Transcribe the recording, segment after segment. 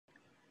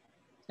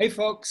Hey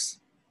folks,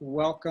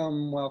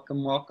 welcome,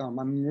 welcome, welcome.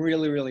 I'm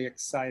really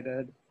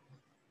excited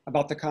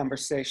about the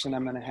conversation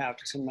I'm going to have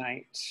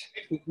tonight.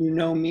 You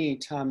know me,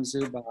 Tom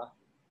Zuba.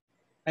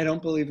 I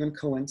don't believe in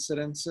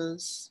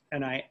coincidences,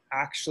 and I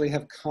actually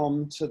have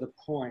come to the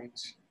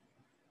point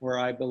where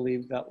I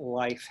believe that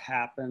life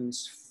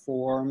happens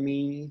for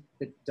me.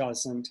 It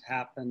doesn't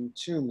happen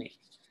to me.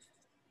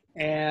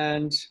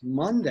 And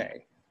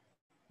Monday,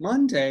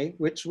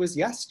 which was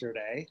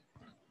yesterday,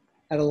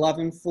 at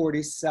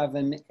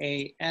 11:47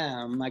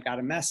 a.m., I got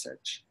a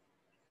message.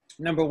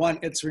 Number one,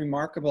 it's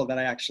remarkable that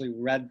I actually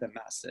read the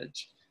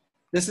message.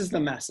 This is the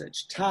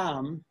message.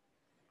 Tom,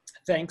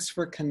 thanks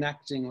for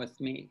connecting with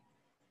me.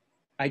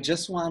 I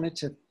just wanted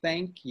to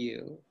thank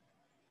you.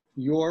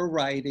 Your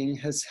writing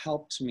has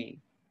helped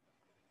me.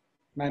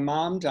 My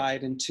mom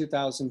died in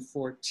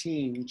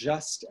 2014,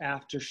 just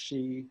after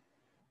she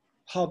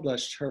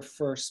published her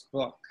first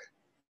book.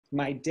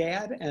 My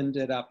dad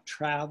ended up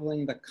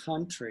traveling the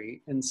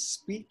country and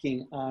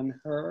speaking on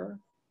her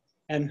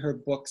and her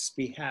book's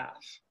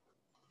behalf.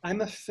 I'm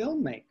a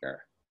filmmaker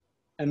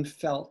and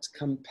felt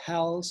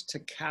compelled to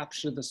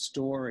capture the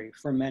story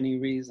for many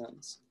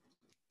reasons.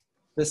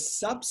 The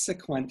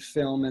subsequent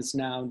film is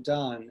now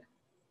done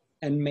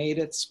and made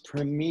its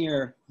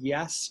premiere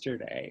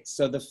yesterday.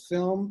 So the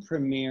film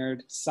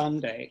premiered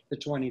Sunday, the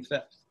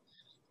 25th,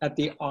 at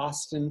the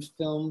Austin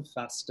Film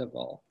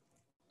Festival.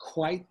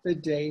 Quite the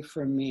day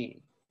for me.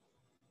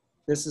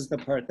 This is the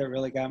part that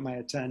really got my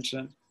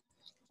attention.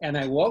 And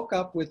I woke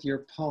up with your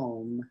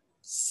poem,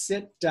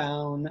 Sit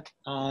Down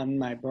on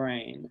My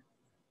Brain.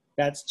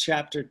 That's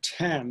chapter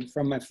 10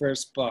 from my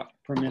first book,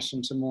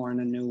 Permission to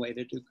Mourn, A New Way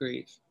to Do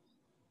Grief.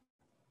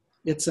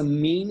 It's a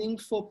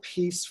meaningful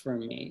piece for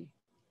me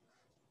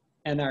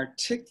and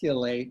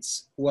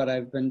articulates what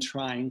I've been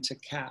trying to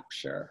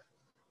capture,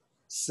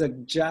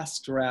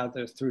 suggest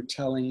rather through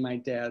telling my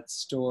dad's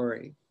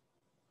story.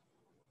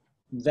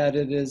 That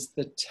it is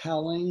the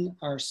telling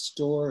our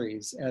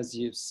stories, as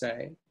you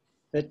say,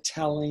 the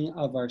telling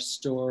of our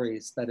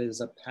stories that is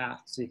a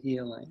path to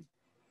healing.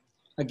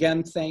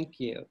 Again,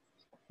 thank you.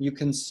 You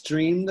can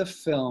stream the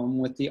film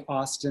with the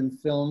Austin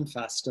Film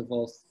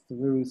Festival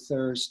through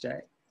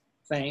Thursday.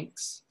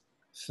 Thanks,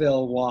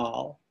 Phil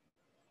Wall.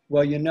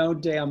 Well, you know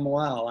damn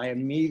well, I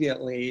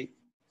immediately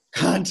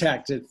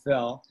contacted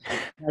Phil.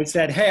 I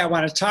said, hey, I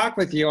want to talk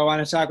with you. I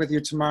want to talk with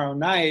you tomorrow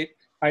night.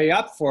 Are you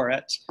up for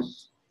it?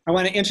 I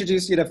want to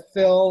introduce you to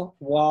Phil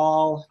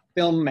Wall,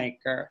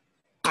 filmmaker.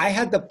 I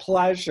had the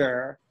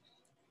pleasure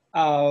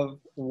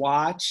of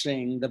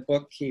watching The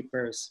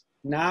Bookkeepers,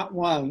 not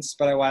once,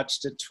 but I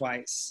watched it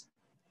twice.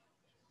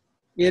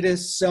 It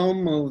is so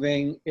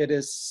moving. It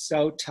is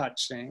so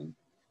touching.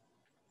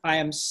 I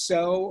am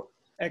so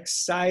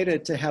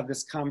excited to have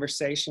this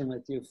conversation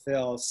with you,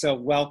 Phil. So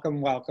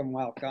welcome, welcome,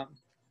 welcome.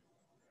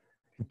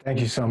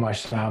 Thank you so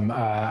much, Tom.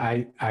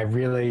 I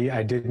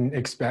didn't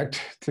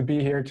expect to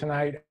be here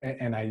tonight,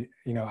 and I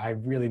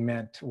really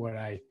meant what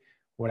I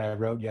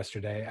wrote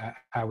yesterday.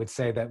 I would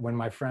say that when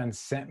my friend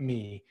sent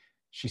me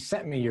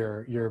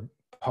your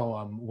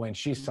poem when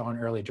she saw an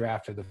early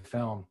draft of the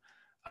film,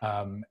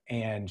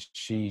 and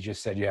she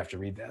just said, you have to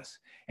read this.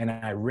 And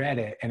I read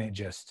it, and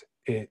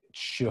it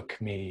shook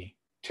me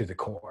to the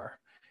core.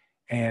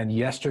 And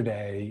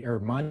yesterday or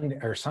Monday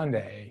or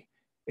Sunday,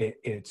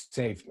 it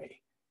saved me.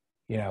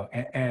 You know,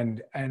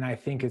 and I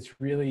think it's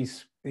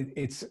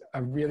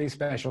a really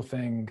special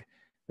thing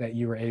that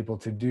you were able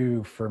to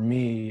do for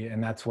me,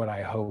 and that's what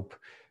I hope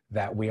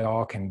that we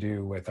all can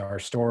do with our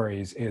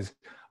stories, is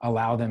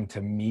allow them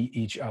to meet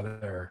each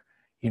other,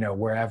 you know,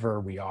 wherever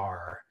we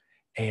are,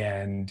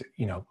 and,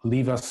 you know,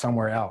 leave us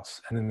somewhere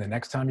else. And then the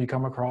next time you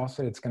come across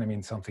it, it's going to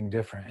mean something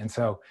different. And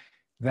so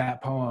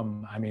that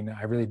poem, I mean,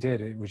 I really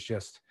did. It was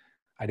just,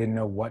 I didn't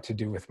know what to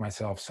do with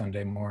myself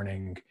Sunday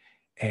morning.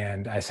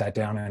 And I sat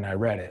down and I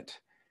read it,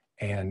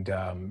 and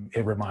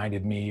it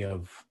reminded me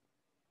of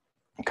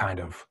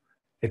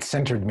it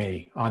centered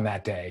me on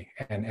that day,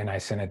 and I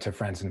sent it to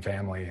friends and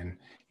family, and,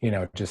 you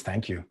know, just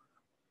thank you.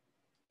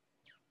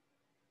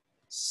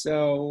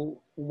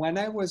 So when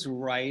I was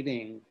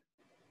writing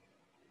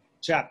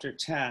chapter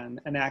 10,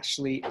 and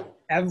actually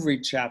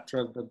every chapter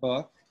of the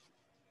book,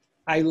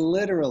 I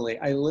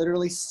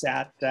literally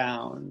sat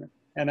down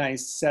and I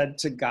said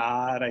to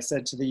God, I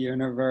said to the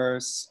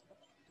universe,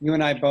 you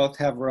and I both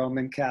have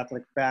Roman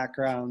Catholic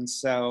backgrounds,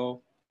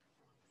 so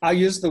I'll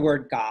use the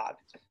word God.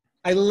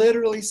 I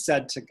literally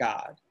said to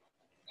God,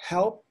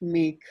 help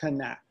me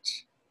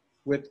connect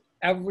with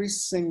every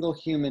single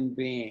human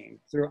being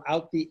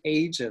throughout the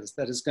ages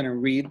that is going to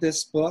read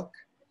this book,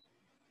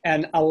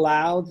 and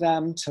allow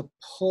them to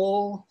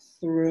pull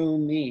through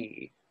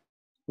me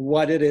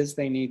what it is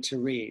they need to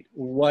read,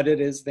 what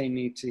it is they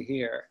need to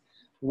hear,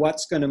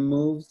 what's going to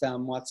move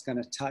them, what's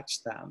going to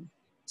touch them.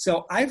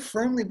 So I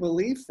firmly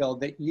believe, Phil,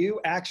 that you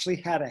actually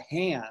had a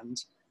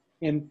hand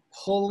in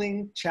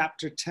pulling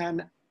chapter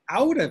 10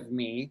 out of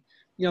me,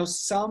 you know,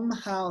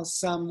 somehow,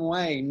 some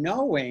way,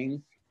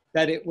 knowing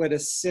that it would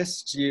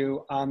assist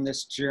you on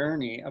this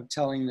journey of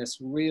telling this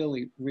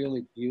really,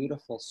 really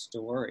beautiful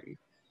story.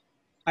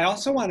 I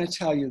also want to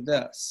tell you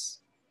this.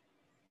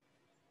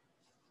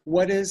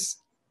 What is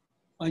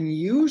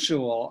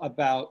unusual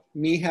about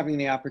me having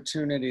the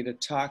opportunity to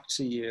talk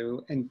to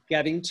you and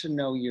getting to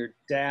know your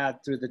dad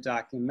through the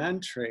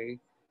documentary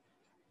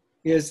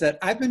is that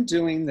I've been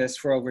doing this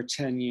for over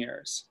 10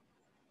 years.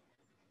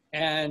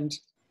 And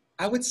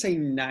I would say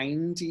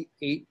 98%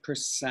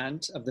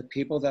 of the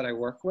people that I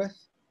work with,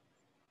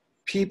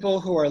 people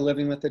who are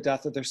living with the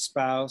death of their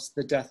spouse,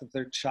 the death of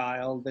their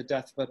child, the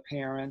death of a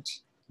parent,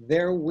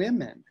 they're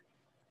women.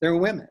 They're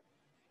women.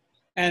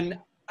 And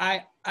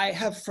I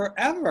have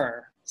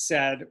forever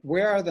said,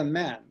 where are the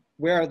men?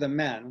 Where are the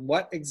men?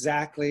 What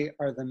exactly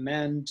are the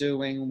men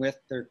doing with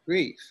their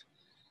grief?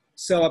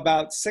 So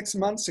about 6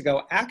 months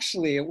ago,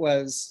 actually it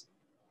was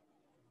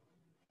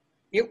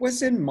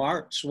in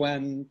March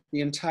when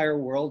the entire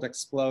world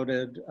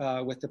exploded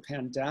with the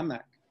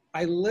pandemic.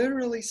 I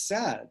literally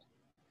said,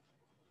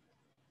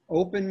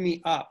 open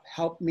me up,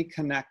 help me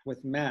connect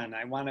with men.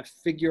 I want to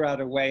figure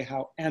out a way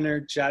how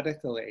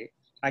energetically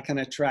I can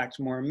attract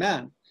more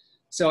men.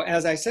 So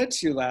as I said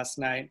to you last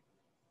night,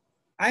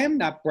 I am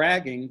not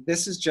bragging,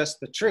 this is just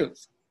the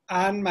truth.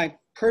 On my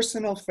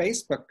personal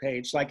Facebook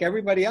page, like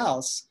everybody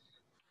else,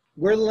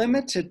 we're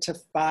limited to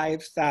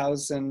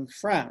 5,000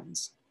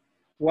 friends.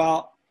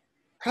 Well,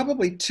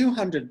 probably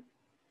 200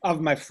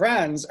 of my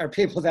friends are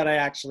people that I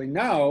actually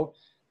know.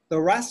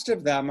 The rest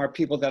of them are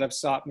people that have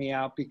sought me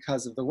out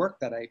because of the work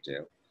that I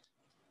do.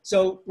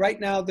 So right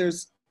now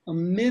there's a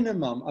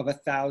minimum of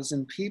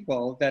 1,000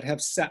 people that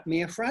have sent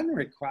me a friend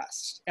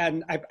request.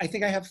 And I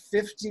think I have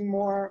 50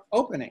 more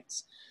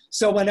openings.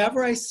 So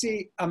whenever I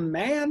see a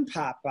man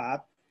pop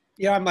up,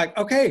 you know, I'm like,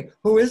 okay,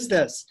 who is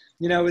this?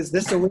 You know, is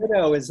this a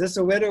widow? Is this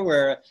a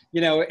widower?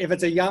 You know, if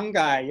it's a young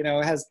guy, you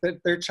know, has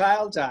their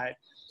child died?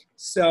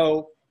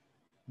 So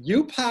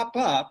you pop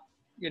up,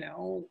 you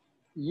know,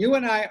 you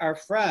and I are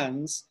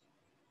friends.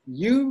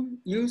 You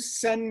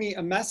send me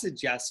a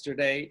message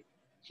yesterday,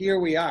 here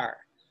we are.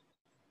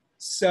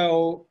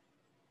 So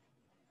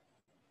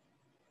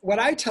what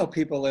I tell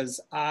people is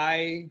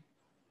I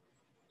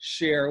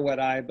share what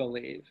I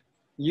believe.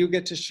 You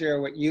get to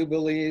share what you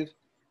believe.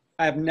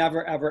 I've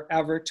never, ever,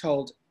 ever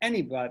told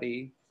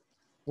anybody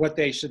what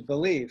they should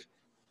believe.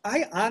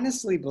 I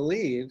honestly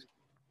believe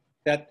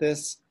that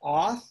this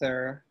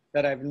author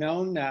that I've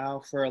known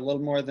now for a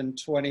little more than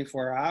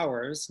 24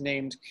 hours,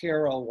 named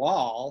Carol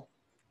Wall,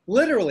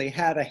 literally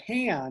had a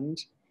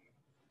hand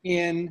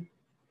in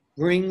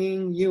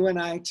bringing you and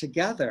I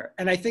together.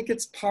 And I think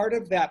it's part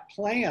of that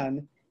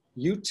plan.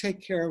 You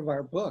take care of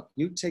our book.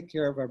 You take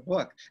care of our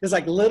book. It's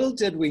like, little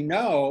did we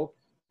know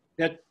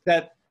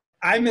that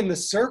I'm in the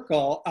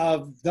circle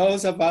of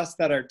those of us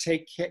that are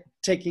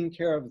taking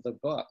care of the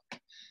book.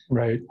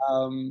 Right.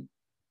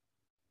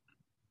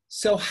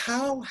 So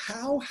how,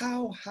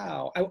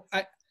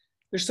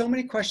 there's so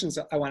many questions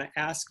that I want to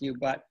ask you,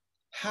 but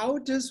how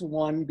does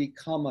one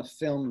become a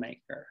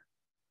filmmaker?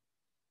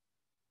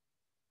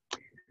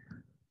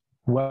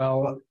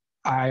 Well,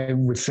 I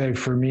would say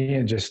for me,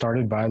 it just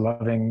started by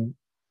loving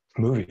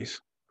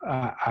movies.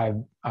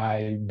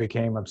 I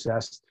became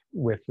obsessed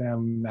with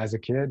them as a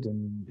kid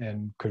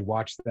and could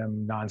watch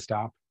them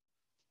nonstop.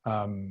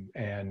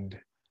 And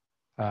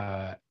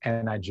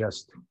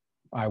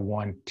I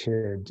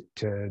wanted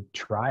to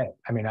try it.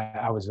 I mean,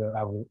 I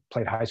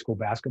played high school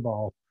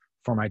basketball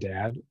for my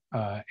dad.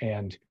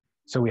 And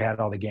so we had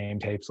all the game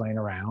tapes laying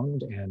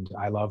around, and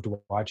I loved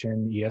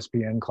watching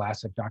ESPN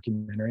classic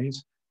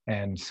documentaries.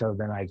 And so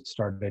then I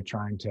started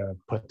trying to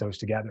put those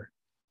together.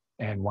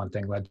 And one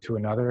thing led to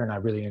another, and I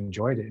really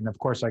enjoyed it. And of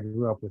course, I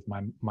grew up with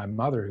my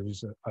mother,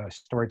 who's a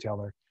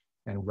storyteller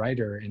and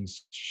writer, and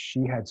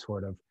she had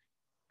sort of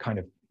kind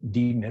of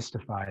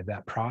demystified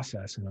that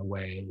process in a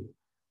way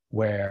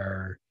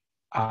where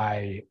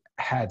I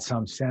had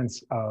some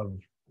sense of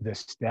the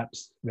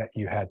steps that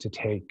you had to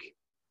take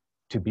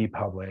to be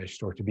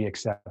published or to be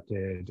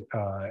accepted,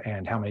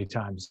 and how many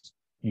times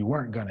you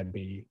weren't going to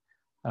be.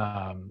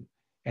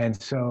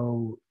 And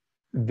so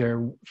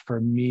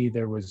for me,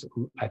 there was,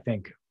 I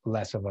think,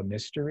 less of a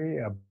mystery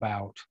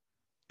about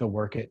the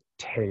work it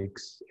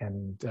takes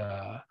and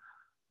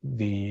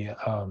the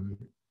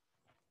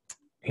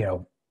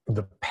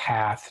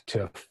path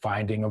to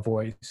finding a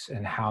voice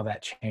and how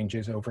that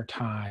changes over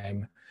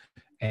time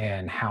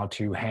and how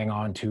to hang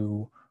on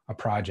to a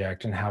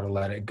project and how to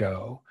let it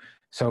go.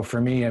 So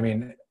for me, I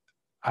mean,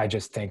 I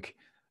just think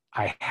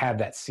I had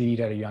that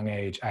seed at a young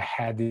age. I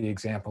had the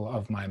example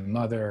of my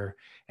mother,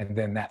 and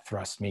then that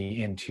thrust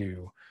me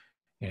into,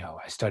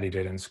 I studied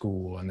it in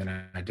school, and then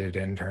I did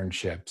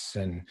internships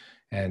and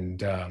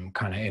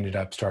kind of ended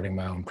up starting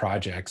my own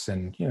projects,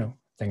 and,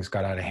 things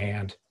got out of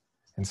hand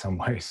in some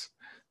ways.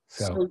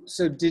 So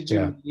did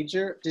you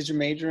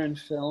major in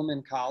film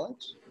in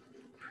college?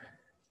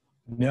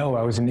 No,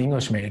 I was an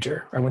English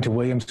major. I went to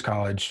Williams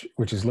College,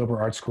 which is liberal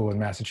arts school in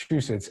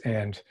Massachusetts,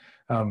 and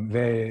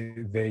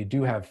they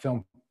do have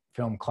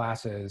film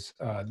classes,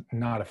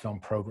 not a film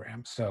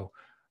program. So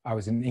I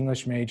was an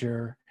English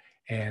major,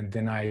 and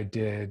then I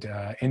did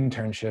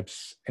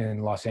internships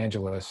in Los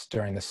Angeles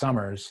during the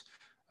summers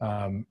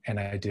and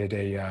I did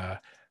a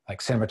like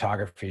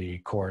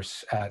cinematography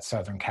course at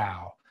Southern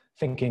Cal,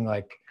 thinking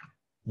like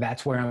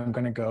that's where I'm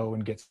going to go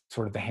and get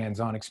sort of the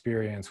hands-on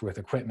experience with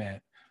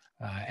equipment,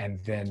 and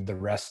then the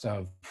rest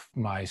of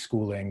my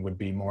schooling would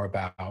be more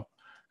about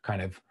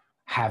kind of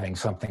having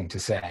something to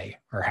say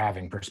or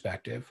having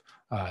perspective.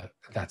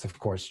 That's of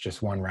course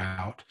just one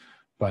route,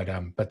 but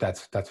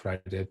that's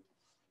what I did.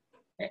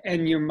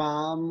 And your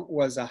mom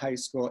was a high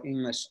school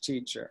English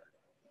teacher.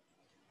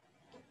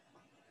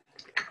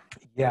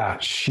 Yeah,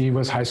 she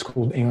was high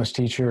school English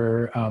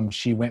teacher.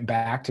 She went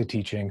back to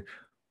teaching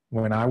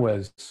when I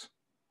was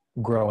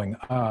growing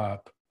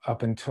up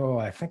until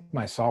I think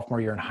my sophomore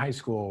year in high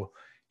school.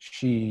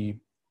 She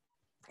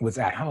was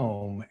at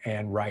home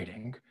and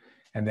writing.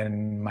 And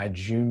then my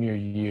junior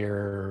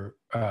year,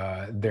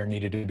 there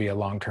needed to be a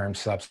long-term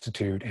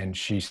substitute, and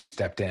she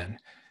stepped in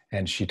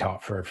and she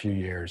taught for a few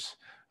years.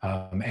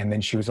 And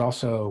then she was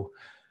also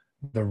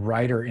the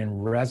writer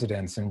in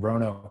residence in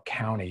Roanoke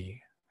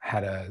County,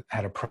 had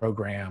a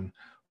program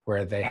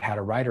where they had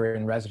a writer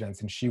in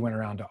residence, and she went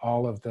around to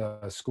all of the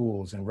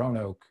schools in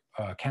Roanoke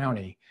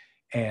County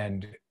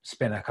and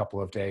spent a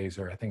couple of days,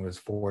 or I think it was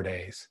 4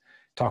 days,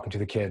 talking to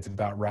the kids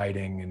about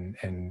writing,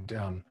 and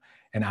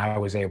I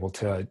was able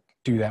to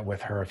do that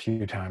with her a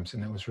few times,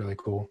 and it was really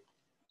cool.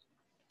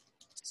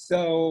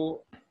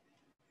 So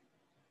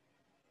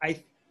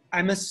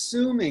I'm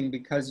assuming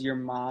because your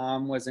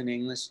mom was an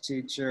English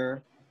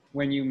teacher,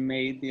 when you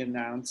made the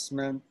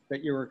announcement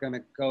that you were going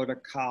to go to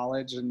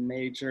college and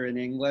major in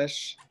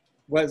English,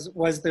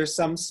 was there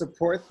some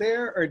support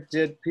there, or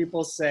did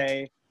people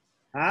say,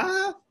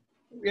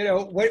 you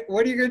know, what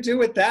are you going to do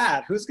with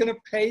that? Who's going to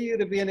pay you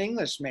to be an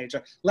English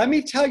major? Let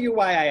me tell you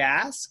why I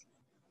ask.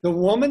 The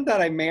woman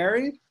that I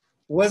married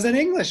was an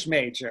English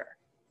major.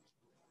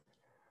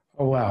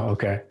 Oh, wow.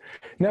 Okay.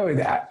 No,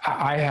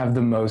 I have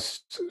the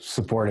most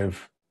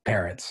supportive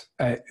parents.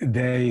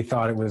 They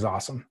thought it was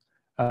awesome.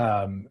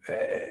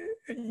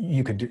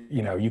 You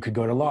could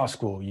go to law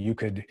school, you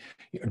could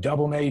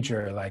double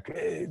major, like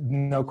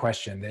no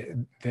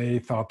question. They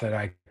thought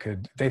I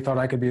could be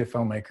a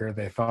filmmaker.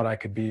 They thought I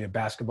could be a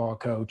basketball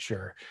coach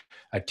or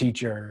a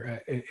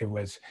teacher.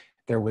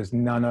 There was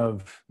none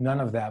of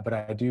that, but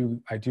I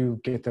do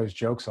get those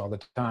jokes all the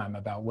time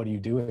about what do you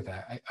do with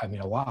that? I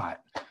mean, a lot,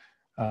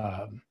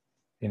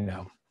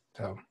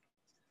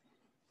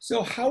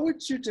 So how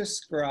would you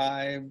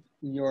describe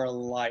your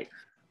life,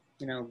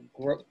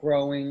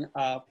 growing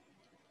up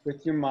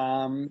with your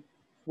mom?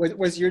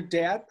 Was your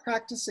dad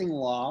practicing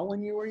law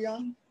when you were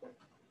young?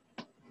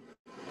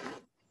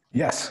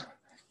 Yes.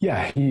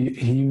 Yeah.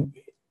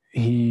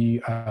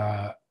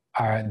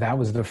 That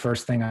was the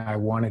first thing I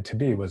wanted to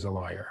be, was a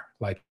lawyer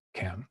like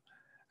him.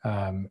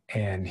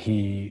 And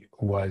he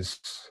was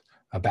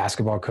a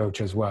basketball coach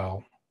as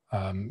well.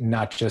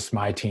 Not just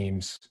my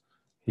teams.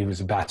 He was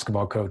a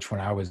basketball coach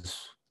when I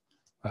was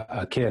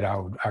a kid.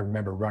 I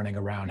remember running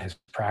around his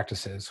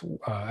practices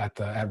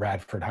at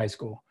Radford High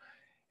School,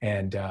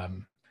 and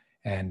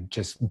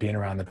just being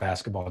around the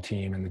basketball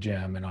team and the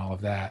gym and all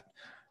of that.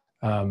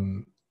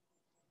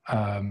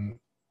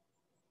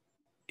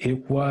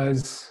 It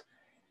was,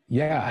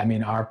 yeah, I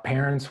mean, our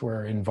parents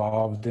were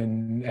involved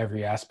in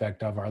every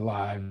aspect of our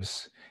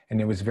lives,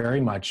 and it was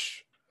very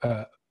much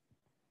a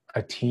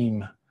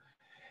team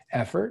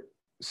effort.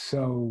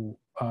 So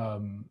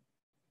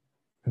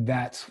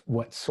that's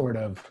what sort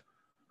of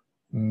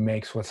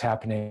makes what's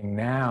happening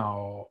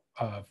now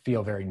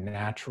feel very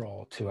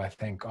natural to, I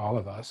think, all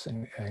of us,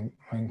 and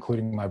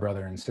including my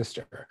brother and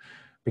sister,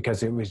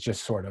 because it was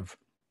just sort of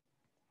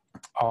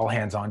all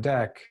hands on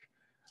deck.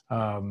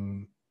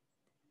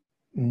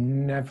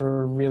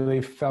 Never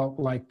really felt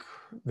like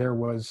there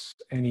was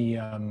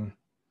anything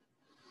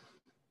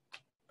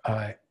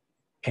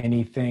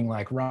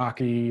like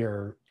Rocky,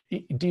 or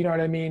do you know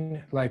what I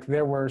mean? Like,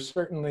 there were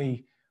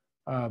certainly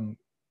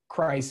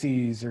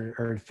crises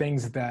or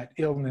things, that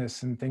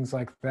illness and things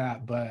like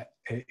that, but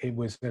it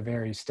was a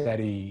very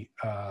steady,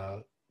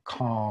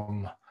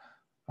 calm,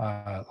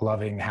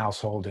 loving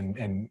household,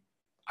 and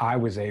I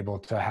was able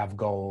to have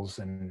goals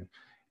and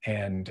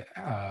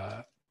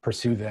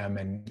pursue them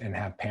and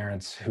have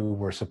parents who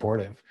were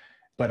supportive,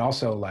 but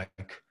also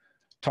like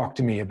talk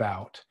to me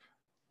about,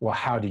 well,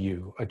 how do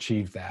you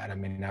achieve that? I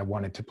mean, I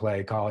wanted to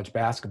play college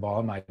basketball,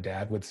 and my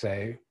dad would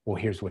say, well,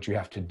 here's what you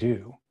have to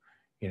do,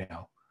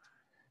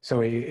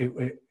 So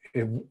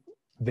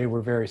they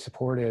were very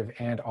supportive,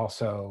 and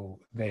also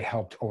they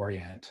helped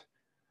orient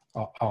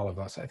all of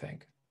us, I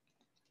think.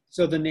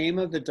 So the name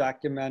of the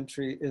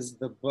documentary is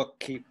The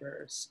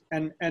Bookkeepers.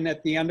 And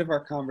at the end of our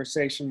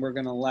conversation, we're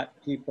going to let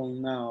people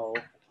know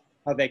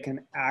how they can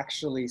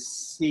actually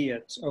see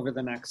it over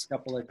the next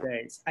couple of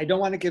days. I don't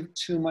want to give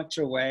too much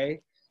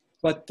away,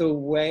 but the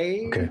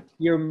way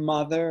your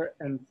mother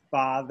and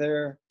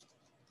father,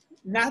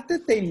 not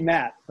that they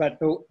met, but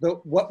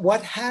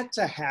what had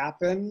to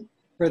happen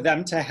for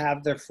them to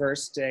have their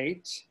first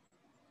date,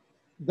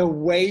 the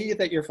way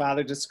that your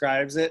father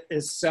describes it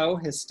is so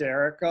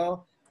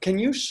hysterical. Can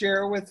you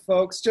share with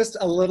folks just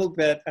a little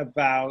bit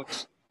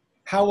about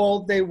how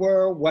old they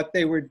were, what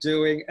they were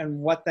doing, and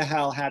what the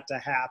hell had to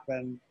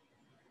happen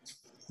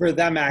for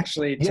them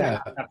actually to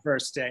have that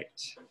first date.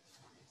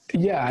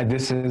 Yeah,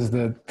 this is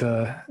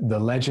the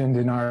legend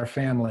in our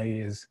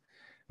family is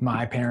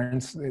my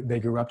parents.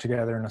 They grew up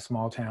together in a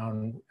small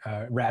town,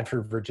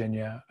 Radford,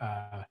 Virginia.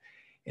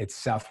 It's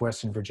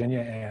southwestern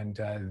Virginia, and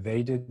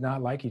they did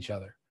not like each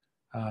other.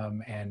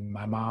 And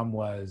my mom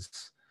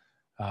was,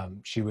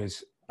 she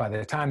was, by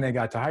the time they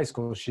got to high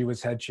school, she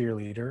was head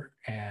cheerleader,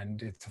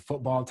 and it's a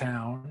football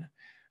town.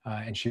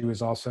 And she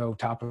was also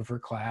top of her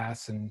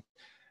class. And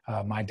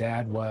my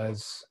dad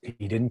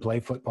he didn't play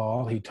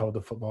football. He told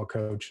the football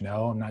coach,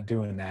 no, I'm not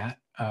doing that.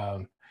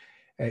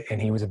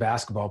 And he was a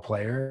basketball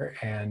player.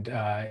 And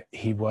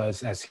he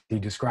was, as he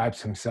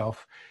describes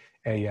himself,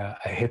 a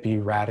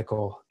hippie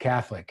radical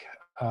Catholic.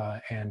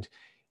 And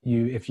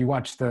if you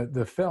watch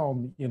the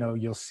film,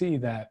 you'll see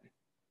that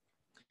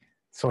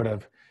sort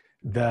of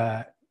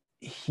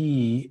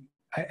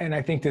and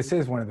I think this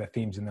is one of the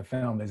themes in the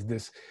film, is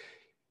this,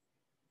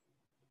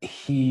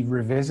 he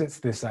revisits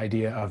this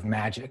idea of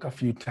magic a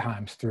few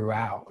times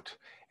throughout.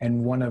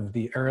 And one of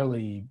the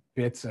early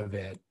bits of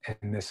it,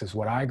 and this is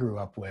what I grew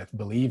up with,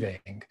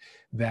 believing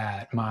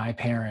that my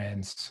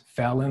parents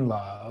fell in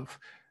love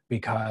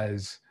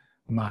because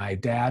my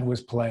dad was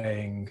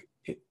playing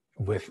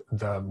with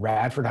the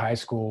Radford High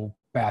School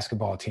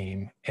basketball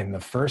team in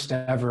their first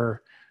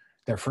ever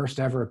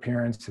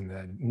appearance in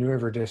the New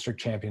River District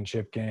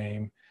Championship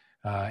game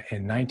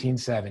in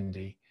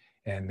 1970.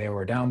 And they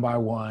were down by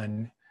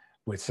 1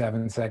 with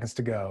 7 seconds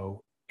to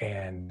go.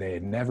 And they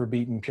had never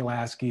beaten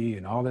Pulaski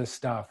and all this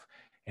stuff.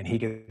 And he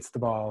gets the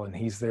ball, and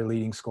he's their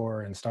leading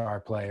scorer and star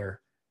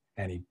player.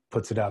 And he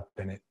puts it up,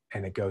 and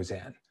it goes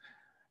in.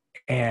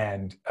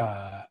 And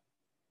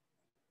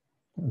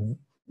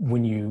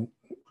when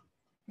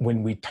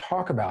we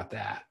talk about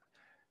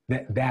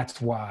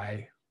that's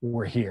why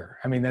we're here.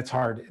 I mean, that's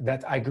hard.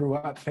 I grew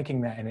up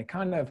thinking that, and it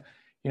kind of,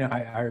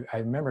 I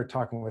remember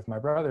talking with my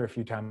brother a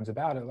few times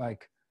about it,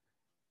 like,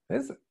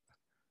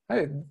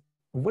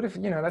 what if,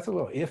 that's a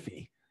little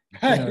iffy.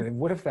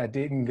 What if that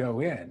didn't go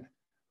in,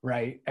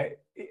 right?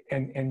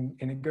 And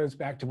it goes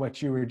back to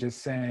what you were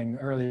just saying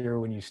earlier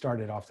when you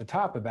started off the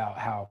top about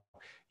how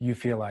you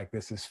feel like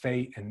this is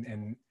fate,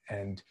 and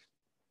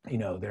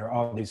there are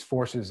all these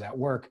forces at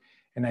work.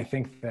 And I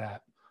think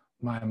that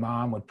my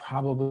mom would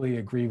probably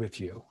agree with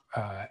you.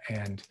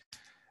 And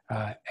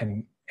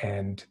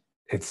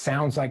it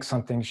sounds like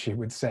something she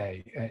would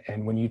say.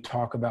 And when you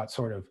talk about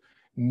sort of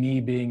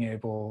me being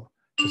able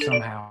to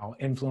somehow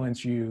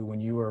influence you when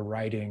you were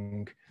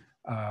writing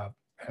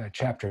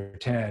chapter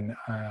 10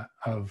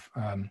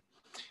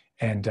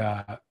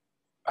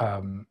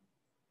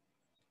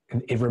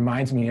 it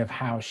reminds me of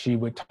how she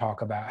would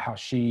talk about how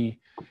she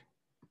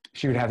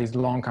would have these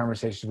long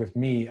conversations with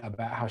me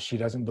about how she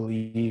doesn't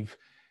believe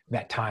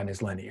that time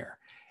is linear.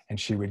 And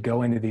she would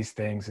go into these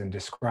things and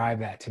describe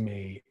that to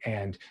me.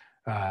 And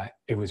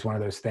it was one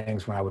of those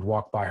things when I would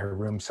walk by her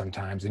room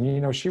sometimes,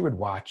 and, she would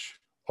watch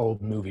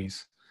old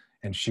movies,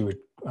 and she would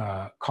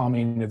call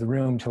me into the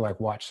room to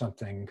watch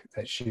something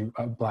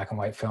a black and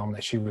white film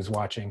that she was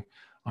watching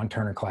on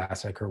Turner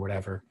Classic or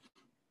whatever.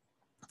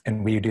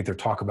 And we'd either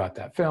talk about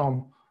that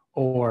film,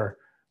 or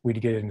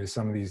we'd get into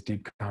some of these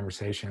deep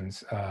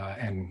conversations,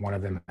 and one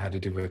of them had to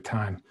do with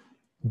time.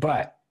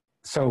 But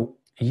so,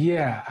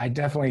 yeah, I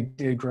definitely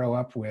did grow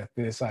up with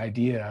this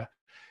idea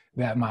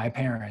that my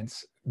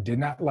parents did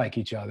not like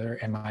each other,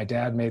 and my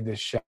dad made this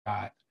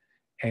shot,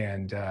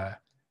 and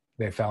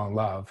they fell in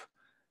love.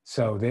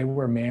 So they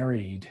were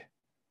married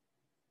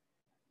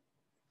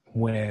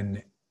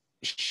when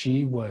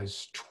she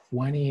was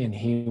 20 and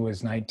he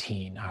was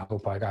 19. I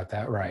hope I got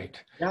that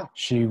right. Yeah.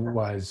 She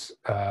was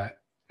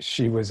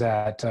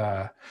at,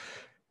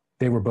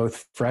 they were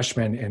both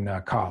freshmen in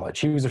college.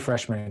 He was a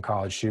freshman in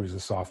college. She was a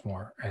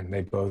sophomore, and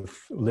they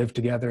both lived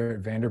together at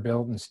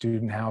Vanderbilt in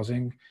student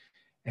housing.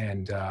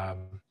 And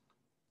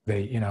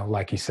they,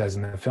 like he says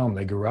in the film,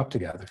 they grew up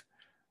together.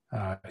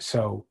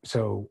 So,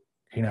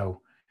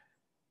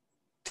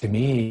 to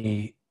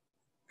me,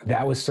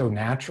 that was so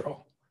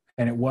natural.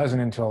 And it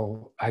wasn't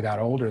until I got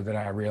older that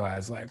I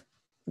realized,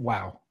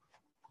 wow,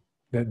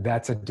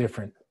 that's a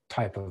different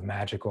type of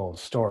magical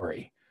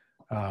story.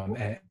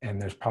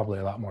 And there's probably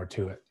a lot more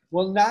to it.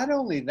 Well, not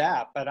only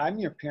that, but I'm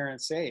your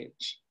parents'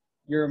 age.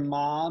 Your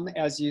mom,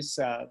 as you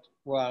said,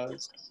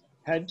 was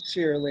head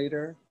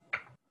cheerleader,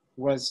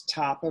 was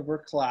top of her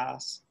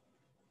class,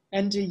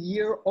 and a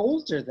year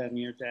older than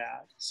your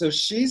dad. So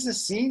she's a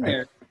senior,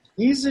 right.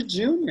 He's a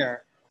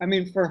junior. I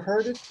mean, for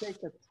her to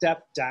take a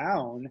step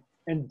down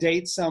and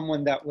date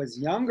someone that was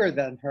younger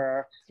than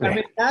her, yeah. I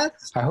mean,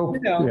 that's, I hope,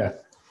 yeah.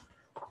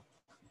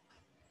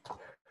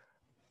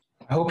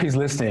 I hope he's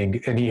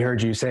listening and he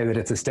heard you say that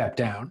it's a step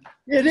down.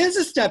 It is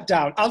a step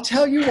down. I'll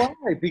tell you why.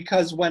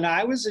 Because when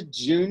I was a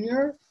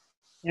junior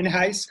in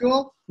high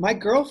school, my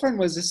girlfriend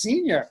was a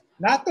senior,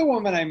 not the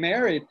woman I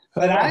married.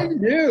 But I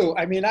knew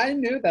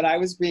that I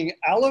was being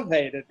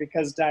elevated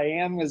because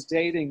Diane was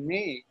dating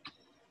me.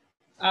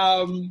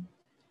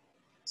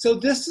 So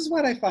this is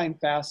what I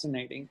find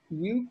fascinating.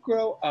 You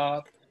grow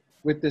up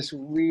with this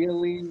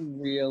really,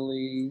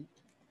 really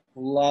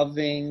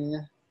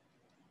loving,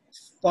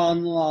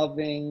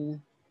 fun-loving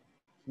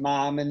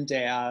mom and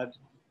dad.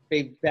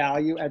 They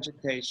value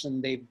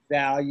education, they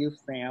value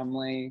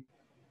family,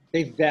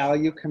 they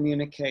value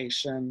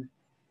communication.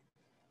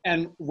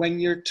 And when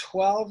you're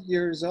 12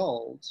 years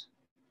old,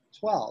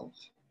 12,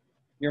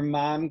 your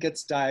mom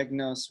gets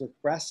diagnosed with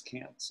breast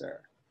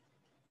cancer.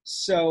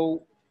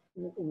 So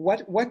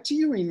what do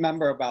you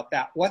remember about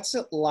that? What's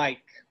it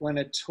like when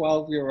a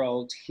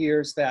 12-year-old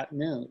hears that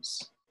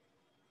news?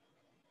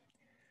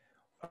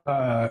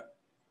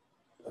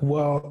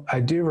 Well, I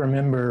do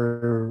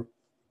remember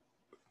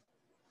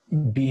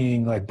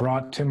being like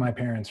brought to my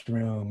parents'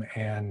 room,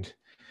 and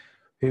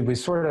it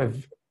was sort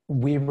of,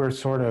 we were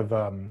sort of,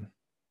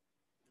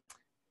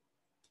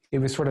 it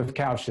was sort of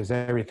couched as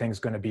everything's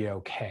going to be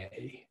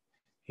okay,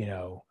 you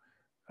know,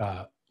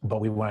 but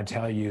we want to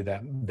tell you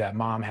that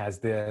mom has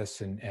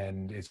this,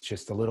 and it's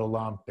just a little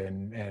lump,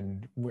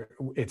 and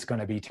it's going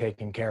to be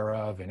taken care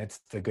of, and it's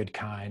the good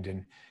kind.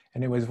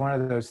 And it was one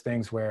of those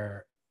things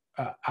where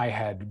I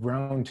had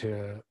grown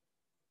to,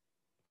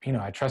 you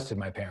know, I trusted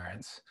my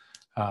parents.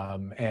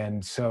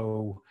 And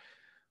so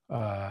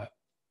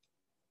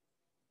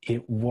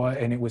it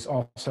was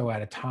also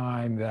at a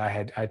time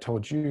that I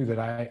told you that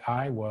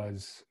I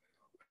was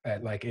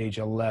at like age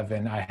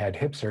 11, I had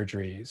hip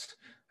surgeries.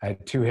 I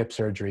had 2 hip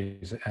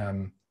surgeries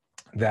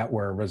that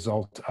were a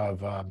result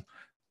of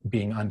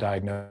being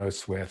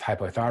undiagnosed with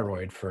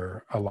hypothyroid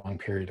for a long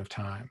period of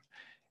time.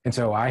 And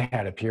so I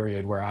had a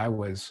period where I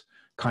was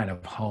kind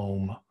of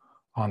home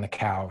on the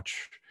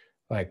couch,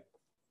 like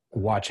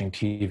watching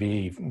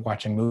TV,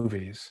 watching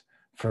movies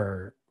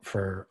for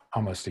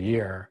almost a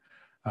year.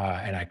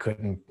 And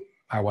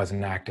I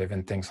wasn't active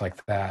and things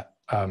like that.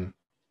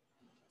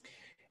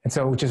 And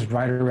so just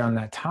right around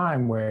that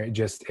time where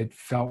it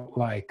felt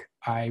like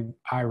I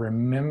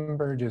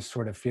remember just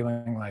sort of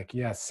feeling like,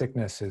 yeah,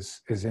 sickness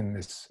is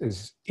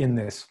in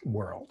this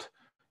world.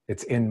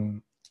 It's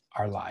in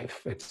our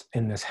life. It's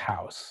in this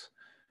house.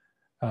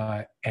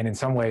 And in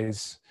some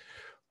ways,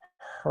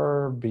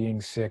 her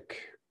being sick,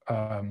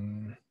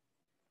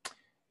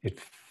 it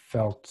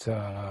felt,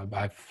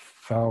 I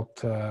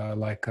felt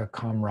like a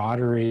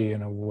camaraderie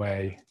in a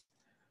way,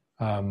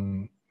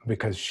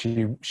 because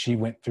she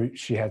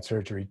had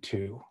surgery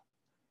too.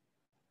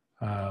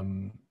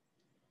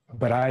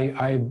 But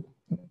I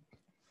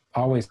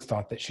always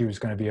thought that she was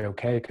going to be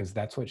okay, because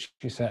that's what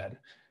she said.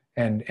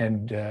 And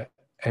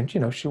you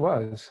know, she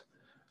was.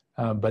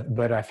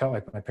 But I felt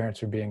like my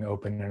parents were being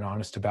open and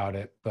honest about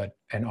it,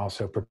 and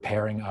also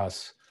preparing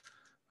us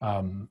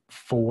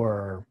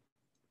for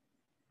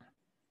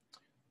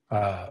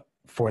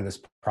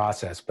this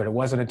process. But it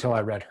wasn't until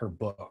I read her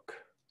book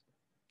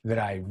that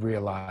I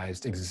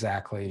realized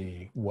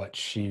exactly what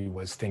she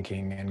was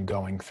thinking and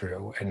going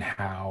through, and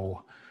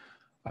how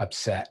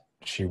upset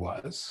she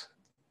was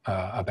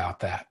about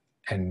that,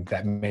 and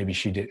that maybe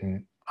she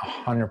didn't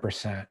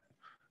 100%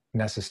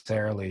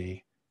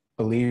 necessarily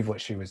believe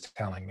what she was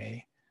telling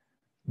me,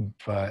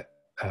 but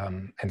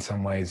in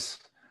some ways,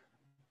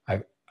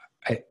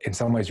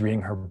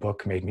 reading her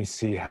book made me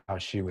see how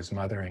she was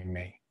mothering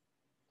me.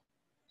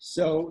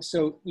 So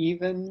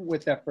even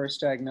with that first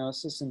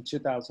diagnosis in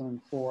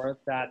 2004,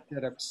 that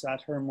did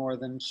upset her more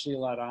than she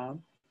let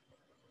on?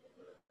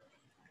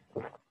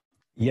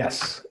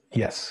 Yes.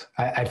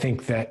 I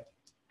think that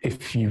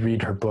if you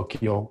read her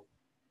book, you'll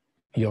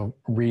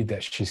read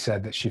that she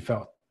said that she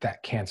felt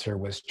that cancer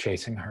was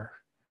chasing her.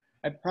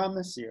 I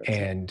promise you.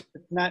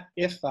 It's not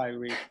if I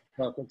read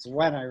the book, it's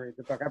when I read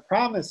the book. I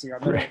promise you, I'm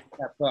going to read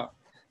that book.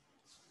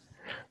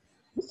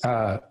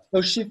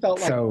 So she felt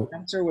like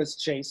cancer was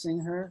chasing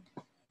her?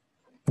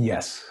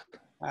 Yes.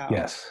 Wow.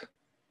 Yes.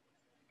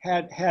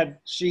 Had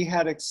she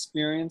had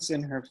experience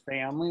in her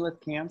family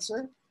with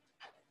cancer?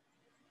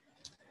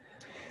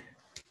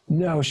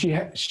 No, she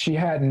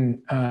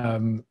hadn't,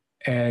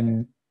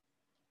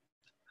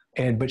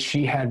 but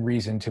she had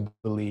reason to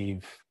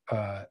believe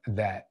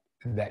that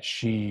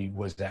she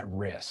was at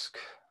risk.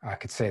 I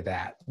could say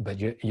that, but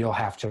you'll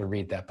have to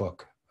read that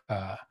book.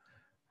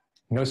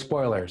 No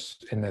spoilers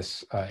in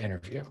this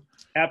interview.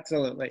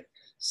 Absolutely.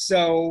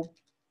 So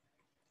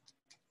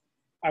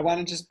I want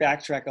to just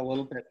backtrack a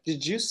little bit.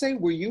 Did you say,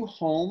 were you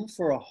home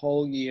for a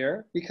whole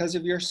year because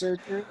of your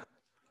surgery?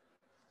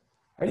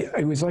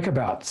 It was like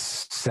about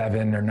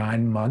 7 or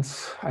 9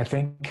 months, I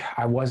think.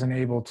 I wasn't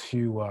able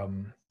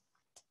to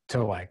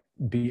like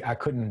I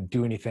couldn't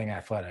do anything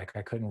athletic.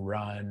 I couldn't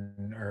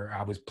run, or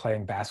I was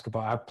playing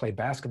basketball. I played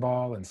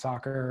basketball and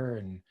soccer,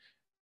 and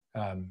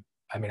I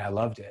mean, I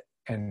loved it.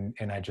 And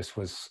I just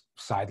was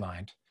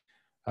sidelined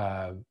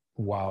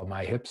while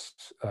my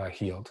hips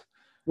healed.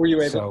 Were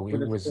you able to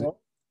go to school?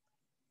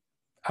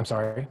 I'm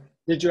sorry?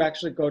 Did you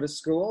actually go to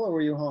school, or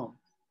were you home?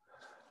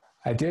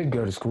 I did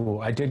go to school.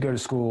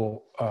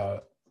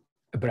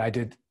 But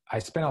I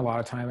spent a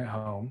lot of time at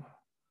home,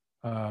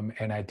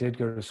 and I did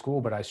go to school,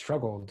 but I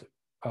struggled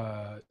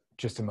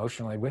just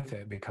emotionally with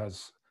it,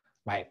 because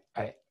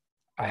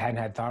I hadn't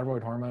had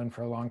thyroid hormone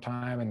for a long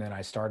time. And then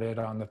I started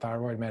on the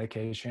thyroid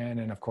medication.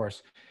 And of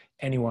course,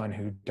 anyone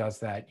who does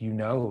that,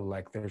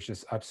 like there's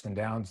just ups and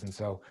downs. And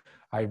so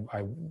I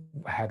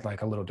had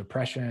like a little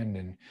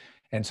depression,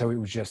 and so it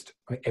was just,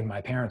 and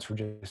my parents were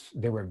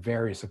they were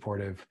very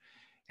supportive.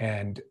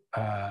 And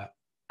I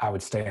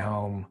would stay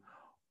home,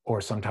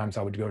 or sometimes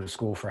I would go to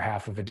school for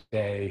half of a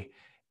day,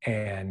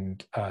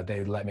 and they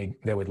would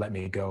let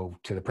me go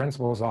to the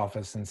principal's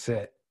office and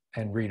sit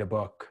and read a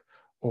book,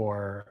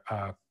 or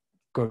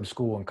go to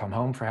school and come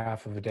home for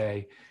half of a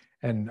day.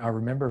 And I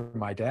remember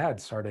my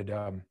dad started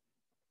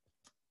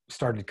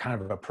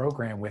kind of a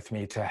program with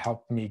me to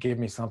help me, give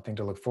me something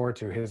to look forward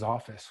to. His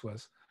office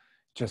was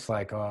just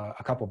like a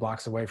couple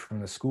blocks away from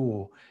the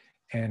school.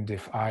 And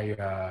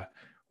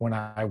when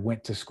I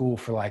went to school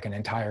for like an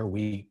entire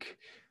week,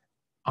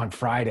 on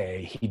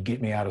Friday, he'd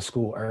get me out of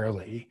school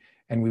early,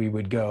 and we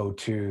would go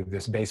to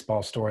this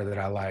baseball store that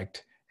I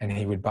liked, and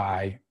he would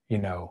buy,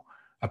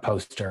 a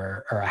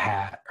poster or a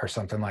hat or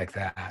something like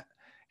that.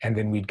 And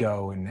then we'd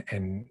go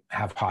and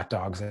have hot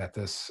dogs at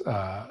this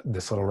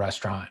little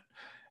restaurant.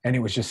 And it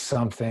was just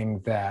something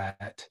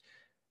that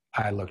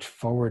I looked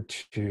forward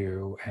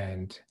to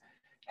and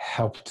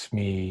helped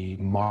me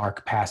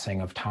mark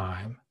passing of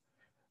time,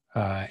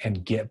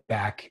 and get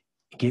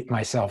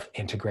myself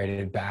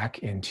integrated back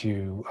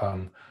into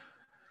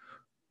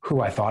who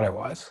I thought I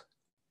was,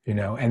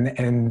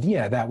 and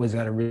yeah, that was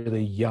at a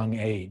really young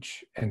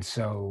age. And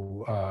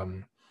so,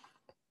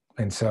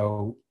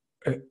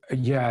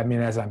 yeah, I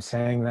mean, as I'm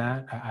saying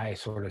that, I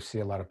sort of see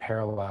a lot of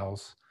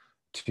parallels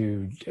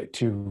to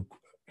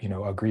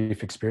a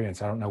grief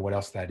experience. I don't know what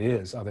else that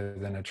is other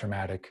than a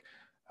traumatic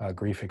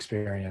grief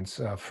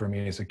experience for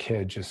me as a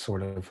kid, just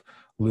sort of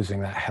losing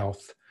that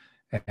health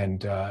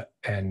and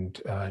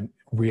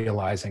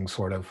realizing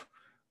sort of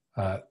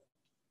that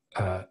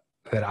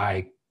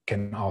I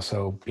can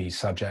also be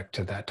subject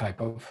to that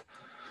type of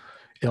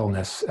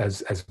illness,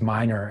 as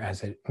minor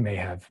as it may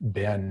have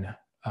been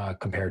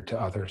compared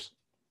to others.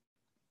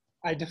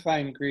 I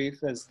define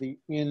grief as the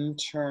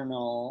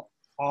internal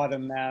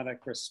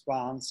automatic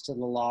response to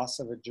the loss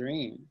of a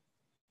dream.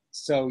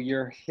 So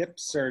your hip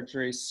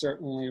surgery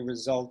certainly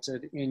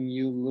resulted in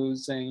you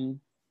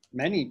losing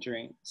many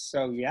dreams.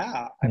 So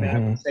yeah, I mean, I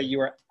would say you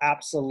are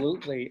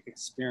absolutely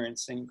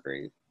experiencing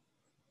grief.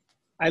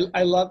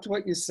 I loved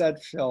what you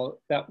said, Phil,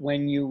 that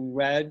when you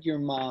read your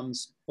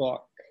mom's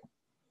book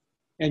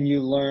and you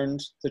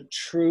learned the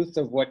truth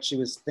of what she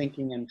was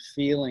thinking and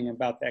feeling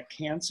about that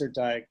cancer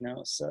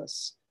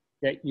diagnosis,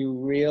 that you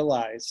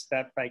realized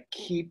that by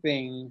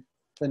keeping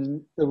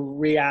the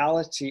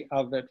reality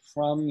of it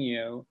from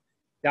you,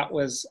 that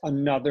was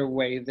another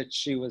way that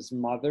she was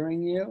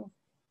mothering you.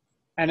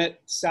 And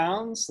it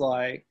sounds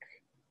like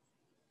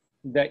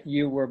that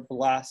you were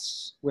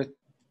blessed with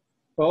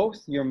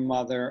both your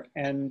mother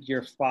and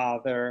your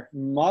father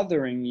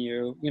mothering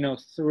you,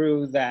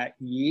 through that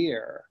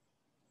year,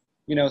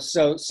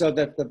 so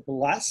that the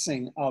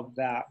blessing of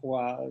that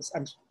was,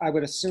 I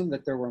would assume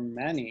that there were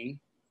many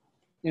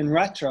in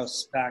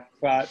retrospect,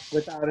 but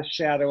without a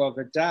shadow of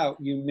a doubt,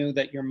 you knew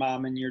that your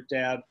mom and your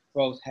dad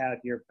both had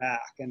your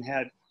back and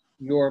had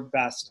your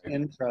best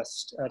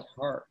interest at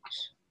heart.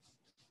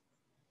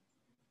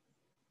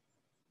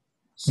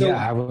 So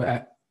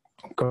yeah,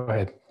 go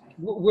ahead.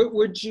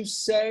 Would you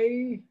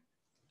say,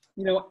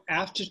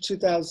 after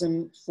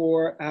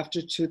 2004,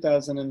 after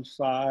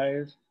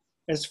 2005,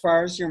 as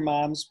far as your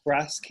mom's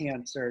breast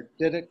cancer,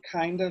 did it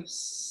kind of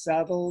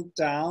settle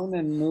down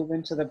and move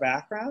into the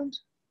background?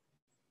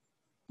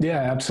 Yeah,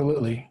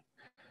 absolutely.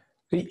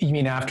 You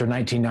mean after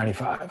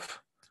 1995?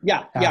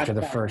 Yeah. After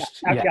the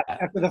first time. Yeah,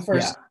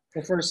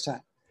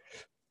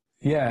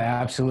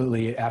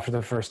 absolutely. After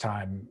the first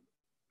time,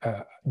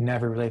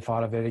 never really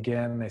thought of it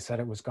again. They said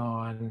it was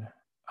gone.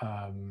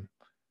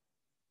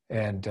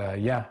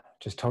 Yeah,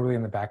 just totally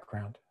in the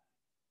background.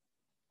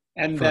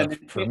 And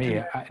for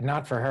me,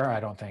 not for her, I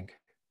don't think.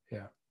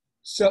 Yeah.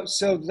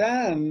 So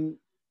then,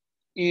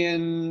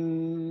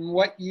 in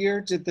what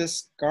year did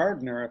this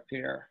gardener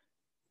appear?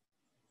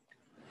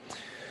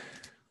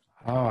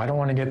 Oh, I don't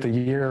want to get the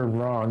year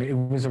wrong. It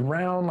was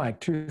around like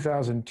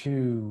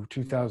 2002,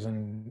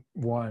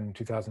 2001,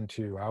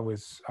 2002.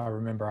 I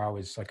remember I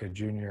was like a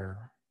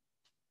junior,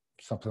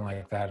 something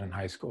like that, in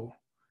high school.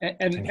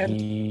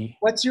 And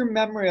what's your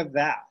memory of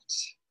that?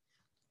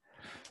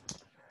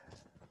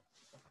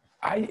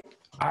 I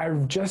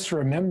just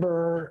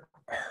remember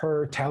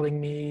her telling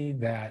me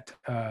that,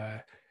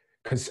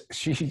 because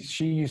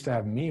she used to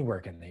have me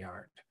work in the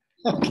yard.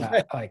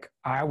 Okay. Like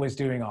I was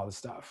doing all the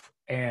stuff,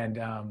 and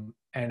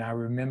I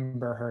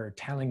remember her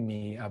telling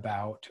me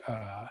about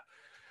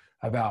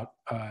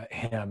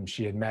him.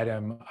 She had met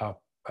him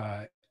up.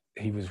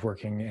 He was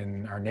working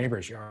in our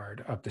neighbor's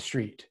yard up the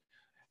street,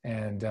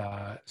 and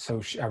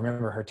so I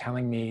remember her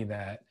telling me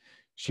that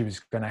she was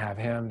going to have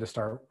him to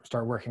start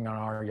working on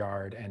our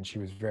yard, and she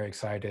was very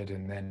excited.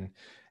 And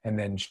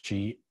then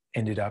she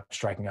ended up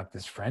striking up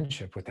this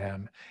friendship with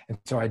him. And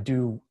so I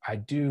do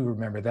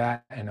remember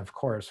that. And of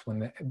course,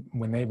 when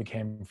they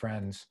became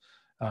friends,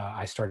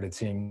 I started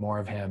seeing more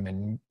of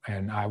him,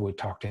 and I would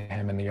talk to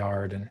him in the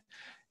yard. And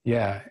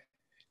yeah,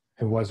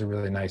 he was a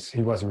really nice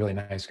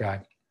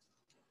guy.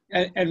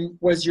 And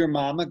was your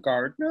mom a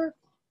gardener?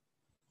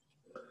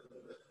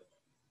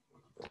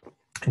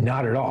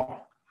 Not at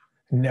all.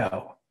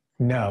 No.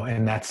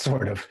 And that's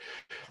sort of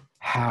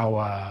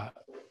how,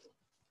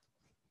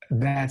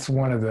 that's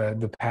one of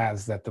the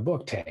paths that the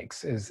book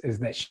takes is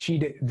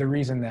that the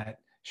reason that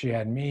she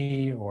had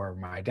me or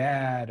my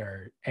dad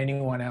or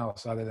anyone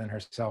else other than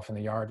herself in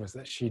the yard was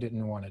that she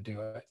didn't want to do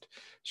it.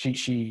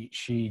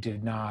 She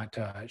did not,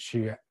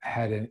 she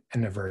had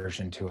an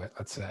aversion to it,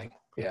 let's say.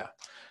 Yeah.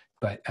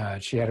 But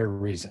she had her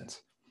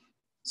reasons.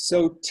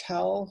 So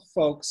tell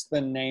folks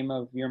the name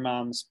of your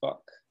mom's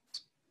book.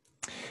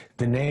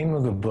 The name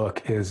of the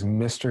book is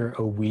Mr.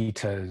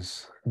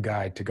 Owita's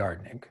Guide to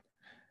Gardening.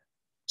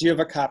 Do you have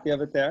a copy of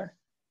it there?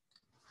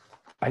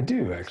 I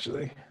do,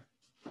 actually.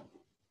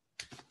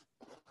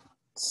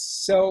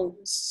 So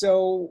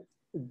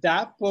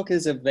that book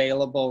is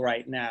available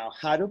right now.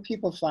 How do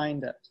people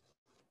find it?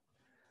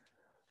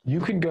 You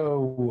can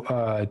go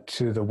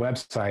to the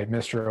website,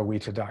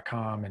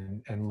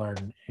 mrowita.com, and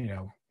learn,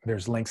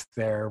 there's links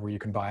there where you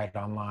can buy it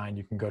online.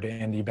 You can go to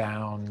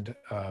IndieBound,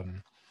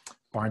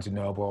 Barnes &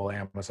 Noble,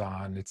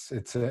 Amazon.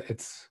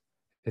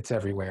 It's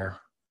everywhere.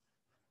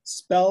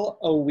 Spell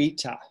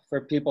Owita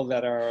for people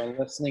that are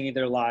listening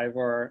either live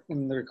or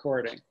in the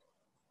recording.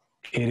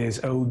 It is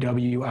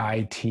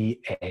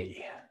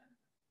Owita.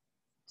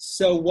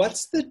 So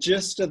what's the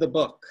gist of the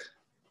book?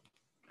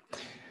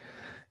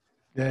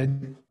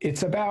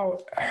 It's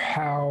about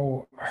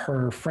how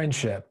her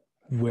friendship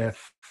with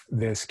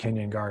this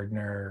Kenyan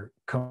gardener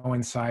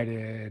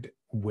coincided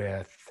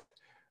with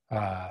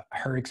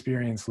her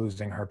experience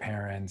losing her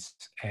parents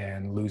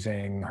and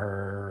losing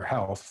her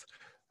health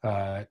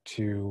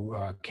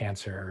to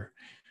cancer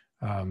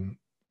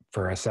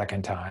for a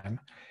second time,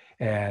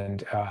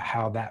 and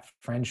how that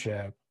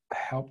friendship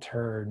helped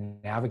her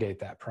navigate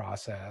that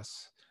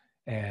process,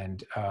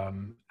 and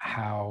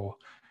how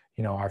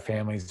our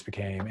families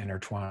became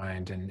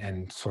intertwined,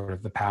 and sort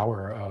of the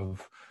power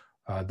of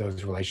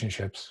those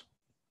relationships.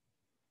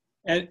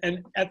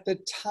 And at the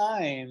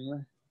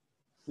time,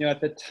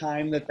 at the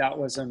time that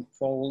was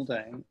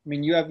unfolding, I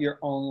mean, you have your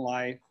own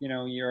life,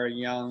 you're a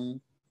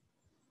young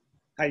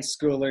high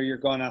schooler, you're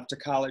going off to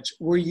college.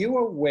 Were you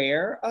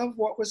aware of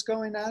what was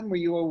going on? Were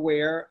you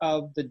aware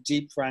of the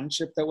deep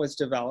friendship that was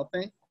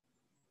developing?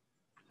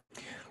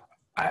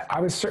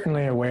 I was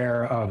certainly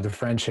aware of the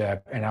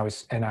friendship, and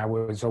I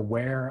was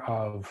aware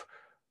of,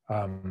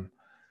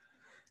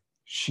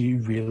 she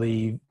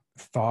really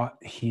thought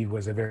he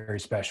was a very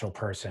special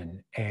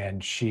person,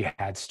 and she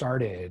had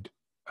started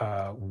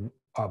a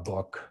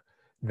book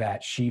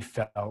that she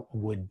felt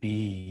would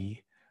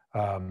be,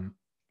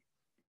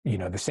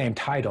 the same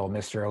title,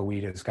 Mr.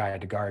 Owita's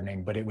Guide to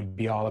Gardening, but it would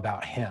be all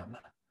about him.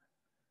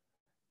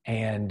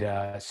 And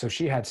so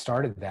she had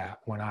started that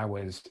when I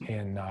was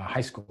in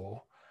high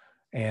school.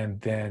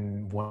 And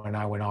then when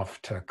I went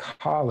off to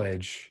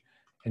college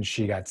and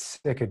she got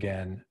sick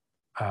again,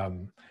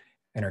 and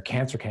her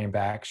cancer came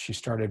back, she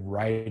started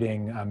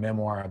writing a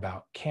memoir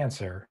about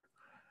cancer.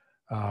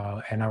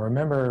 And I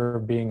remember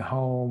being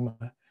home,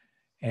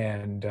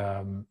 and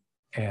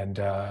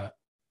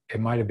it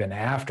might have been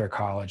after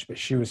college, but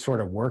she was sort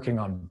of working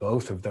on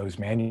both of those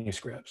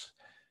manuscripts,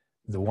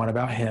 the one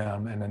about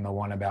him and then the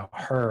one about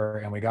her.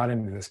 And we got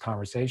into this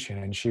conversation,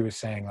 and she was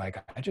saying, like,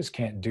 I just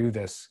can't do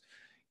this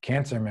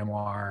cancer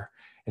memoir.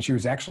 And she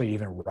was actually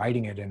even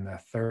writing it in the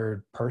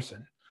third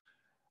person.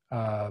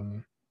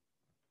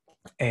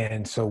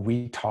 And so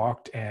we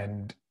talked,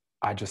 and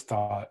I just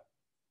thought,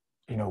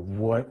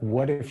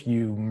 what if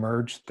you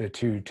merged the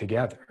two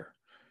together?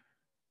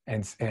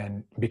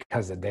 And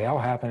because they all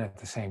happen at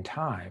the same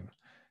time,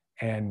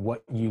 and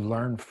what you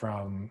learn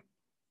from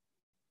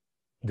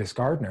this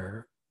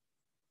gardener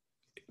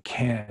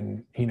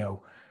can,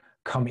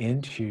 come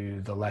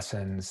into the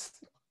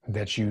lessons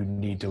that you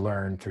need to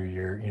learn through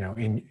your,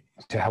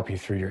 to help you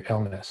through your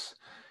illness.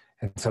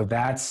 And so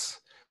that's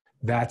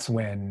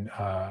when,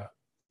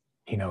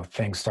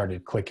 things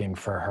started clicking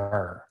for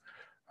her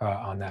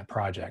on that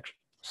project.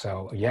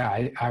 So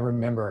yeah, I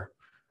remember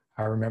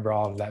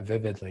all of that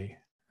vividly.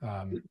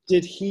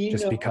 Did he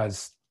just know,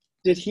 because?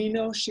 Did he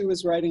know she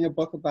was writing a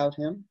book about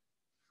him?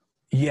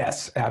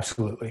 Yes,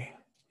 absolutely.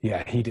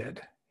 Yeah, he did.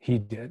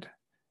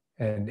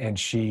 And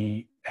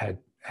she had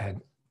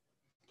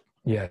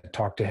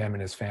talked to him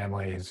and his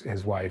family,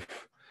 his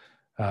wife,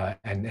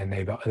 and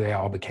they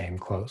all became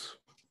close.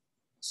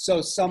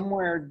 So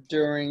somewhere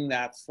during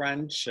that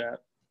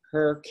friendship,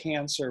 her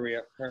cancer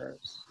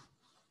reoccurs.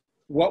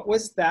 What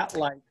was that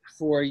like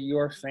for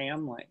your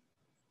family?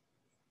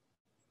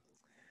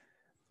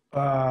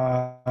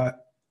 That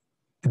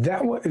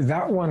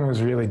one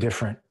was really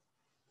different.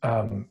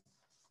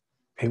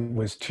 It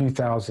was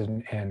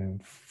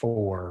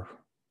 2004,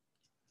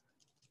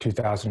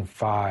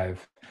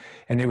 2005,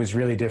 and it was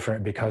really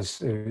different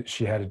because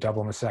she had a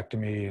double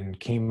mastectomy and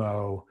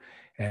chemo,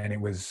 and it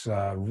was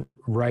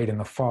right in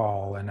the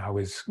fall, and I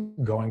was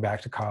going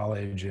back to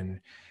college,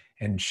 and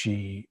And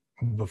she,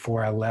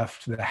 before I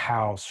left the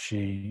house,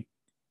 she,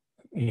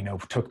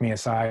 took me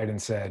aside and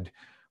said,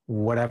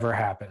 whatever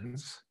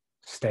happens,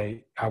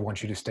 I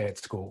want you to stay at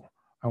school.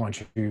 I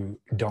want you,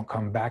 don't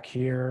come back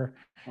here.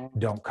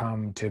 Don't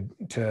come to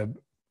the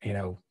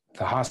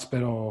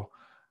hospital.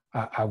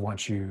 I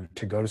want you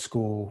to go to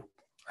school,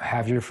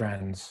 have your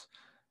friends,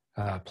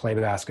 play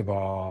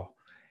basketball,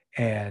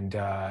 and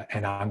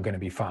I'm going to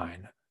be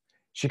fine.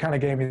 She kind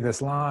of gave me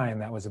this line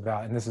that was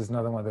about, and this is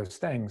another one of those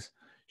things.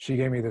 She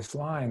gave me this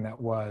line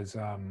that was,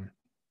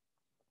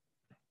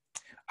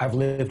 I've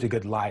lived a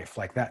good life,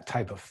 like that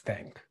type of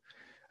thing.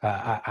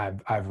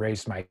 I've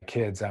raised my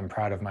kids. I'm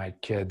proud of my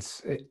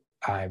kids.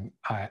 I'm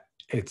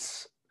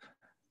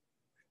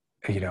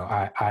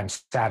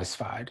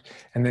satisfied.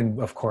 And then,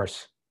 of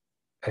course,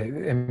 I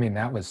mean,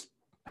 that was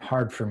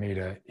hard for me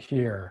to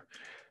hear.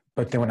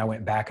 But then when I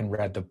went back and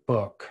read the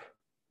book,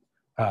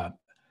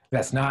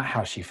 that's not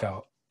how she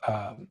felt.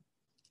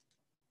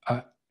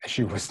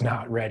 She was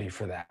not ready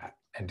for that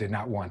and did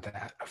not want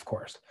that, of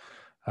course.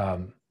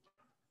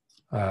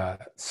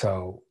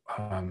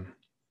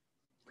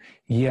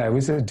 Yeah, it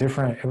was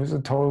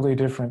a totally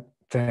different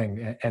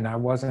thing. And I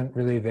wasn't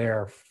really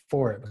there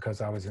for it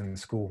because I was in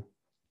school.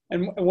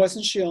 And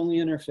wasn't she only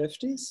in her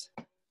 50s?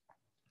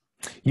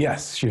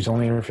 Yes, she was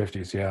only in her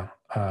 50s, yeah.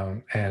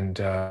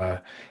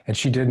 And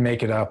she did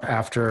make it up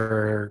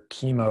after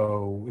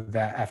chemo,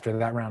 after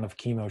that round of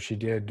chemo, she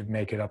did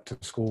make it up to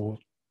school,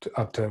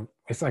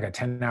 it's like a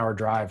 10-hour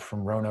drive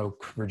from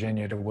Roanoke,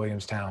 Virginia to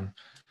Williamstown,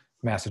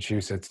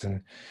 Massachusetts.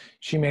 And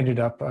she made it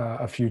up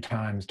a few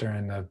times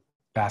during the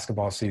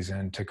basketball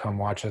season to come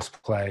watch us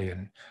play.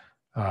 And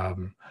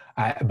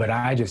but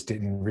I just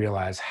didn't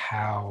realize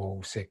how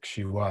sick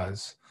she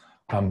was.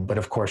 But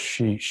of course,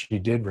 she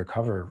did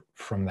recover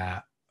from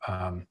that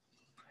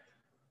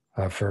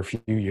for a few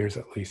years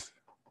at least.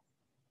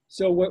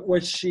 So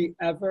was she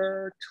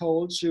ever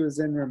told she was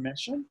in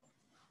remission?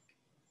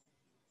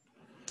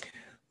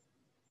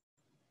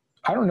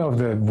 I don't know if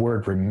the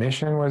word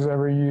remission was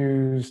ever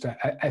used.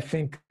 I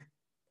think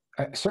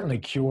certainly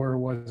cure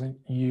wasn't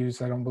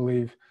used, I don't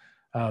believe.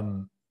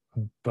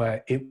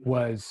 But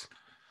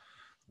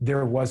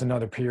there was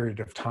another period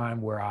of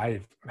time where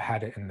I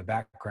had it in the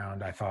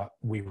background. I thought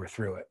we were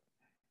through it.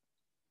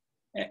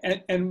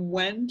 And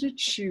when did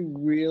she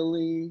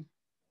really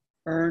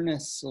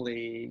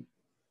earnestly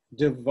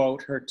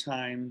devote her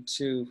time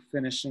to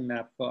finishing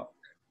that book?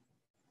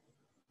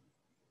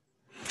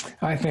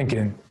 I think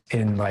in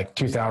like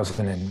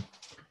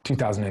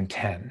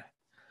 2010,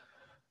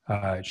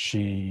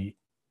 she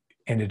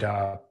ended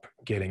up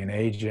getting an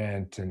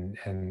agent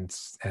and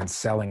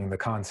selling the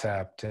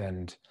concept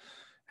and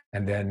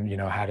then,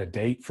 had a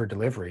date for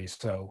delivery.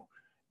 So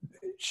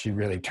she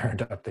really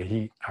turned up the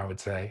heat, I would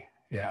say.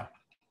 Yeah.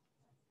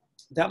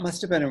 That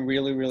must have been a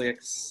really, really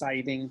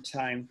exciting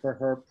time for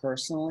her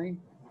personally.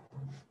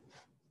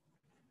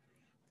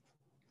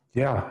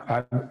 Yeah.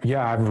 I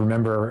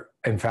remember,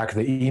 in fact,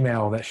 the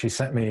email that she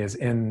sent me is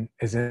in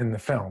the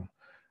film.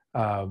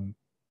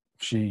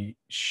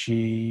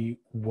 She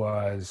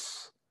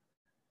was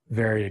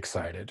very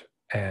excited,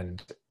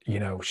 and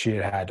she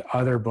had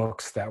other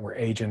books that were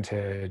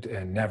agented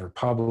and never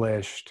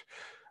published,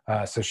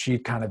 so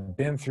she'd kind of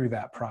been through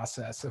that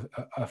process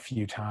a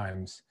few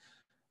times,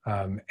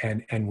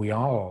 and we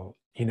all,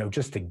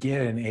 just to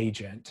get an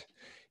agent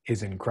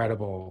is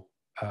incredible,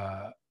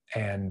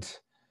 and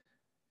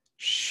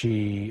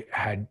she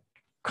had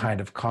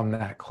kind of come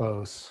that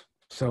close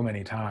so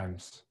many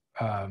times,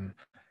 and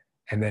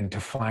then to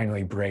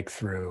finally break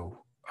through,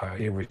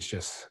 it was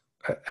just,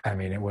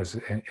 it was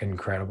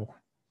incredible.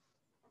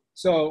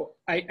 So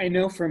I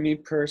know for me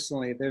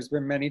personally, there's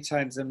been many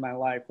times in my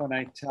life when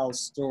I tell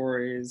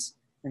stories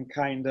and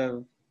kind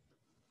of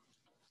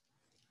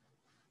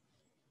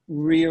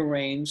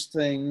rearrange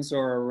things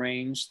or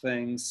arrange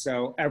things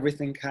so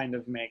everything kind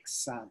of makes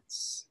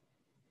sense.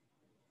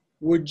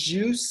 Would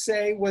you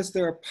say, was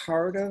there a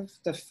part of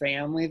the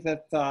family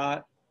that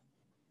thought,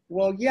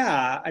 well,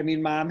 yeah,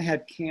 Mom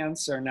had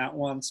cancer not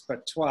once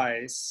but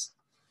twice,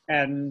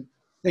 and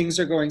things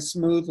are going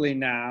smoothly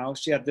now.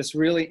 She had this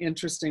really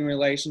interesting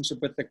relationship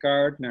with the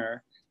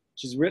gardener.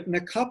 She's written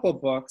a couple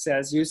books,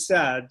 as you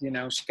said,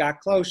 she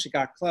got close.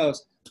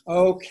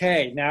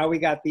 Okay, now we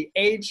got the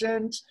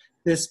agent.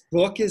 This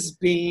book is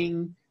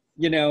being,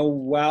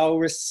 well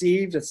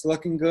received. It's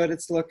looking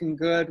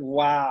good.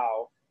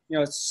 Wow.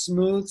 It's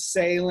smooth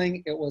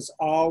sailing. It was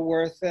all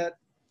worth it.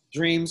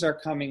 Dreams are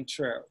coming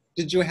true.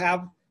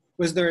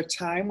 Was there a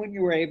time when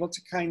you were able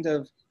to kind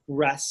of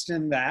rest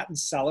in that and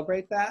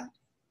celebrate that?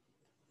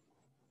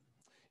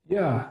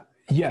 Yeah,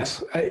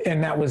 yes.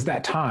 And that was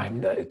that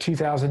time,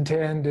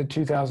 2010 to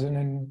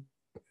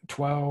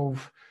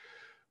 2012.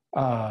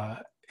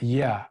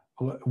 Yeah,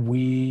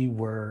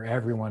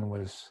 everyone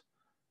was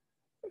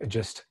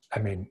just,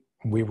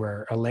 we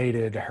were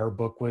elated. Her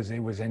book was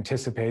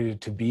anticipated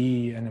to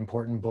be an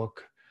important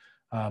book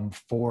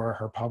for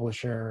her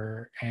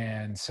publisher.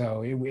 And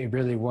so it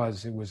really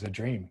was a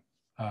dream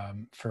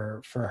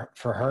for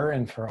her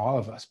and for all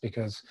of us,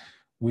 because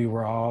we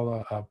were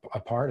all a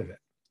part of it.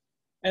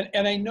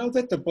 And I know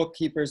that The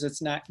Bookkeepers,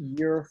 it's not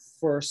your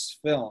first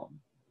film.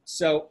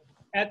 So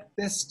at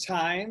this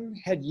time,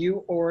 had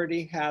you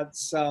already had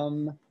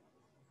some,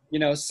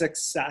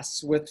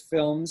 success with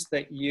films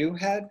that you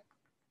had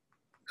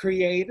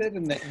created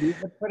and that you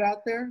had put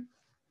out there?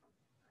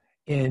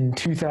 In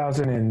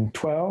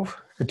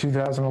 2012 or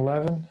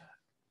 2011,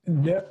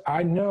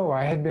 I know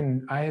I had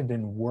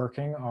been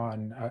working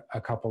on a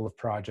couple of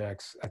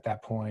projects at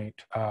that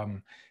point,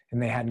 and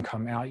they hadn't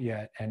come out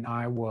yet. And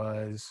I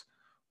was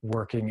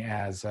working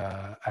as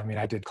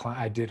I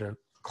did a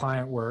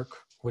client work,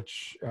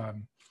 which I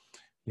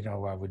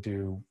would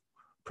do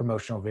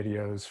promotional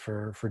videos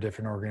for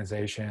different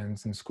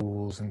organizations and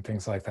schools and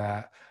things like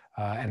that.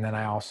 And then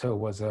I also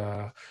was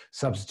a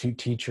substitute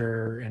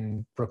teacher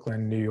in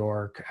Brooklyn, New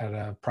York at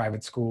a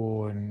private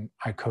school, and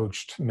I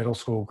coached middle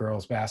school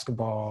girls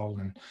basketball.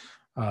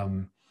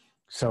 And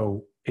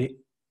so it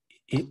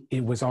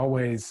was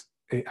always,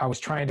 I was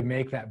trying to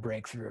make that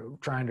breakthrough,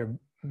 trying to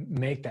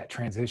make that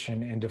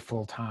transition into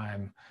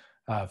full-time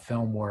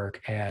film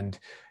work. And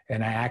I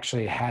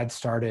actually had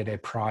started a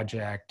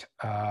project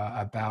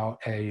about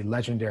a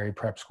legendary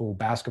prep school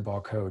basketball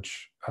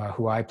coach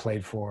who I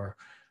played for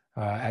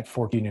at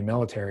Fort Union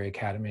Military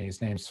Academy.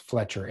 His name's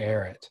Fletcher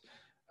Arrett.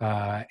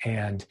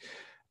 And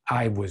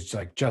I was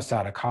like just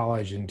out of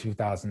college in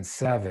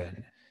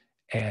 2007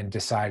 and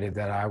decided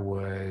that I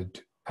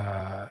would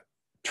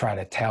try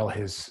to tell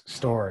his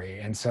story.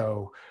 And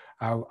so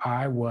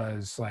I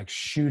was like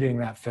shooting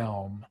that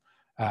film,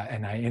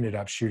 and I ended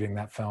up shooting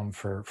that film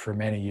for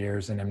many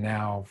years, and am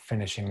now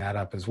finishing that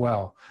up as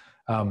well.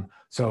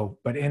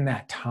 But in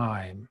that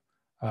time,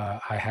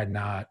 I had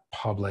not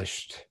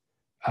published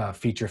a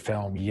feature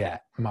film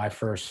yet. My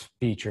first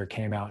feature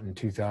came out in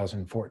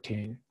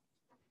 2014.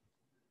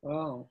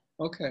 Oh,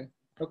 okay.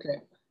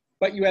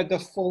 But you had the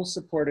full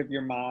support of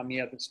your mom, you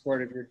had the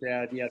support of your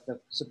dad, you had the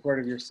support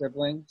of your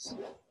siblings?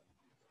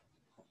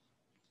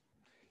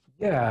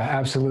 Yeah,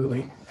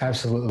 absolutely.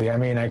 Absolutely. I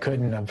mean, I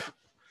couldn't have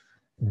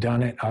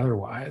done it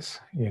otherwise,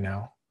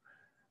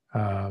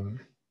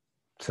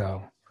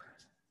 So,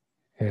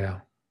 yeah.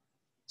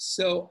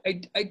 So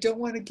I don't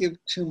want to give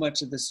too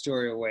much of the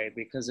story away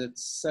because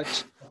it's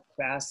such a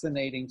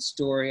fascinating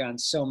story on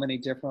so many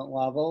different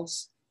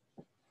levels.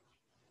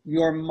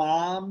 Your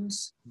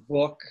mom's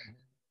book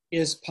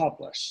is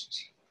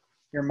published.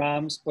 Your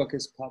mom's book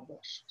is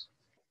published.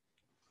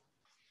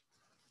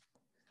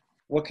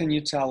 What can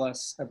you tell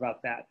us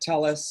about that?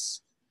 Tell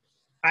us,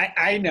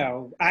 I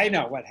know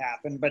what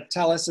happened, but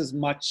tell us as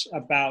much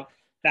about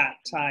that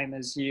time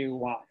as you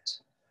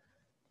want.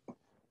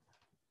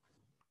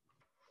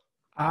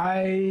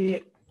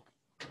 I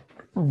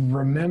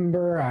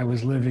remember I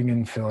was living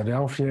in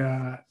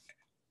Philadelphia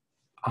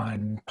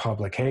on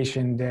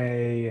publication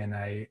day, and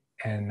I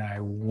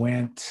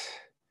went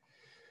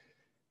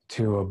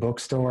to a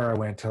bookstore. I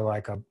went to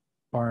like a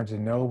Barnes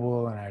and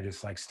Noble, and I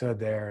just like stood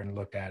there and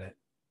looked at it.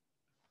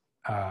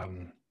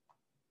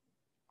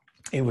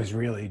 It was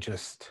really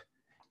just,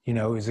 it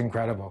was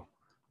incredible.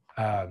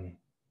 And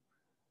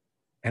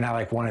I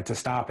like wanted to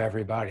stop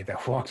everybody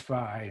that walks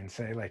by and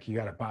say like, you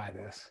got to buy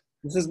this.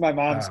 This is my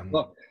mom's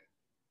book.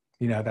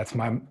 That's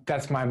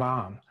my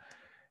mom.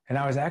 And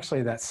I was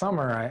actually that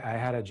summer, I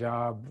had a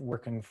job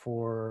working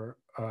for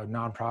a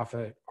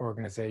nonprofit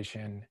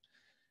organization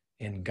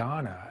in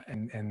Ghana.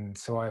 And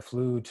so I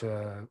flew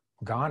to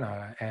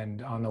Ghana,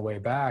 and on the way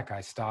back,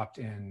 I stopped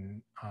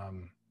in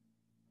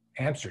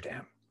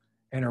Amsterdam,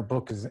 and her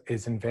book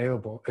is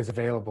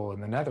available in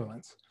the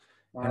Netherlands.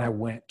 Wow. And I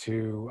went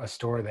to a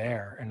store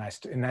there, and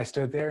I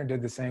stood there and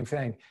did the same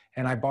thing,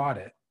 and I bought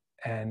it,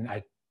 and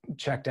I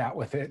checked out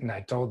with it, and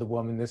I told the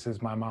woman, this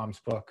is my mom's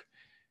book.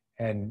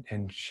 And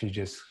she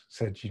just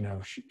said,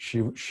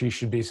 she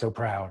should be so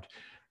proud.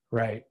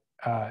 Right.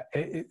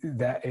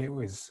 It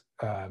was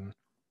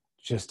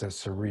just a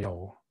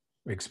surreal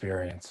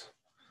experience.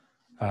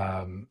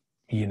 And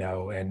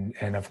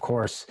of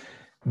course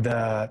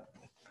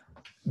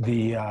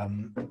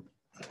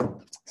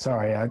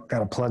sorry, I got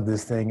to plug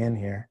this thing in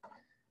here.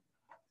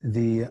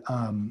 The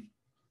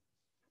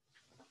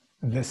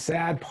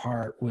sad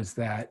part was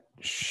that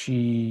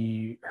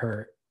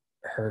her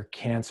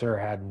cancer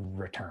had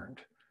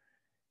returned,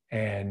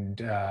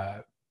 and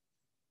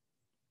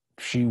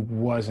she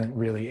wasn't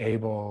really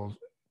able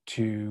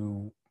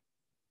to.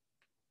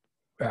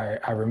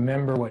 I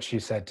remember what she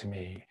said to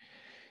me.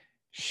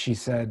 She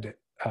said,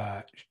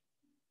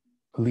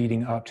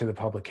 leading up to the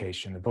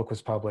publication, the book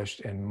was published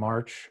in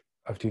March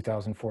of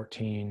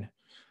 2014.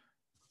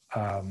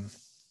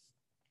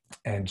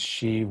 And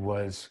she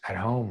was at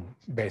home,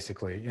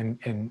 basically,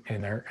 in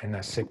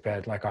a sick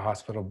bed, like a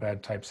hospital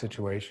bed type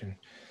situation.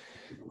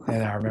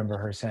 And I remember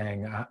her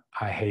saying,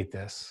 I hate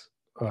this,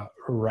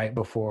 right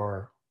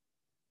before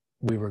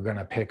we were going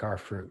to pick our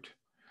fruit.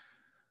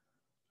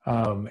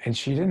 And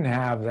she didn't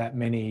have that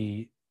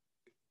many,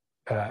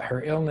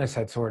 her illness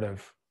had sort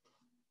of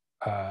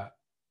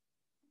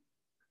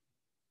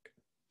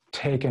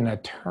taken a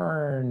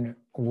turn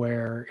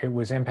where it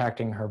was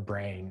impacting her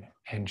brain,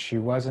 and she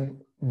wasn't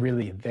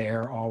really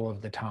there all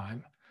of the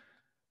time.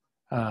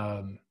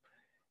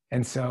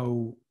 And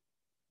so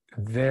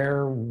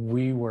there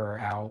we were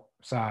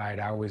outside.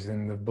 I was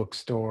in the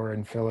bookstore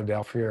in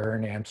Philadelphia or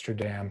in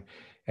Amsterdam,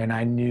 and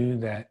I knew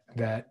that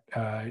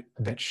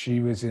she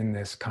was in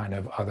this kind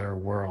of other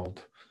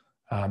world,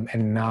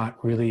 and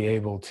not really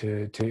able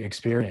to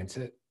experience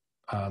it.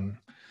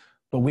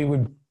 But we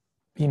would,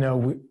 you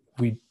know,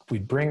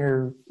 we'd bring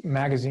her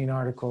magazine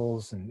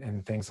articles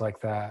and things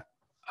like that.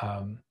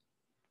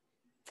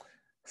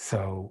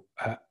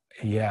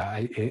 Yeah,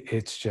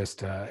 it's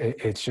just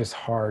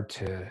hard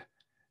to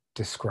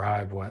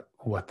describe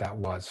what that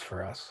was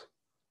for us,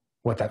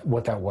 what that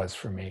was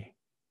for me,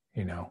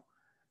 you know.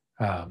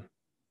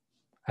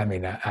 I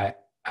mean, I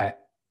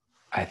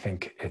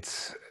think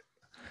it's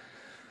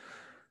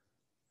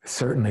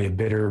certainly a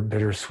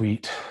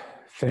bittersweet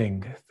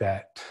thing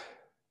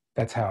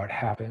that's how it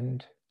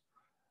happened.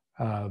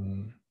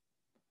 And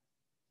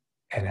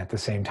at the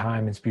same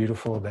time, it's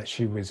beautiful that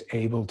she was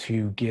able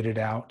to get it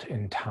out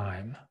in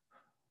time,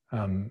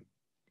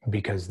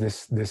 because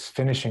this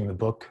finishing the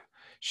book,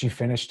 she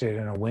finished it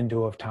in a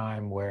window of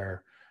time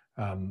where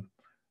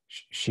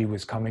she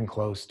was coming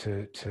close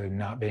to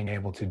not being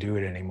able to do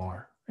it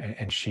anymore,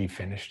 and she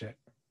finished it.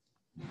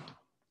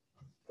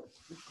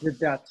 Did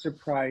that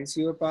surprise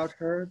you about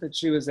her, that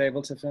she was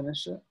able to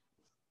finish it?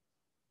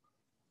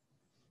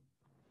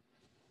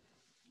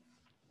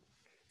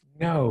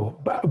 No,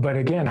 but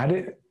again,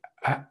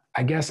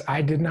 I guess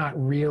I did not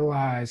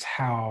realize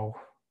how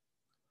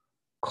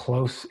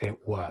close it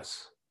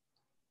was.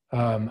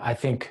 I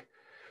think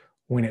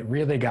when it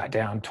really got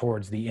down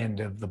towards the end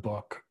of the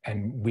book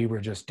and we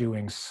were just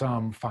doing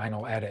some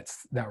final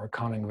edits that were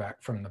coming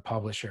back from the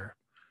publisher,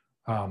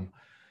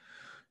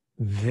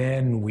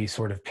 then we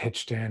sort of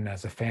pitched in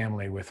as a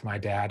family with my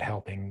dad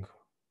helping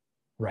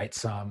write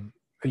some,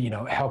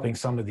 helping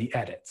some of the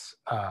edits.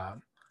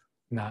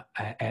 And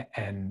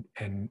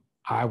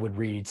I would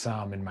read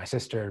some, and my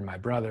sister and my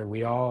brother,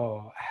 we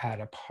all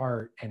had a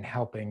part in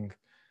helping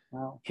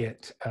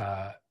it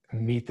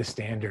meet the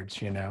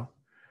standards,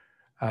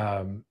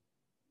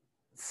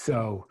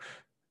 So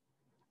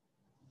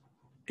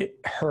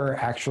her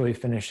actually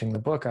finishing the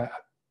book,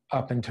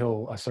 up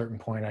until a certain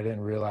point, I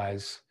didn't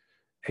realize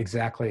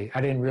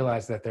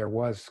that there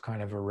was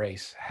kind of a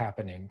race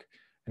happening.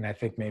 And I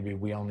think maybe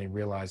we only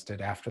realized it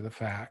after the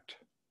fact.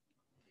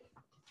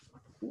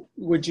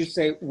 Would you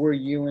say, were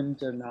you in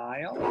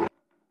denial?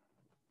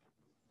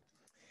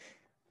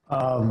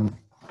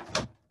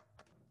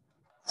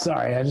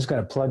 Sorry, I just got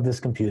to plug this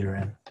computer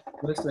in.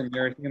 Listen,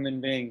 you're a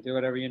human being. Do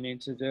whatever you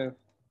need to do.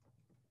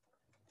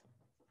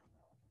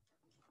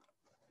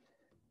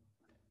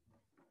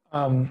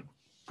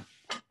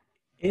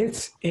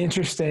 It's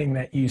interesting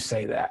that you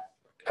say that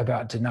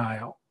about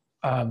denial,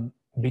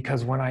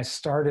 because when I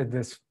started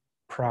this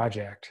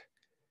project,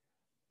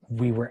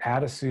 we were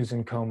at a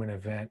Susan Komen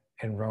event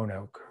in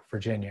Roanoke,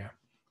 Virginia.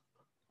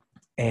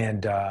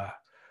 And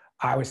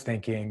I was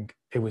thinking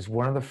it was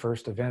one of the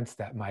first events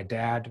that my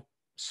dad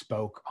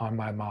spoke on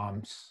my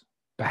mom's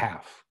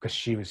behalf because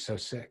she was so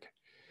sick.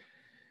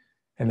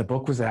 And the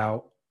book was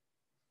out,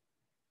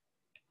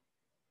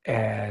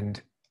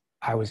 and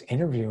I was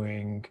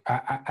interviewing.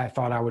 I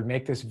thought I would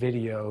make this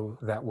video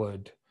that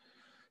would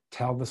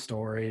tell the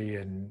story,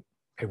 and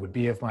it would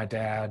be of my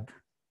dad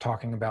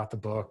talking about the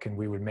book, and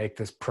we would make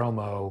this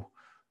promo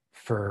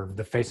for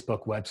the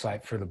Facebook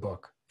website for the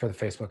book, for the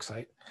Facebook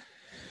site.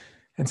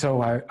 And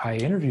so I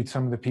interviewed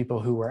some of the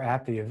people who were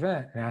at the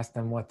event and asked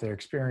them what their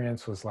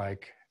experience was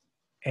like.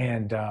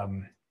 And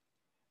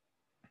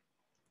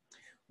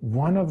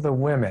one of the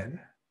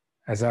women,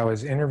 as I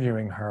was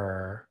interviewing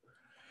her,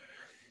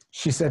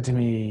 she said to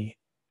me,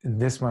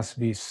 "This must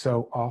be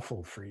so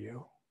awful for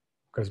you,"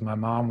 because my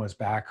mom was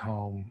back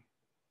home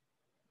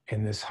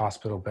in this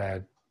hospital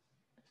bed.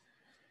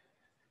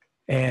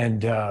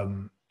 And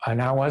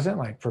I wasn't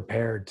like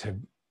prepared to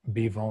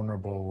be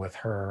vulnerable with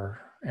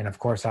her. And of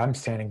course, I'm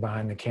standing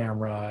behind the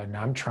camera and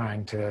I'm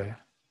trying to.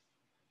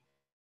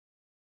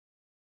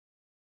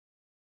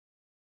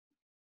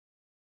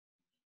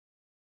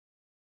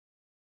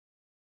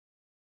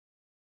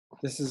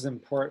 This is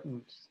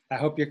important. I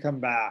hope you come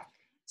back.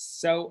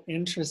 So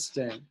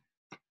interesting.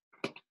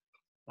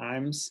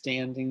 I'm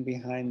standing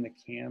behind the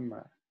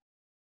camera.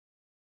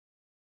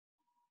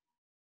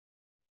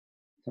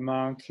 Come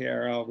on,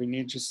 Carol. We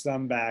need your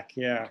son back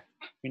here.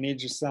 We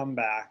need your son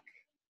back.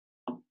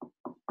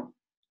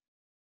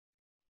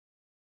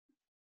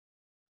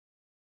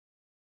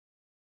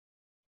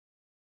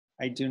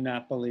 I do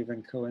not believe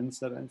in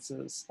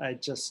coincidences. I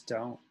just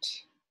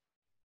don't.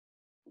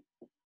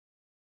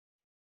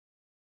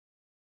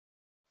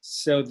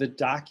 So the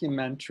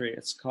documentary,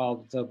 it's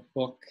called The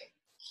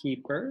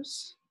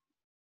Bookkeepers.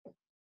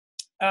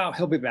 Oh,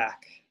 he'll be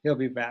back. He'll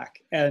be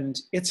back. And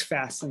it's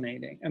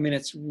fascinating. I mean,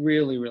 it's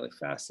really, really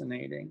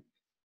fascinating.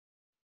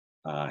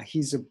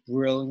 He's a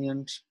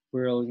brilliant,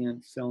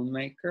 brilliant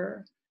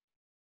filmmaker.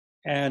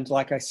 And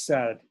like I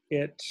said,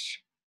 it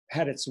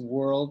had its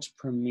world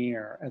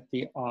premiere at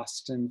the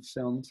Austin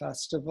Film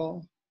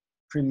Festival,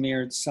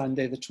 premiered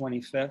Sunday the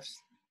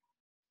 25th.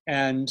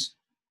 And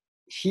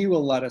he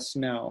will let us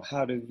know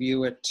how to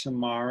view it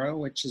tomorrow,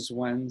 which is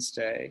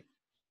Wednesday,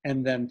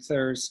 and then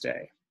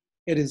Thursday.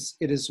 It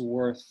is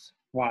worth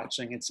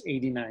watching. It's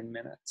 89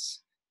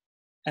 minutes.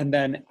 And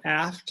then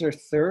after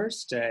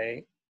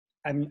Thursday,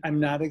 I'm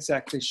not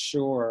exactly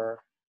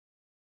sure,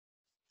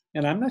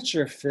 and I'm not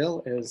sure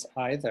Phil is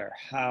either,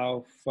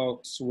 how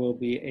folks will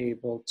be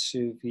able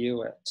to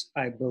view it.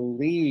 I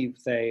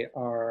believe they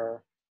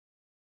are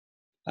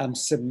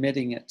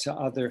submitting it to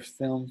other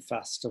film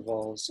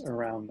festivals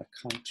around the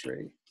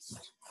country.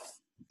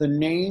 The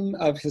name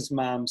of his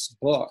mom's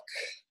book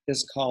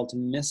is called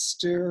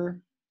Mr.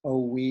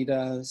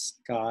 Oweda's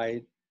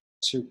Guide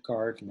to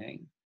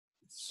Gardening.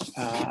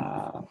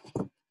 I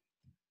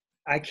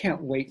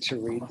can't wait to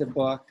read the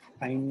book.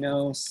 I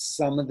know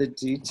some of the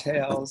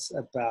details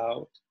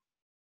about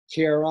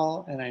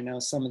Carol, and I know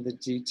some of the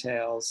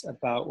details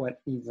about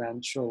what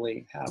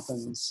eventually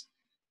happens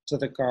to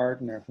the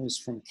gardener who's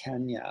from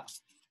Kenya.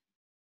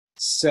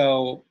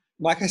 So,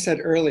 like I said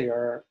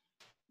earlier,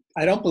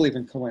 I don't believe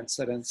in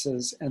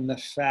coincidences, and the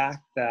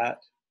fact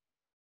that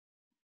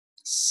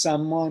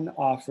someone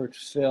offered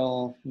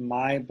Phil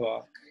my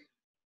book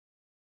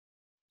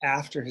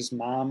after his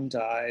mom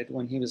died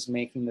when he was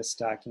making this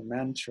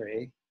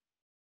documentary.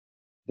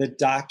 The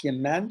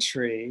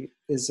documentary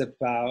is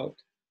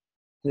about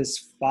his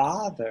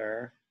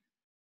father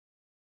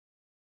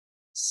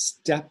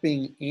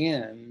stepping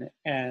in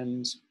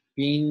and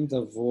being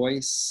the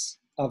voice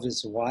of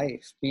his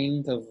wife,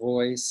 being the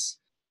voice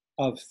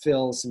of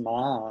Phil's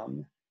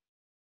mom,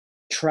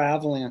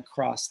 traveling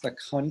across the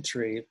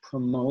country,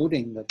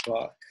 promoting the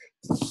book.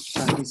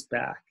 He's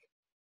back.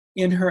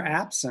 In her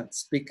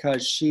absence,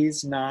 because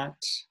she's not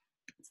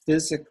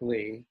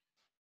physically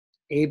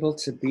able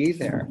to be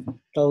there.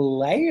 The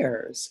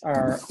layers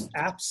are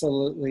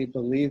absolutely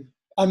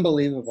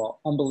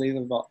unbelievable.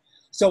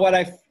 So what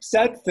I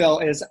said, Phil,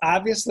 is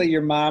obviously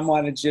your mom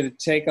wanted you to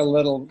take a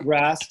little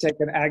rest,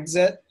 take an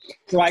exit,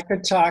 so I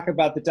could talk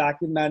about the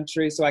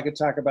documentary, so I could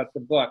talk about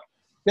the book.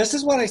 This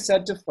is what I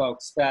said to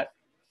folks, that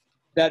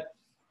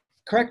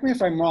correct me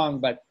if I'm wrong,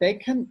 but they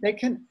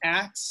can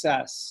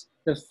access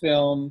the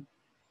film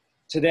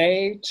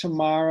today,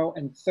 tomorrow,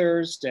 and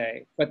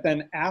Thursday, but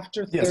then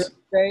after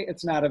Thursday,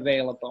 it's not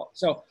available.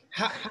 So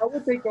how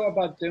would they go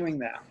about doing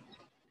that?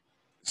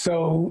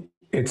 So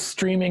it's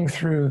streaming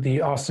through the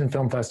Austin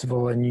Film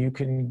Festival, and you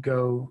can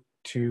go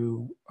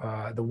to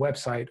the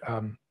website,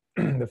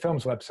 the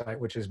film's website,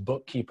 which is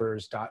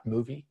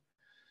bookkeepers.movie.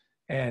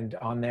 And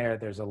on there,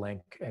 there's a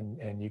link,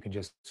 and you can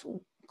just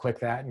click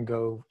that and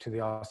go to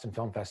the Austin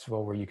Film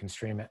Festival where you can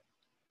stream it.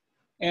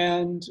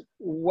 And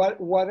what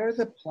are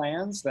the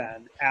plans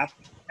then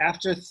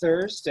after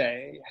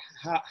Thursday?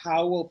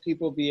 How will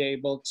people be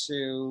able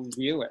to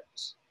view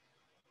it?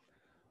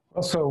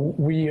 Well, so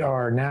we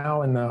are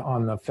now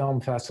on the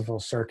film festival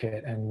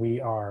circuit, and we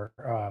are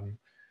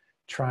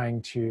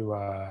trying to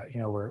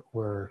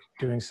we're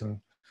doing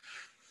some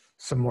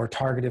more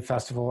targeted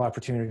festival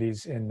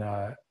opportunities in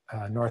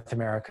North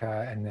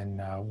America, and then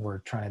we're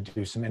trying to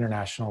do some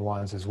international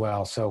ones as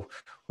well. So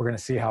we're going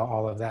to see how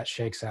all of that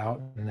shakes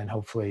out, and then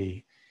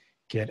hopefully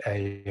get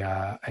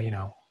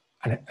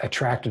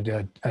attracted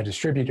to a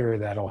distributor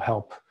that'll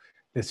help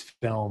this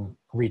film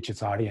reach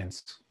its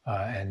audience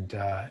and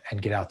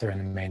get out there in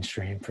the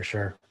mainstream for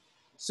sure.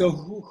 So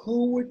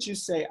who would you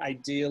say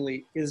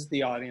ideally is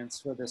the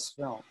audience for this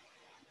film?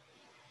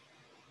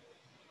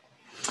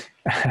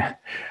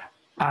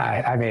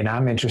 I mean,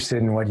 I'm interested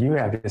in what you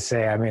have to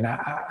say. I mean,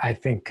 I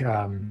think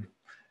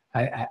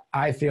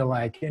I feel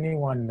like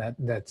anyone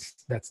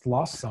that's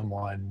lost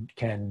someone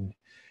can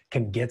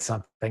get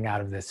something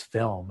out of this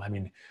film. I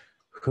mean,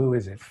 who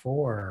is it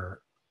for?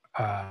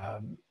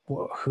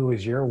 Who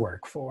is your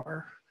work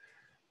for?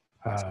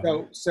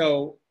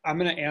 So I'm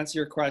going to answer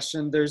your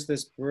question. There's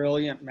this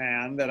brilliant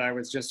man that I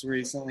was just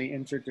recently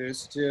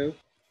introduced to.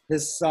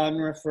 His son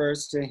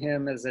refers to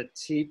him as a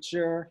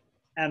teacher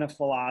and a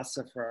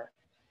philosopher.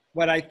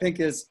 What I think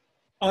is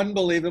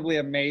unbelievably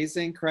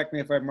amazing, correct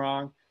me if I'm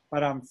wrong,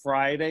 but on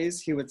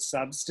Fridays he would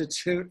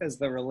substitute as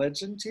the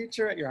religion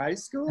teacher at your high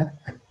school.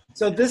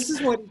 So this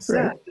is what he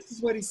said. Right. This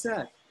is what he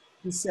said.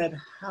 He said,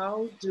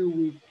 how do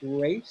we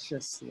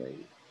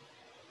graciously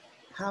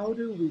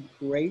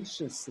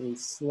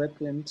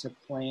slip into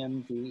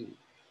plan B?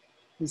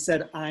 He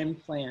said, I'm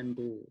plan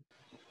B.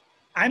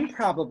 I'm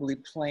probably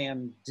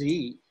plan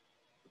D.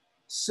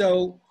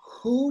 So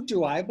who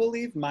do I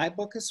believe my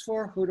book is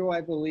for? Who do I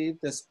believe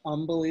this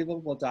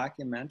unbelievable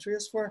documentary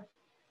is for?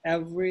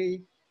 All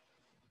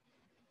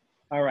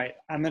right,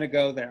 I'm going to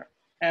go there.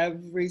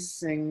 Every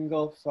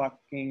single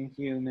fucking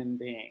human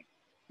being.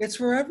 It's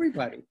for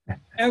everybody.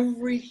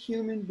 Every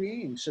human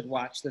being should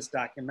watch this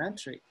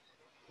documentary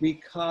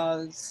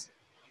because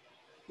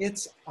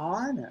it's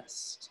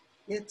honest,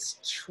 it's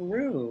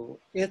true,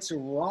 it's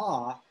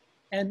raw,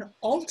 and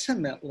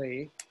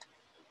ultimately,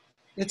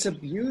 it's a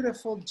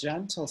beautiful,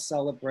 gentle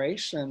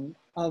celebration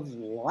of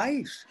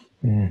life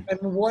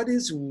and what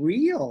is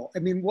real. I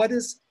mean, what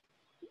is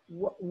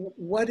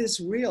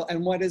real?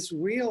 And what is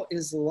real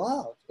is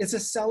love. It's a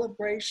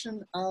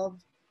celebration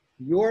of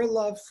your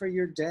love for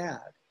your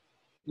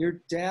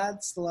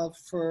dad's love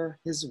for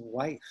his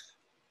wife.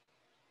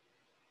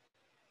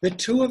 The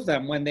two of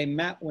them, when they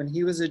met, when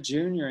he was a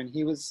junior and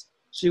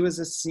she was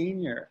a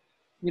senior,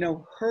 you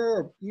know,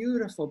 her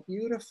beautiful,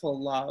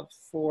 beautiful love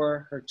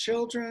for her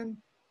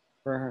children,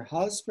 for her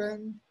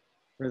husband,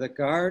 for the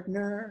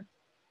gardener.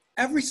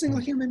 Every single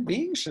human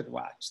being should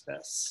watch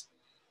this.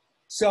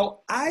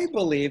 So I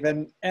believe,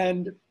 and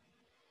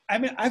I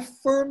mean, I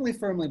firmly,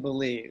 firmly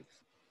believe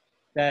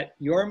that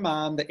your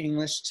mom, the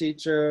English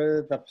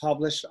teacher, the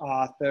published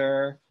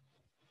author,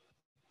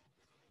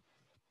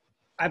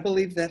 I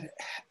believe that,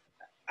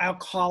 I'll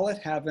call it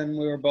heaven.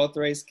 We were both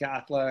raised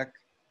Catholic.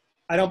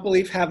 I don't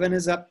believe heaven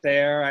is up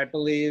there. I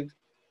believe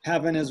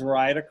heaven is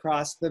right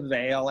across the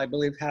veil. I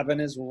believe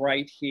heaven is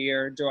right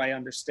here. Do I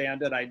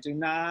understand it? I do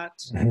not.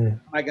 Am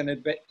I going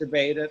to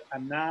debate it?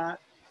 I'm not.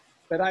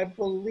 But I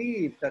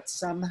believe that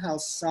somehow,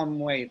 some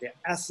way, the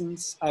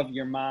essence of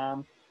your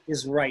mom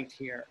is right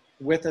here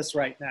with us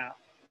right now.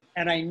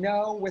 And I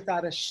know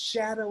without a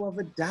shadow of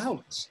a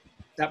doubt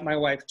that my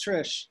wife,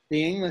 Trish,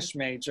 the English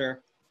major,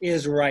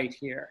 is right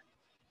here.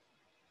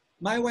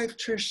 My wife,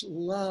 Trish,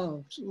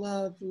 loved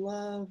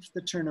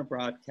the Turner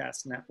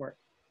Broadcast Network.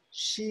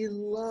 She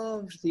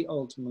loved the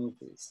old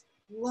movies,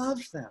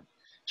 loved them.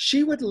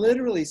 She would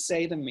literally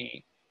say to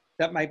me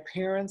that my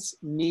parents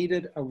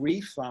needed a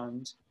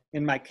refund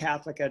in my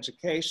Catholic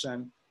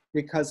education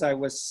because I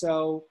was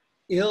so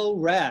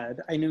ill-read.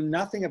 I knew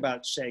nothing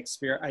about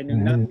Shakespeare. I knew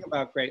nothing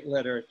about great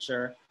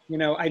literature. You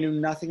know, I knew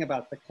nothing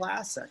about the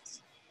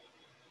classics.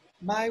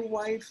 My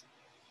wife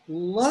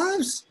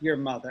loves your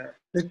mother.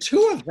 The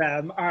two of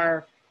them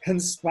are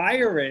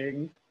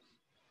conspiring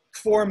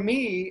for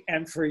me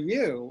and for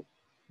you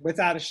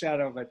without a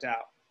shadow of a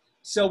doubt.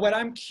 So what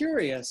I'm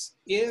curious,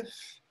 if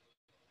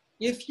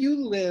you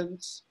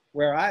lived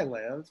where I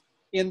live,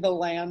 in the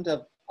land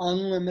of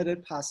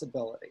unlimited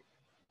possibility,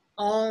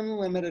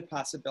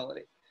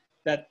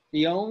 that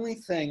the only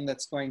thing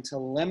that's going to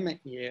limit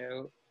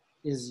you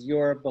is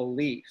your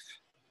belief,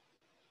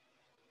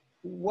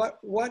 what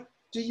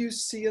do you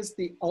see as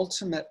the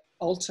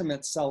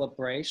ultimate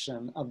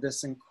celebration of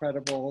this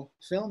incredible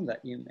film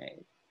that you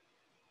made?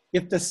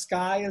 If the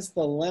sky is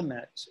the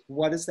limit,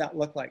 what does that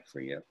look like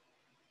for you?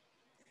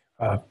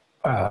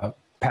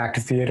 Packed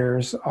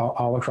theaters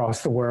all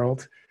across the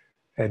world,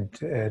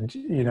 and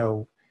you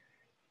know,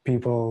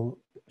 people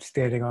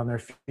standing on their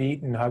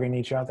feet and hugging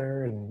each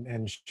other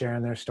and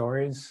sharing their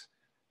stories.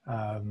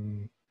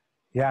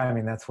 Yeah, I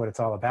mean, that's what it's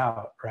all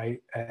about,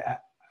 right?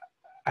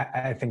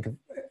 I think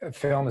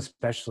film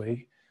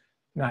especially,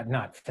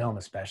 not film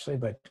especially,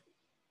 but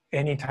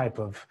any type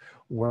of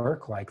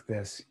work like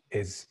this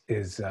is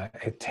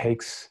it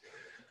takes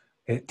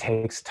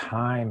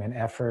time and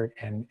effort,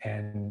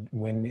 and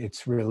when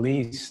it's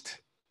released,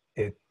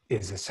 it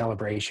is a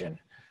celebration,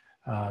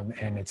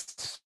 and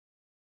it's.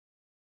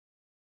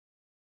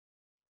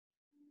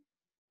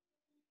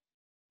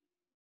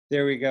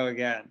 There we go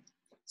again.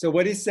 So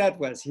what he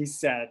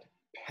said,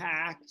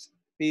 packed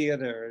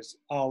theaters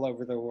all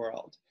over the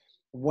world.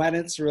 When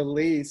it's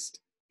released,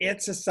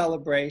 it's a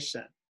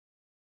celebration.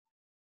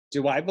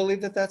 Do I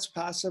believe that that's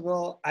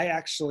possible? I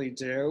actually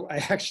do.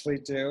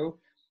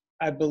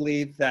 I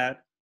believe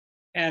that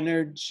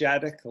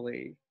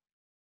energetically,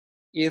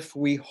 if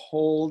we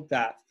hold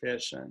that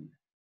vision,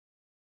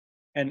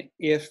 and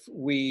if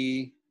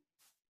we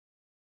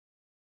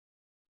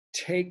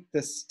take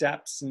the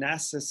steps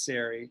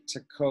necessary to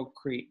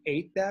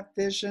co-create that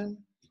vision,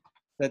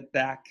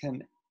 that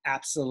can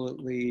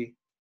absolutely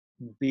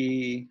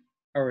be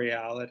a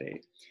reality.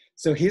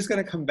 So he's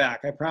going to come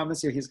back. I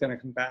promise you he's going to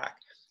come back.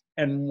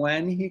 And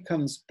when he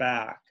comes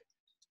back,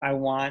 I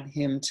want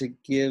Phil to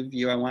give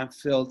you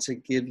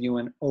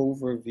an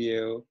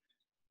overview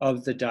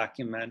of the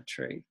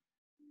documentary.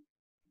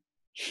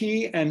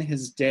 He and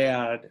his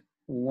dad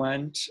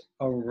went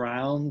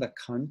around the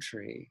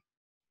country,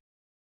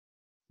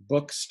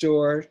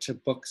 bookstore to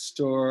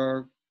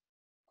bookstore,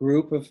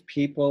 group of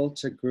people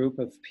to group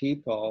of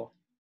people.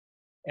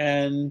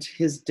 And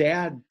his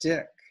dad,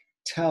 Dick,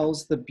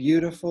 tells the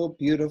beautiful,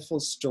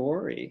 beautiful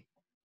story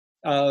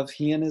of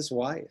he and his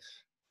wife.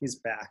 He's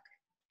back.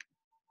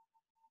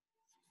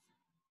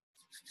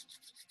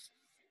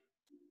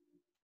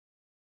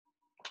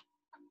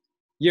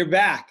 You're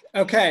back.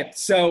 Okay,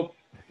 so.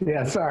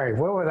 Yeah, sorry,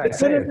 what was I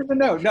saying?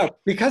 No,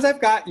 because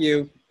I've got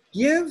you,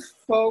 give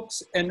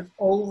folks an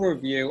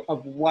overview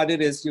of what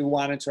it is you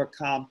wanted to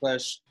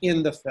accomplish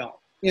in the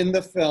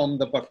film,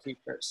 The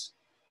Bookkeepers.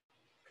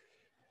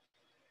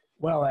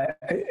 Well,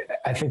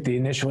 I think the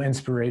initial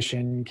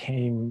inspiration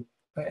came,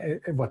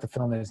 what the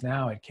film is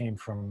now, it came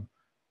from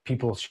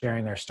people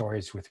sharing their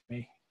stories with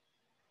me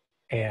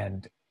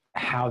and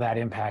how that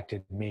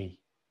impacted me.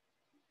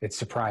 It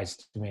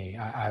surprised me.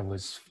 I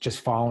was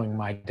just following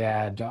my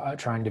dad,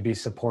 trying to be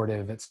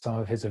supportive at some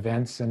of his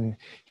events, and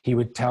he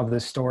would tell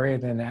this story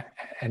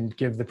and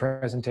give the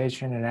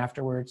presentation, and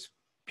afterwards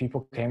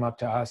people came up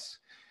to us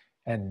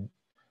and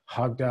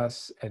hugged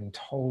us and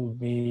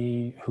told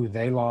me who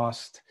they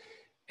lost,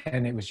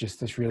 and it was just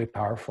this really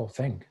powerful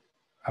thing.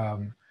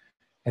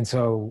 And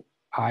so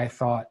I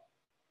thought,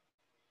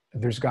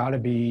 there's got to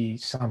be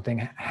something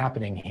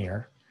happening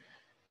here.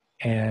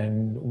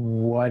 And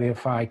what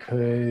if I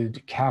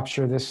could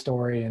capture this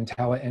story and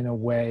tell it in a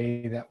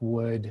way that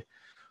would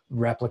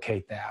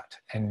replicate that?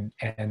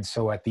 And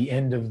so at the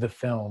end of the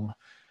film,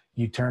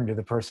 you turn to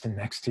the person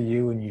next to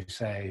you and you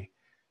say,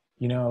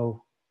 you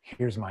know,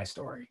 here's my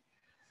story.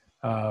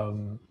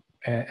 And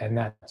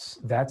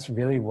that's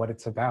really what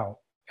it's about.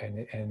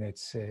 And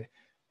it's,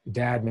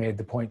 Dad made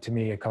the point to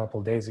me a couple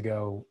of days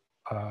ago.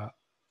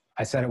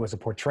 I said it was a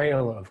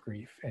portrayal of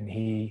grief, and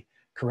he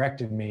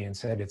corrected me and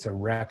said it's a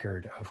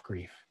record of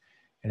grief.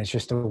 And it's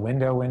just a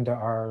window into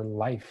our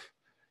life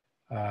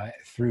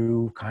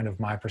through kind of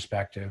my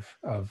perspective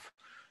of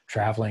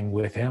traveling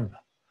with him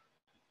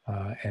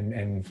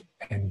and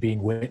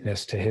being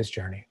witness to his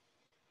journey.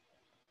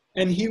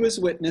 And he was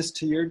witness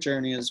to your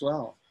journey as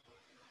well.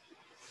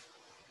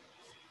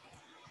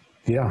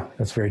 Yeah,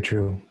 that's very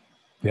true.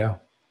 Yeah.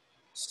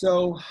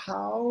 So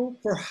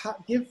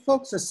give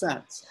folks a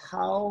sense,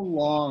 how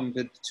long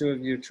did the two of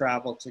you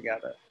travel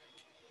together?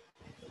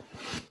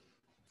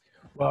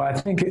 Well, I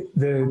think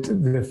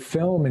the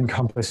film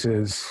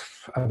encompasses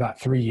about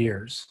 3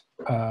 years.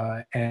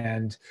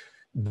 And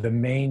the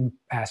main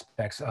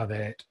aspects of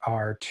it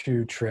are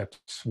 2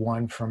 trips,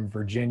 one from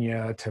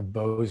Virginia to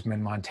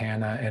Bozeman,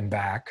 Montana and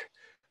back,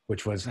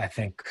 which was, I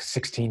think,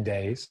 16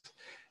 days.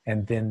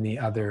 And then the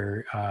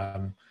other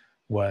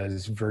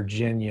was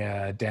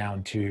Virginia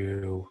down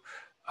to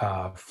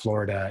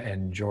Florida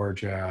and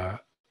Georgia.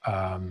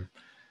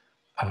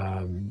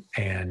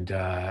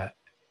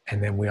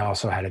 And then we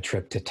also had a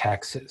trip to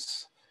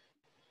Texas.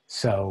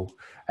 So,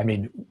 I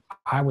mean,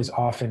 I was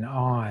off and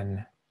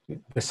on,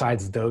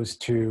 besides those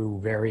 2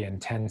 very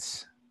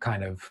intense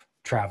kind of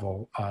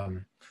travel,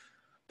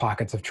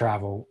 pockets of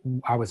travel,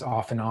 I was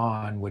off and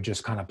on, would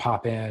just kind of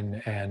pop in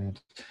and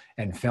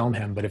film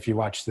him. But if you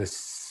watch the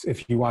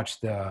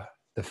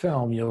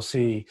film, you'll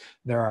see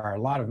there are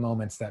a lot of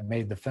moments that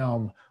made the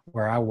film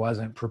where I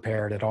wasn't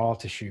prepared at all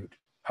to shoot,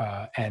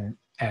 and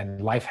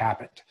life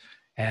happened.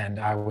 And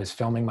I was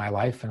filming my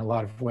life in a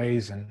lot of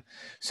ways. And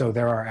so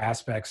there are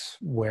aspects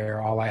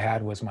where all I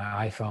had was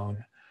my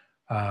iPhone,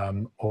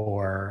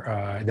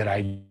 that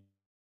I.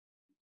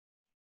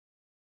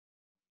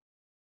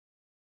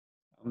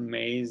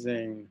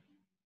 Amazing.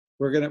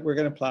 We're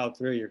gonna plow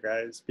through, you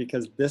guys,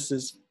 because this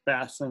is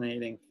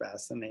fascinating. I'm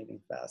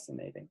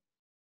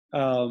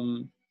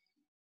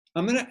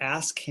gonna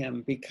ask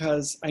him,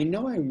 because I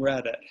know I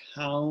read it,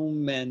 how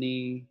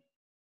many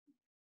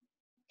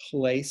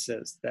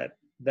places that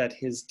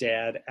his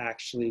dad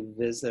actually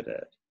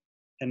visited,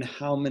 and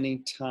how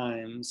many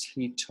times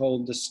he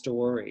told the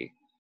story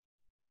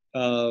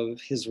of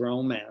his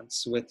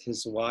romance with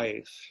his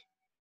wife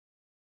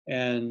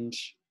and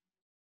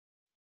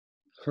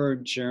her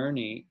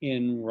journey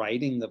in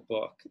writing the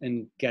book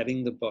and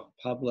getting the book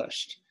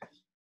published.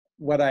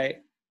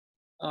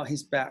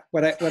 He's back.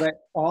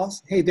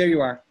 Hey, there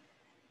you are.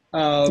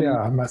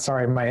 Yeah, I'm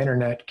sorry, my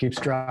internet keeps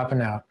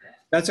dropping out.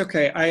 That's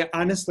okay. I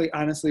honestly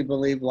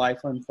believe life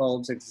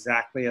unfolds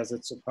exactly as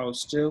it's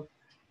supposed to.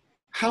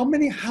 How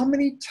many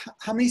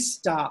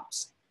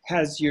stops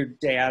has your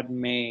dad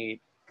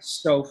made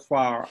so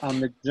far on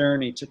the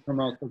journey to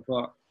promote the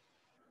book?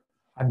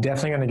 I'm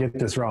definitely going to get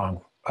this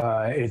wrong.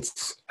 I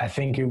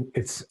think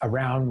it's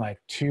around like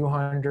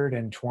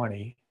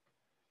 220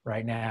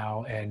 right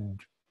now.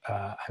 And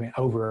I mean,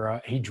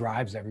 he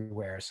drives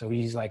everywhere. So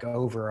he's like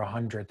over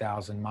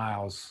 100,000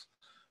 miles,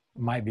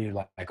 might be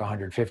like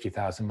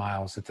 150,000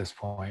 miles at this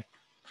point.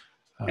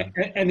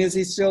 And is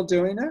he still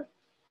doing it?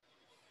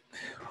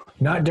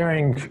 Not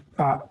during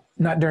the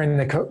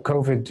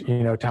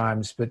COVID,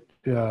 times, but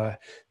yeah.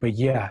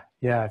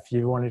 If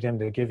you wanted him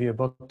to give you a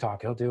book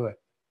talk, he'll do it.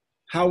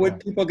 How would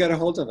people get a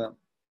hold of him?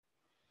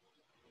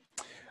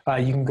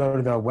 You can go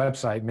to the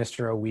website,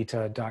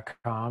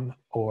 mrowita.com,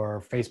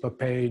 or Facebook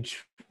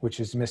page, which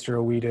is Mr.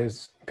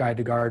 Owita's Guide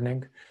to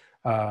Gardening,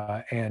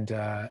 and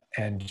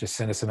just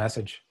send us a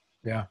message.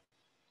 Yeah.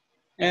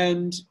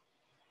 And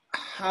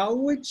how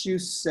would you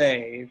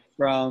say,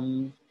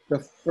 from the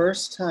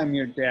first time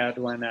your dad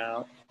went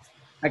out,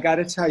 I got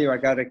to tell you, I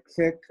got a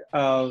kick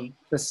of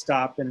the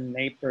stop in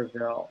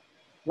Naperville.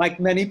 Like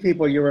many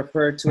people, you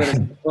referred to it as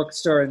a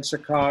bookstore in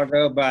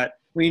Chicago, but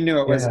we knew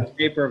it was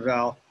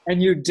Naperville.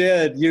 And you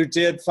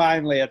did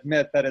finally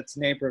admit that it's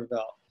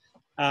Naperville.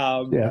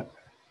 Yeah.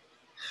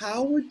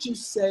 How would you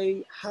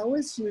say, how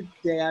has your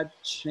dad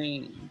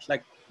changed?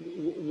 Like,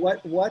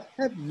 what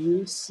have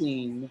you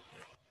seen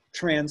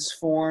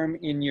transform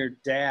in your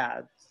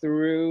dad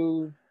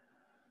through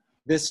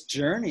this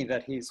journey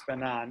that he's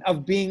been on,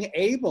 of being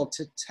able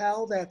to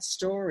tell that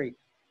story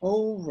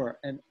over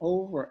and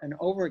over and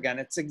over again?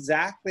 It's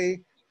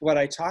exactly what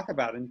I talk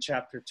about in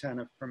chapter 10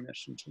 of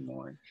Permission to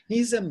Mourn.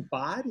 He's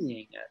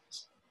embodying it.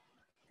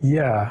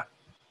 Yeah.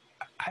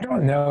 I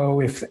don't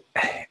know if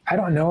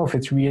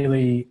it's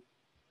really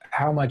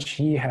how much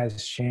he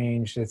has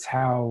changed. It's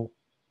how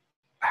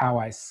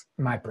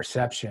my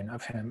perception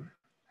of him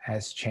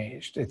has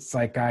changed. It's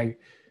like I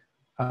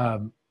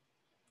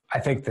I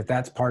think that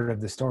that's part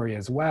of the story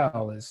as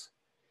well, is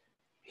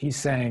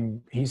he's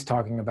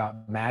talking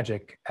about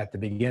magic at the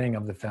beginning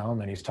of the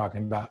film, and he's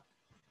talking about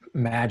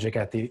magic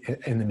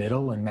in the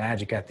middle and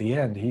magic at the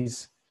end.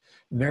 He's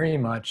very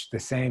much the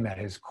same at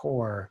his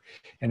core.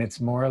 And it's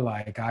more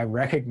like I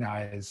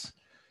recognize,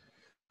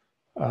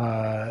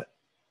 it's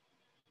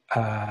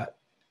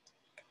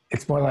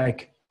more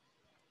like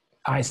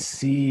I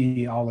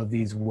see all of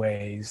these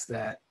ways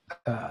that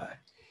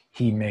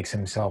he makes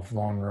himself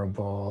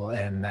vulnerable,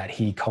 and that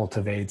he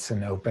cultivates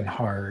an open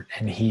heart,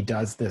 and he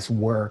does this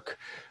work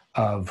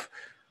of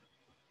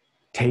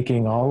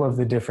taking all of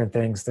the different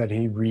things that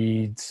he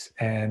reads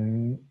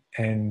and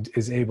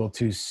is able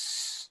to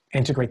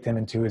integrate them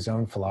into his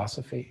own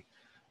philosophy,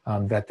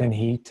 that then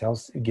he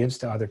gives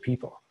to other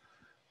people.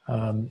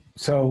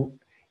 So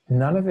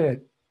none of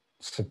it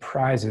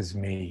surprises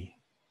me,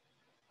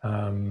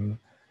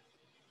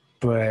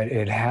 but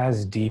it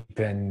has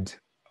deepened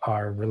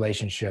our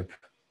relationship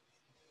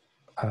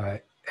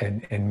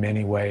in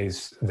many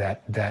ways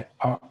that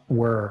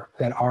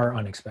are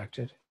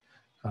unexpected.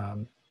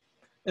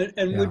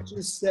 And would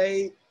you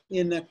say,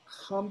 in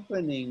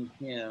accompanying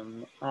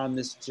him on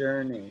this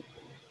journey,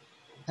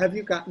 have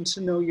you gotten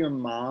to know your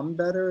mom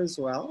better as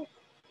well?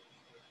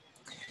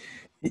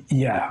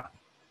 Yeah,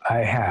 I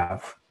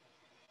have.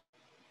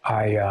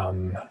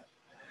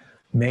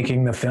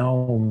 Making the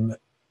film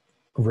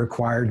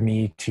required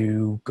me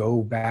to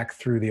go back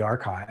through the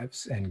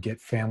archives and get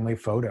family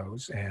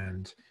photos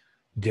and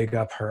dig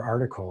up her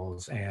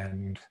articles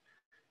and,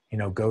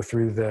 go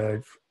through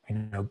the,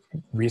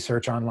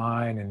 research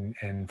online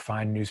and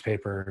find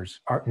newspaper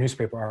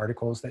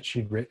articles that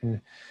she'd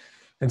written.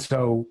 And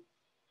so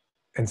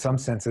in some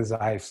senses,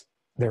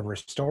 there were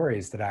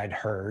stories that I'd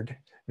heard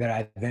that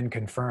I then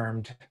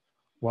confirmed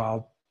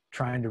while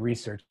trying to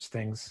research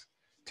things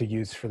to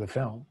use for the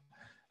film.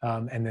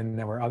 And then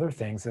there were other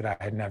things that I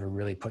had never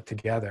really put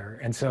together.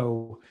 And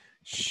so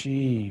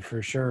she,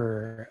 for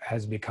sure,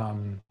 has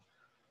become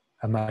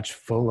a much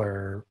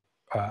fuller,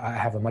 I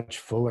have a much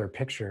fuller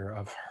picture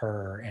of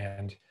her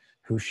and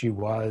who she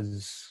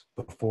was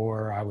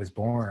before I was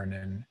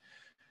born,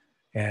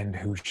 and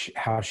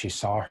how she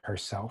saw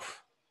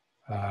herself.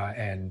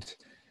 And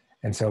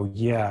so,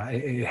 yeah,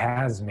 it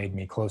has made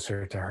me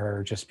closer to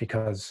her, just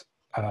because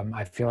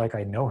I feel like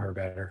I know her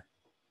better.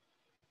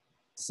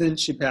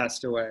 Since she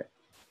passed away?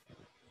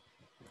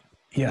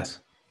 Yes,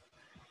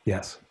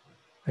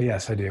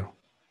 I do.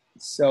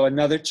 So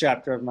another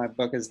chapter of my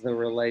book is The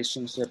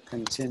Relationship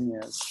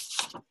Continues,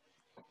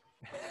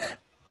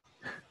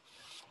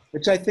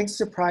 which I think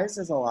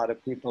surprises a lot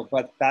of people,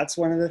 but that's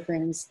one of the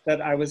things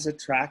that I was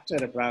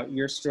attracted about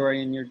your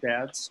story and your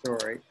dad's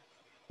story.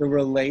 The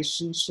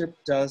relationship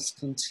does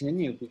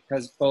continue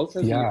because both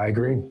of you, I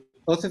agree.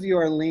 Both of you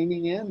are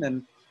leaning in,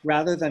 and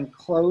rather than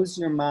close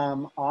your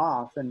mom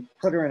off and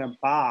put her in a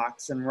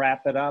box and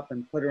wrap it up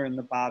and put her in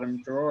the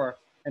bottom drawer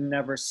and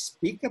never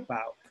speak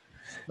about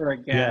her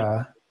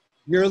again,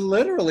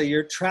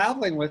 you're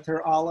traveling with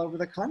her all over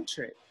the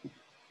country.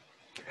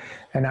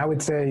 And I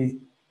would say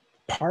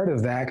part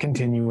of that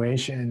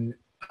continuation,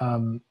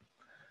 I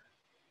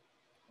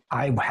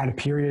had a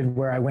period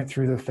where I went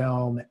through the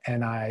film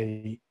and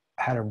I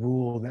had a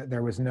rule that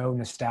there was no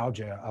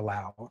nostalgia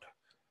allowed.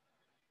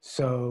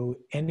 So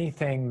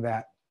anything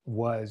that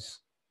was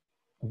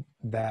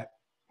that,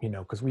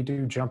 because we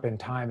do jump in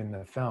time in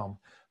the film,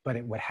 but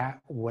it would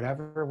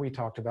whatever we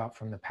talked about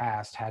from the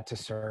past had to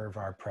serve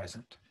our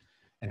present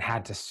and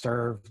had to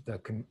serve the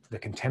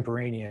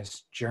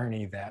contemporaneous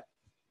journey that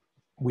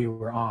we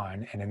were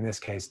on. And in this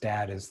case,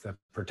 Dad is the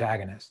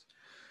protagonist.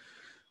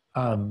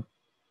 And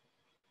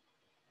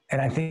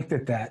I think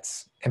that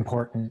that's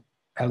important,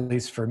 at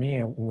least for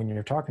me, when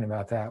you're talking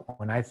about that.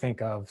 When I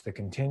think of the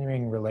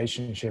continuing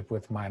relationship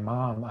with my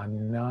mom,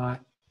 I'm not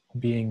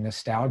being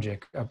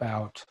nostalgic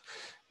about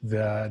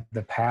the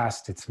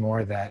past. It's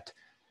more that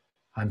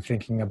I'm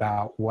thinking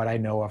about what I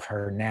know of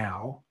her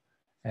now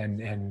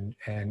and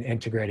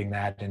integrating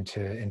that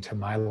into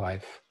my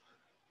life.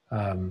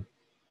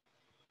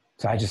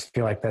 So I just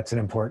feel like that's an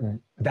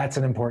important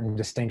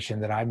distinction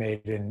that I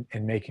made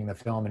in making the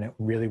film. And it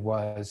really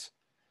was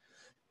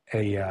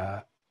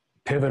a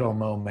pivotal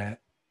moment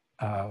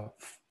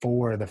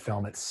for the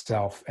film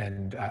itself.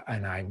 And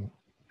I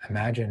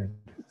imagine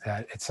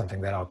that it's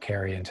something that I'll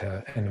carry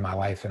into my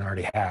life and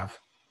already have.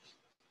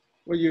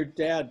 Well, your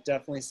dad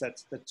definitely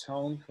sets the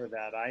tone for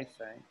that, I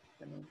think.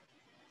 I mean,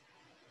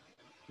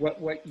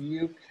 what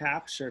you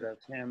captured of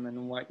him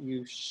and what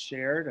you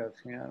shared of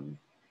him,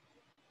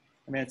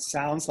 I mean, it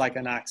sounds like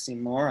an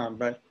oxymoron,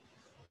 but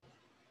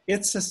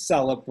it's a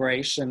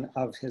celebration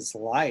of his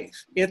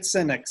life. It's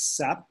an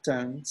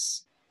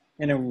acceptance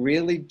in a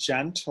really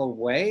gentle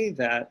way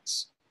that,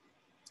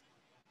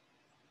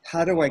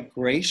 how do I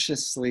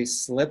graciously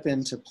slip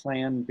into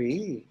plan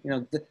B?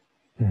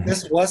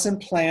 This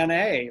wasn't plan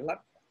A.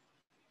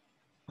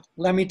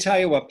 Let me tell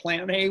you what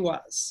plan A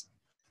was.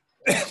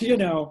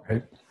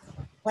 Right.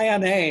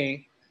 Plan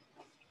A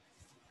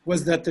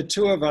was that the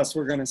two of us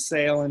were going to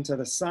sail into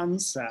the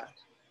sunset.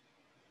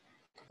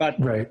 But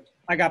right.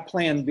 I got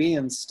plan B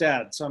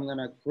instead. So I'm going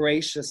to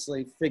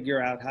graciously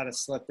figure out how to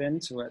slip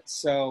into it.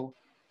 So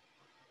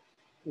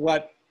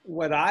what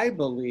I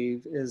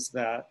believe is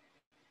that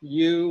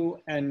you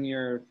and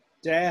your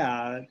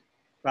dad,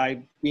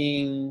 by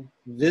being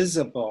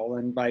visible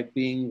and by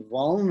being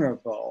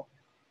vulnerable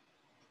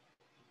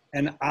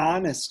and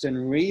honest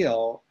and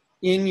real,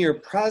 in your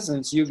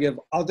presence, you give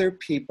other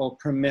people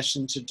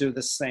permission to do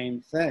the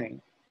same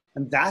thing.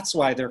 And that's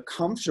why they're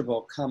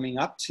comfortable coming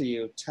up to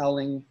you,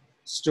 telling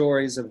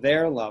stories of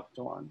their loved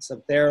ones,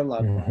 of their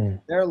loved ones,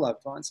 their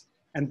loved ones.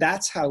 And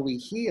that's how we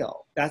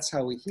heal. That's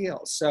how we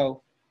heal.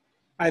 So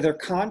either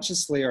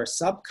consciously or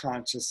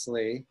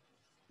subconsciously,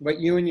 what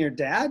you and your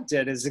dad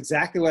did is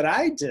exactly what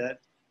I did.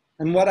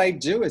 And what I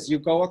do is you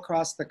go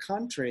across the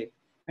country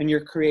and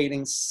you're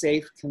creating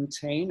safe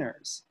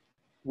containers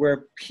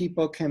where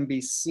people can be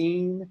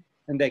seen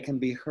and they can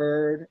be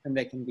heard and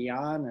they can be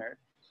honored.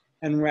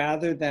 And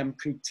rather than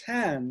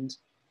pretend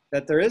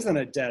that there isn't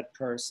a dead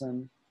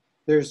person,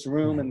 there's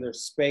room and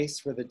there's space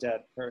for the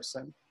dead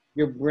person.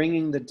 You're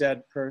bringing the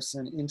dead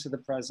person into the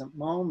present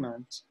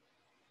moment.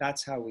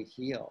 That's how we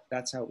heal.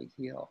 That's how we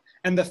heal.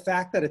 And the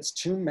fact that it's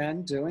two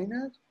men doing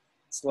it,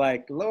 it's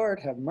like, Lord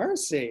have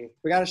mercy.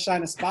 We got to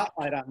shine a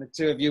spotlight on the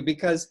two of you,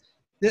 because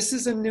this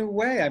is a new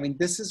way. I mean,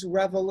 this is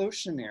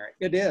revolutionary.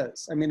 It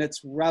is. I mean,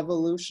 it's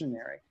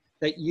revolutionary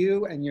that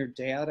you and your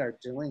dad are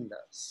doing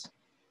this.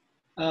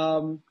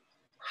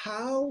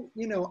 How,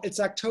 you know, it's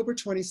October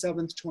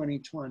 27th,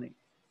 2020.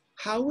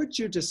 How would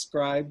you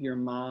describe your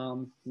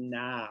mom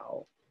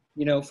now,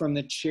 you know, from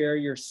the chair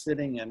you're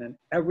sitting in and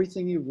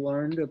everything you've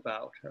learned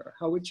about her?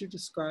 How would you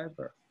describe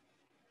her?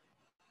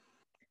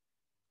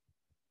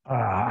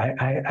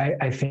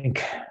 I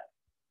think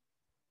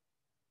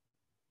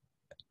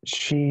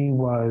she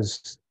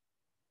was,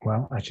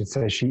 well, I should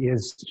say she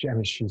is, I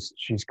mean,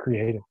 she's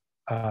creative.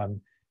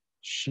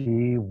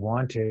 She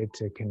wanted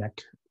to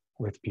connect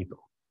with people.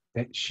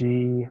 That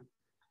she,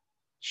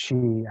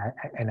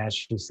 and as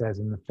she says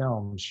in the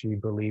film, she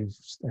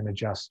believes in a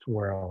just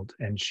world,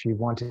 and she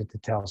wanted to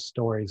tell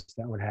stories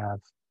that would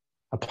have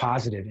a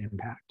positive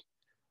impact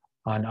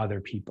on other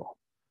people.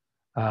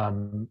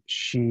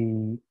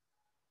 She,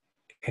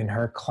 in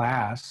her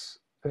class,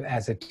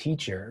 as a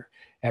teacher,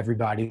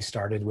 everybody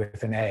started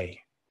with an A,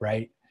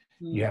 right?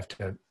 You have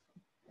to,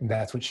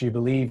 that's what she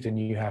believed, and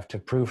you have to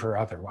prove her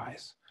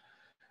otherwise.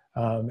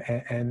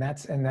 And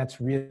that's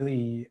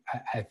really,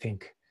 I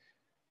think,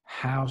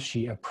 how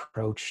she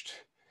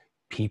approached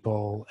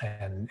people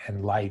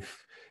and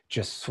life,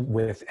 just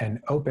with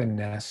an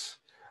openness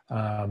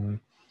that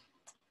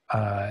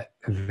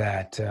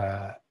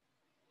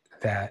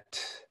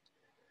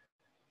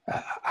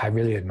I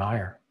really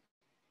admire.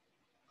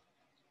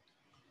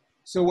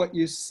 So what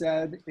you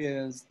said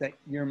is that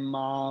your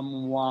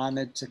mom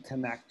wanted to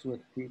connect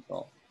with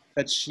people,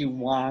 that she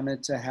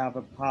wanted to have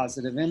a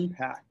positive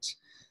impact.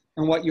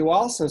 And what you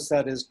also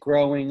said is,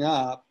 growing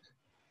up,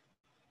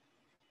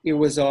 it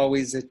was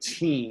always a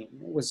team.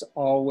 It was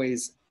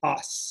always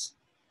us.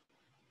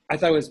 I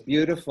thought it was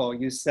beautiful.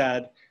 You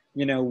said,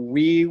 you know,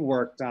 we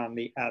worked on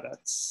the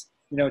edits,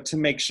 you know, to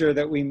make sure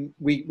that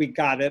we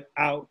got it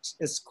out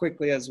as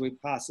quickly as we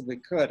possibly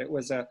could. It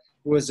was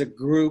a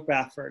group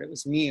effort. It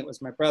was me, it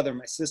was my brother,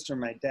 my sister,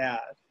 my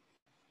dad.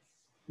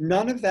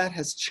 None of that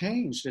has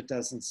changed, it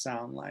doesn't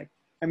sound like.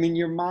 I mean,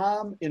 your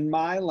mom, in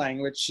my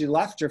language, she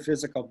left her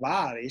physical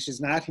body. She's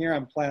not here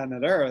on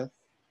planet Earth.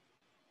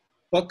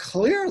 But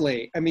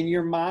clearly, I mean,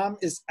 your mom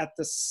is at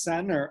the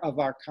center of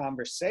our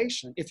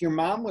conversation. If your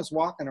mom was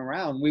walking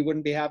around, we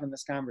wouldn't be having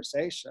this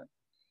conversation.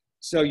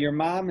 So your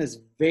mom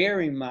is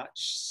very much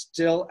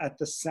still at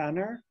the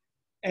center,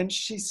 and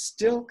she's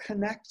still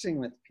connecting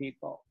with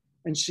people,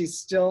 and she's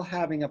still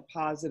having a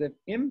positive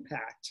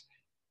impact.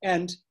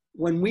 And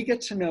when we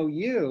get to know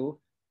you,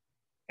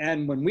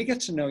 and when we get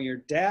to know your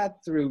dad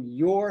through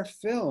your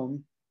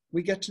film,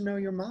 we get to know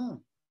your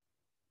mom.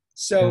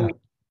 So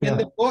in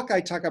the book,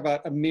 I talk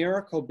about a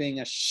miracle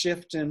being a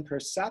shift in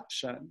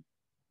perception.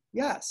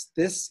 Yes,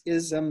 this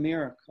is a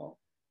miracle.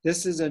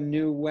 This is a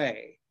new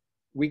way.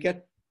 We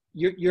get,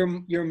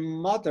 your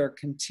mother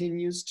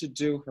continues to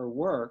do her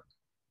work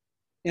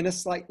in a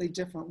slightly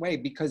different way,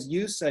 because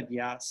you said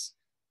yes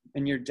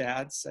and your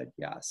dad said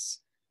yes.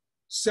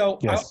 So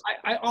yes.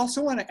 I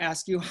also want to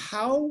ask you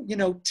how, you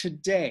know,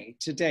 today,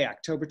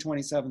 October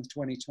 27th,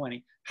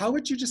 2020, how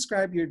would you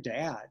describe your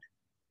dad?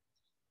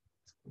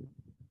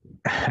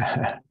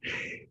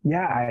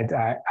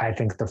 Yeah, I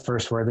think the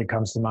first word that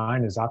comes to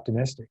mind is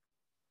optimistic.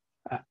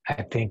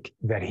 I think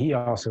that he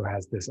also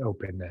has this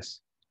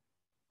openness,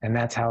 and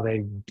that's how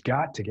they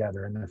got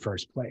together in the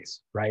first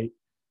place, right?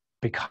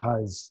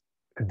 Because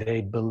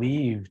they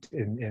believed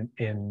in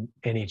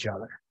each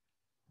other.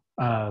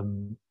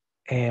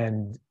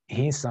 And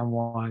he's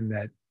someone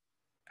that,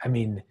 I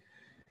mean,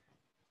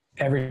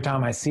 every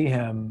time I see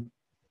him,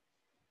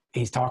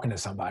 he's talking to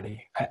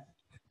somebody.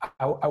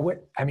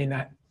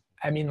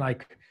 I mean,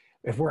 like,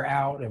 if we're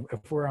out,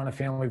 if we're on a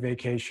family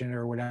vacation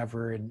or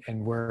whatever,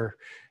 and we're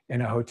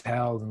in a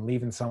hotel and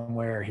leaving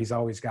somewhere, he's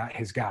always got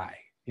his guy.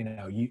 You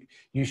know,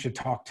 you should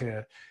talk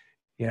to,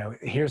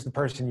 here's the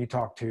person you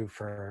talk to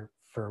for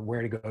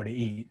where to go to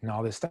eat and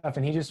all this stuff.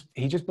 And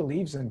he just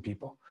believes in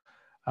people.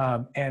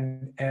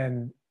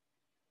 And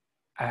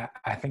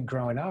I think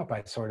growing up,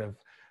 I sort of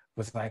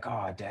was like,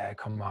 oh, Dad,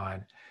 come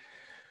on.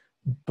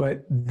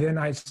 But then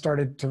I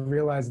started to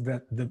realize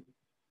that the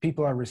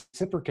people are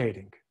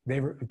reciprocating. They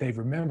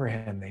remember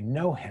him, they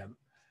know him.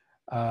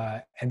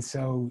 And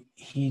so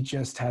he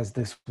just has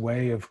this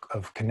way of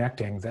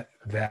connecting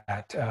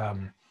that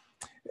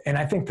and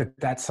I think that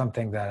that's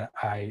something that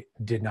I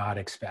did not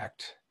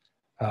expect.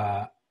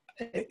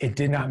 It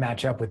did not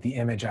match up with the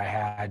image I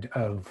had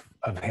of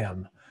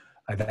him,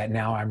 that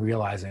now I'm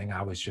realizing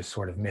I was just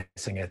sort of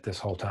missing it this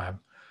whole time.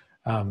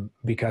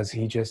 Because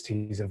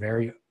he's a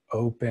very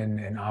open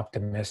and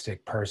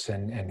optimistic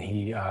person. And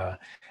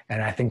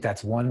and I think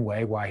that's one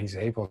way why he's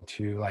able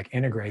to like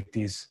integrate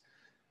these,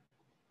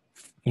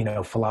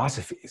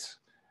 philosophies,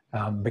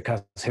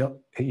 because he'll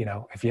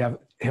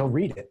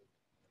read it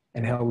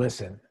and he'll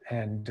listen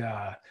and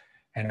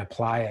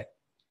apply it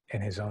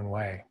in his own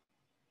way.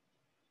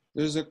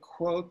 There's a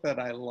quote that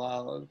I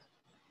love.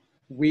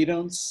 We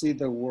don't see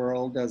the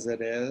world as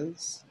it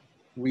is.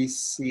 We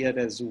see it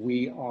as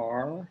we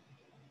are.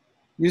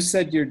 You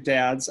said your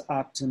dad's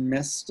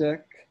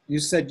optimistic. You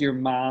said your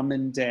mom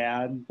and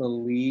dad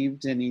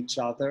believed in each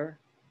other.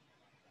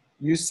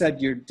 You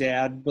said your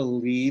dad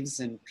believes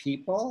in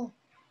people.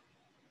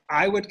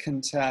 I would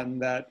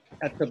contend that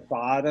at the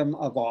bottom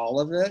of all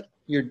of it,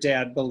 your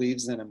dad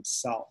believes in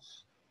himself.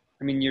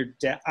 I mean, your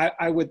dad,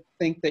 I would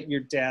think that your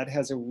dad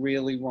has a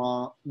really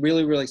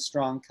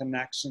strong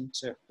connection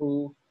to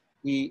who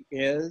he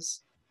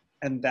is,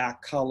 and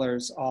that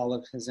colors all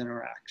of his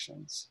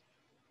interactions.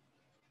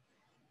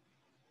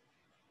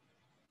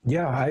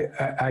 Yeah,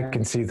 I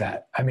can see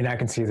that. I mean, I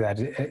can see that.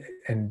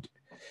 And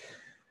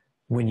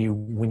when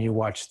you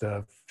watch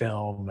the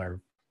film,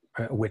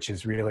 which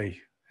is really,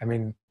 I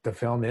mean, the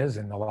film is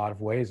in a lot of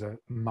ways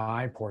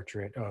my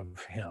portrait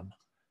of him.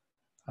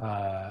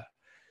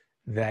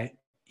 That,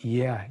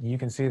 yeah, you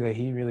can see that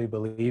he really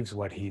believes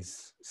what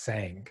he's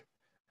saying.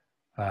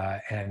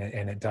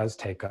 And it does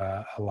take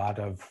a lot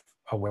of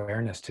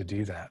awareness to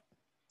do that.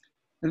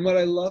 And what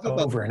I love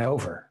about over and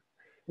over.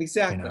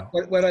 Exactly.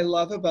 What I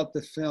love about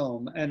the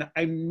film, and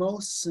I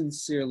most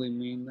sincerely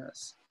mean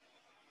this,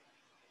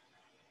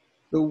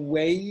 the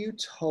way you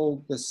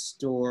told the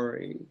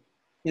story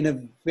in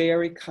a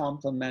very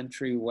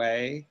complimentary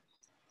way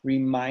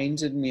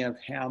reminded me of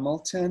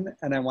Hamilton,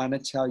 and I want to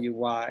tell you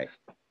why.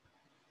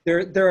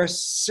 There are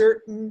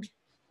certain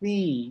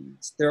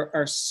themes, there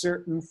are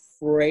certain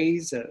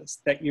phrases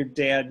that your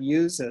dad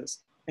uses,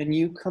 and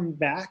you come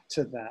back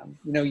to them.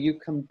 You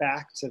come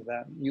back to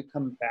them. You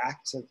come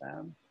back to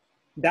them.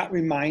 That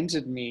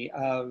reminded me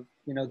of,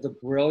 the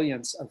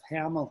brilliance of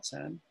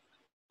Hamilton.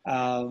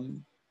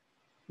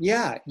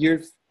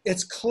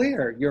 It's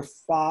clear your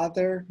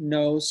father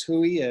knows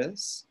who he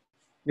is.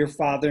 Your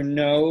father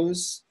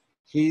knows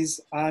he's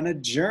on a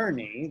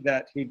journey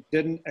that he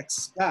didn't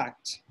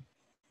expect.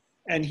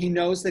 And he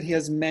knows that he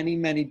has many,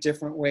 many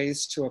different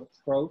ways to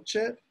approach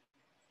it.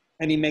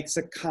 And he makes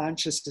a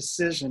conscious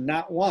decision,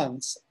 not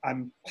once,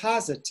 I'm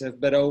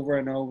positive, but over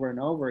and over and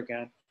over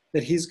again,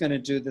 that he's going to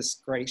do this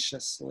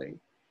graciously.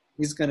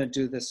 He's going to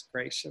do this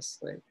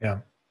graciously. Yeah.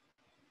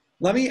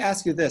 Let me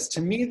ask you this.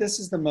 To me, this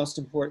is the most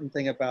important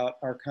thing about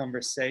our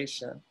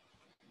conversation.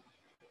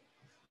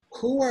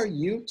 Who are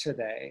you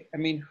today? I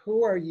mean,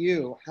 who are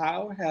you?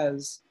 How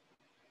has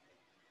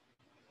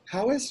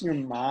your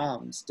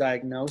mom's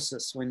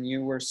diagnosis when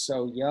you were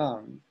so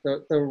young,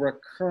 the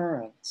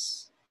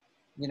recurrence,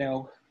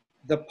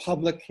 the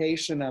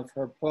publication of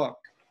her book,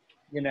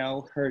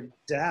 her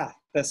death,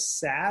 the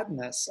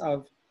sadness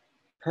of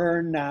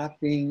her not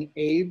being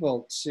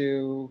able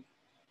to,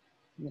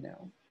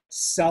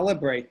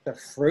 celebrate the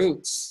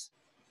fruits.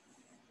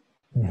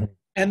 Mm-hmm.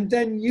 And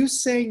then you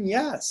saying,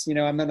 yes,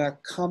 I'm going to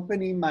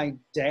accompany my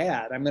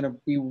dad. I'm going to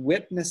be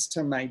witness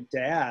to my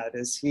dad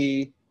as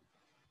he,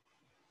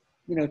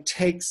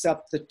 takes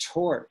up the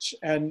torch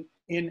and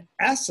in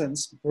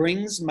essence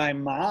brings my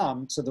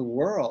mom to the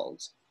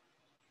world.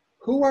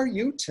 Who are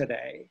you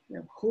today?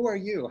 Who are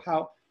you?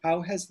 How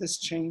has this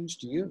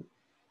changed you?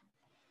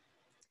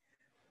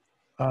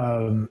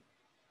 I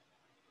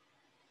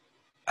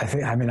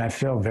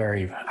feel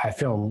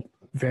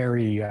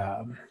very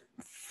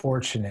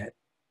fortunate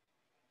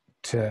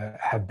to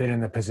have been in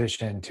the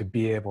position to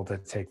be able to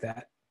take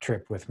that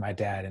trip with my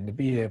dad and to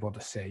be able to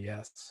say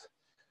yes.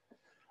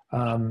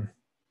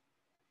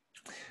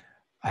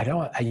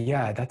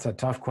 That's a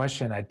tough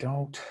question. I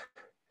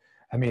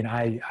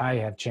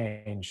have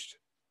changed.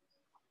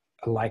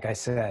 Like I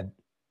said,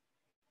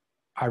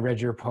 I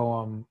read your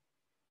poem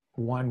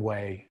one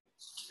way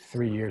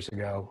 3 years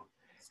ago,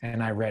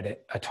 and I read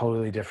it a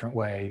totally different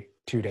way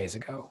 2 days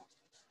ago.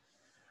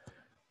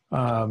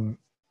 In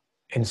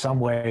some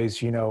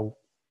ways,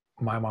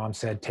 my mom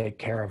said, take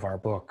care of our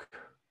book.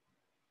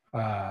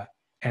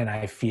 And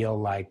I feel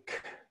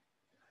like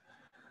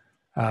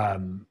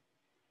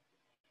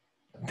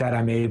that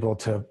I'm able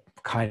to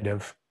kind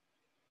of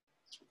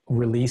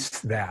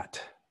release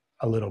that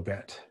a little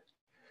bit.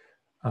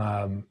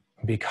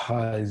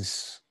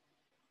 because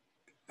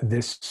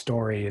this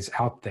story is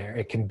out there.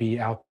 It can be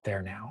out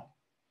there now.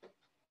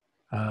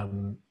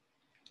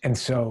 And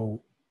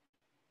so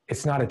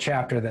it's not a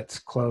chapter that's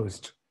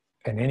closed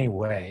in any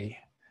way,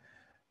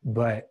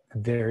 but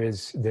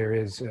there's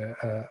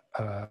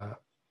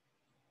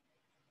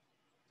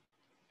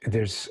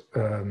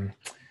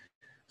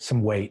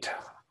some weight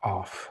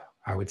off,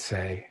 I would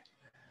say.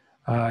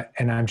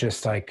 And I'm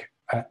just like,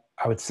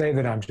 I would say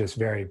that I'm just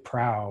very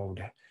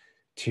proud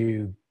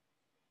to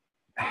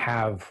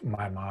have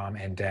my mom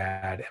and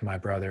dad and my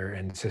brother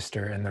and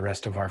sister and the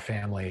rest of our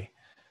family,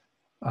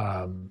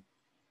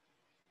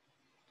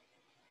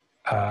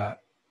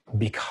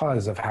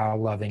 because of how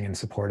loving and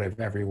supportive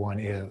everyone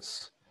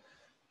is.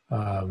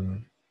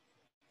 You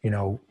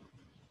know,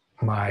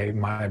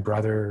 my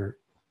brother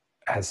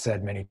has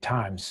said many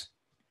times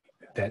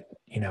that,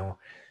 you know,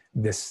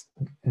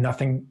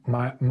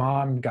 my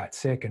mom got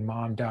sick and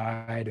mom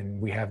died and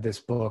we have this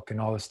book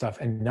and all this stuff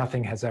and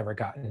nothing has ever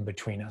gotten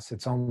between us.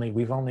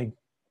 We've only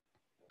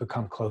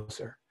become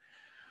closer.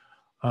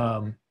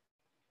 And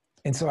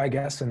so I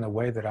guess in the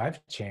way that I've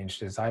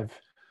changed is I've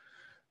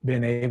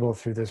been able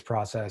through this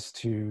process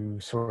to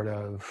sort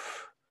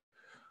of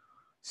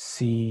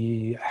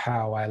see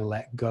how I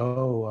let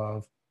go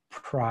of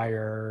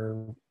prior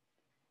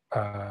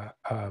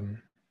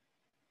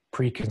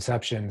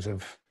preconceptions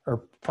or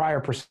prior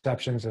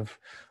perceptions of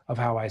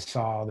how I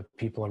saw the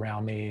people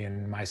around me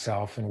and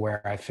myself and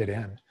where I fit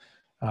in,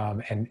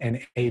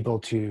 and able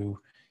to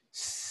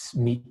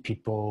meet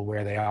people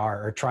where they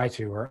are or try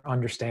to, or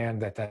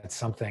understand that that's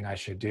something I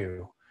should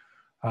do.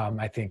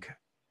 I think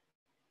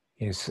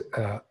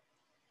a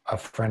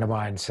friend of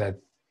mine said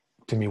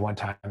to me one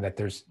time that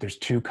there's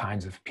two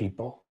kinds of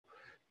people.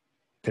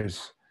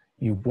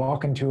 You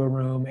walk into a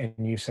room and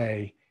you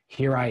say,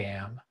 here I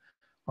am,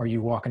 or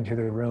you walk into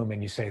the room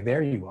and you say,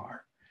 there you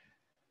are.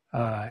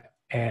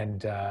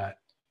 And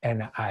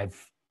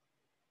I've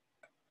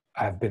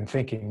been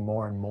thinking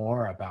more and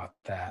more about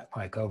that,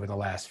 like over the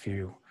last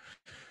few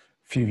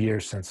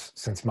years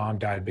since mom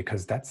died,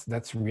 because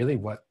that's really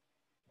what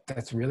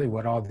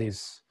all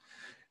these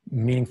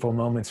meaningful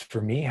moments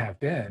for me have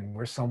been,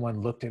 where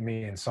someone looked at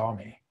me and saw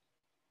me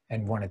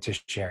and wanted to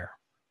share.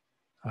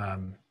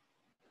 And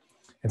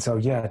so,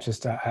 yeah, I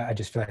just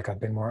feel like I've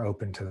been more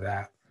open to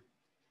that.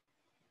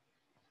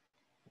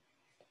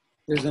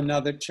 There's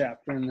another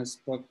chapter in this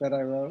book that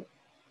I wrote.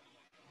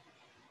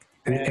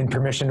 In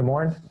Permission to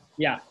Mourn?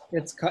 Yeah,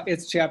 it's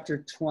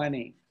chapter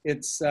 20.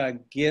 It's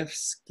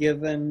gifts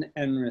given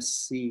and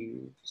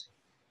received.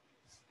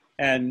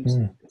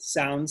 And it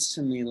sounds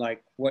to me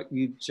like what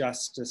you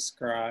just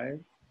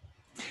described.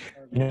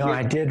 You know,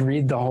 I did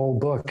read the whole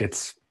book.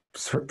 It's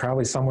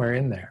probably somewhere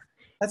in there.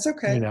 That's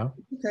okay. You know?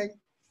 Okay.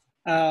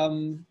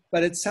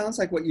 But it sounds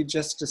like what you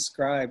just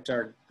described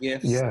are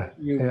gifts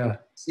you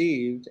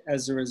received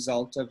as a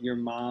result of your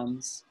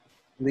mom's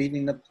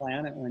leaving the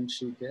planet when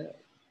she did.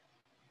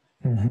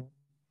 Mm-hmm.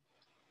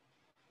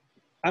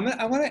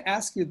 I want to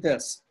ask you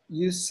this.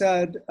 You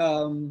said,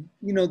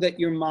 that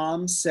your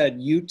mom said,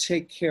 you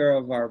take care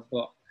of our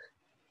book.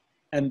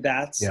 And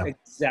that's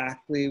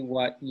exactly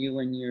what you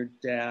and your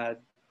dad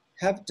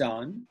have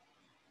done.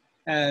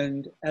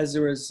 And as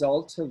a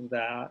result of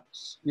that,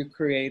 you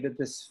created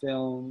this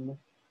film.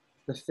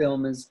 The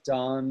film is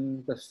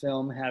done. The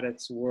film had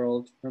its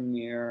world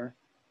premiere.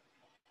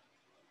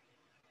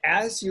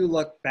 As you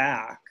look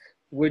back,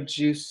 would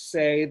you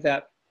say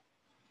that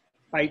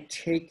by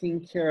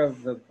taking care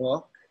of the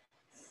book,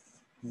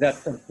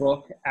 that the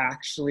book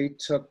actually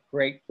took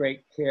great,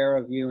 great care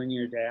of you and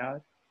your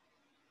dad?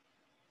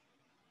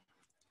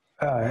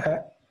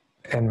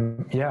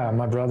 And yeah,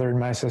 my brother and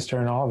my sister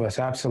and all of us,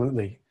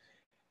 absolutely.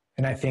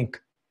 And I think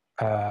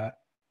that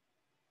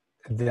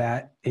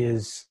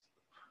is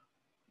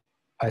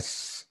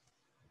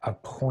a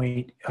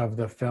point of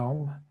the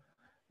film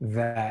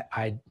that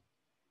I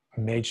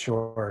made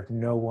sure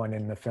no one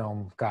in the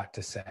film got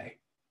to say,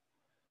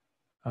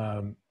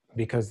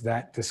 because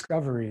that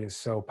discovery is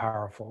so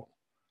powerful,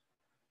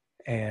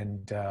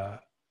 and I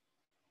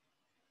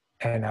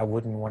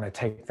wouldn't want to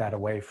take that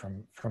away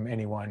from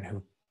anyone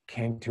who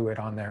came to it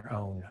on their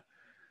own.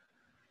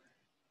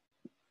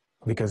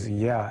 Because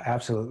yeah,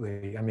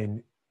 absolutely. I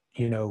mean,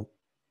 you know,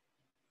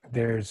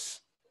 it's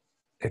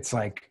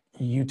like,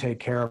 you take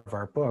care of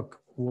our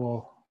book.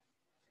 Well,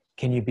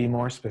 can you be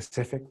more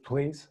specific,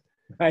 please?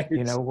 Right.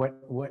 You know,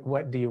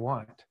 what do you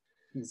want?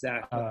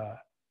 Exactly.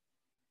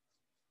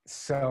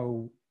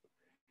 So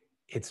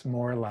it's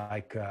more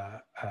like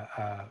a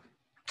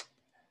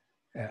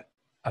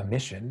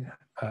mission,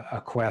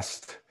 a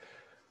quest,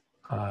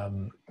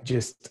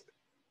 just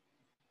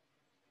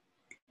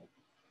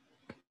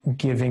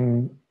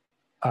giving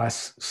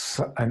us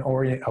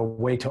a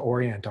way to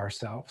orient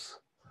ourselves.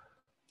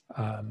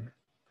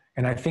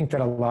 And I think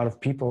that a lot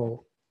of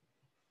people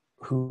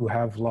who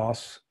have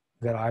loss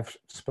that I've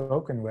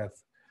spoken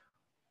with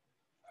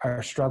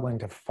are struggling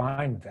to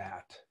find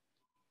that.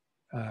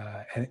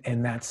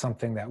 And that's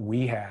something that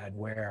we had,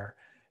 where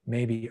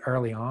maybe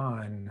early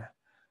on,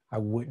 I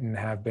wouldn't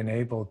have been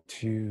able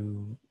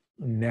to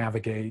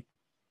navigate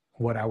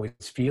what I was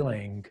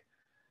feeling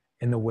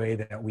in the way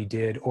that we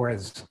did, or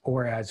as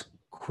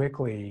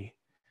quickly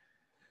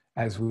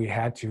as we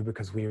had to,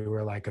 because we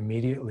were like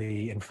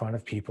immediately in front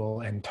of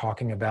people and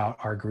talking about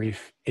our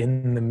grief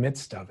in the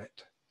midst of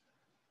it.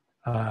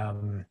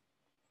 And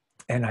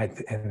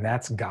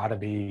that's got to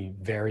be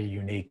very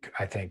unique,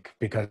 I think,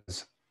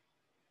 because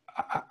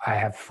I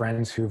have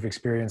friends who've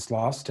experienced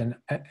loss, and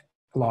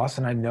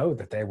I know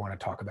that they want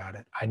to talk about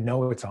it. I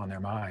know it's on their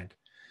mind.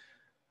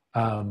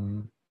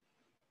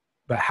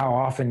 But how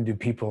often do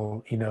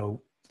people,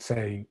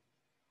 say,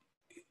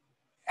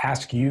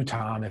 ask you,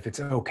 Tom, if it's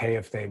okay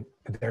if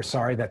they're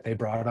sorry that they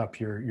brought up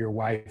your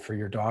wife or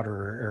your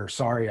daughter, or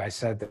sorry I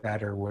said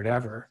that, or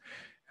whatever.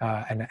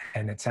 And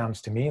it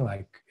sounds to me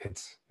like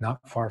it's not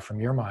far from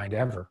your mind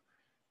ever.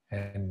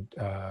 And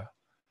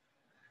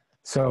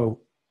so,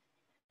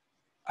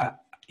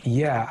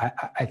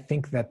 I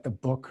think that the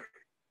book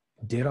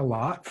did a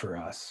lot for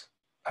us,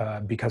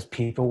 because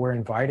people were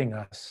inviting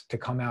us to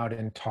come out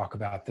and talk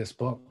about this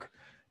book.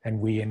 And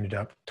we ended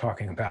up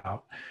talking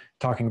about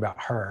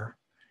her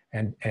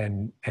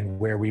and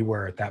where we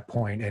were at that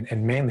point.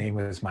 And mainly it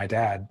was my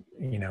dad,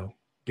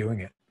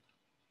 doing it.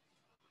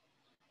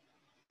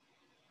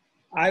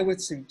 I would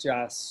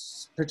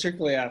suggest,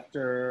 particularly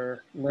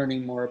after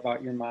learning more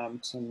about your mom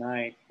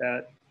tonight,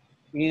 that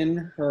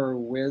in her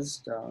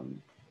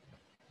wisdom,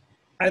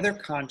 either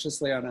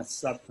consciously or on a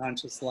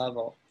subconscious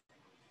level,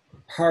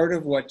 part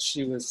of what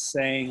she was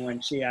saying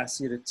when she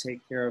asked you to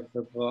take care of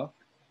the book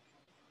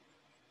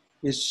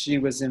is she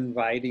was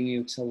inviting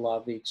you to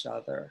love each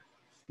other.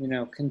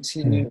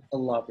 Continue to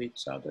love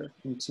each other,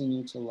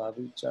 continue to love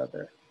each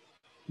other.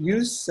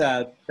 You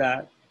said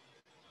that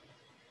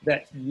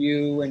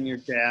you and your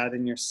dad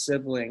and your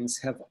siblings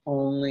have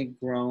only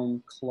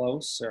grown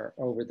closer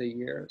over the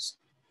years.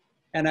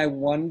 And I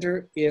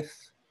wonder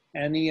if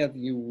any of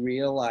you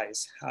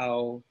realize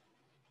how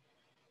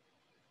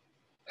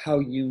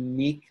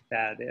unique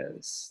that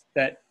is,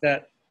 that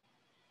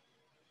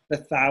the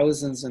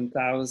thousands and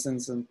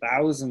thousands and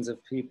thousands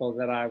of people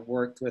that I've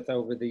worked with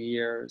over the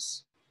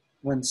years,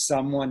 when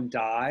someone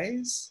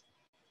dies,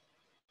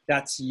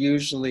 that's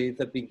usually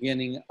the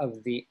beginning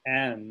of the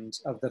end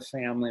of the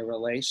family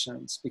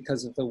relations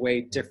because of the way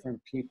different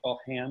people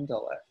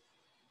handle it.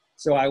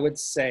 So I would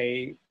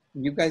say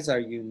you guys are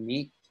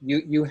unique.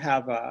 You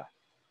have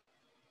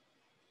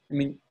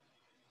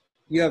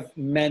you have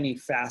many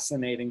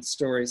fascinating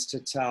stories to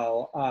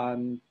tell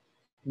on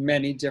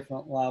many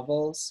different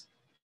levels.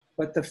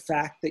 But the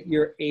fact that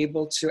you're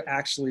able to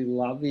actually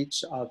love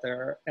each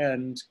other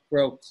and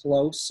grow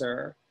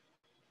closer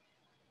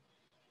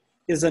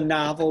is a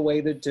novel way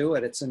to do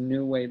it. It's a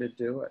new way to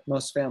do it.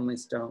 Most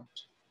families don't.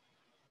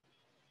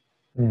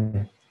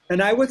 Mm.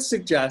 And I would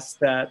suggest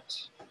that,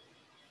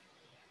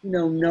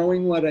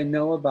 knowing what I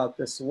know about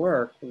this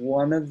work,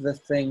 one of the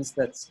things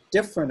that's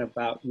different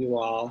about you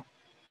all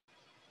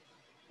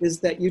is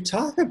that you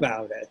talk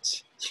about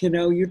it.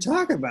 You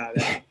talk about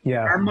it.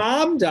 Yeah. Our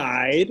mom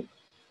died,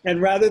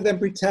 and rather than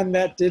pretend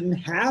that didn't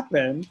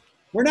happen,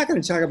 we're not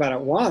going to talk about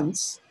it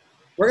once.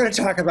 We're going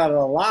to talk about it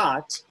a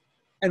lot.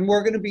 And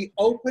we're going to be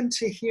open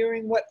to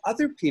hearing what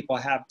other people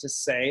have to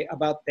say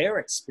about their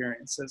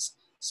experiences.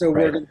 So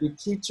Right. We're going to be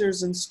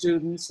teachers and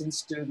students and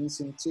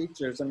students and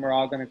teachers, and we're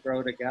all going to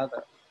grow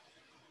together.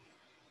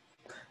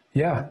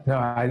 Yeah, no,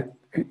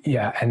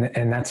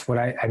 and that's what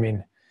I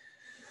mean,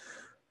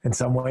 in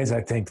some ways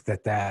I think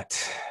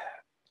that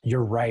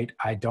you're right.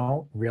 I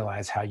don't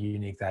realize how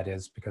unique that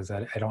is because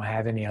I don't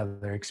have any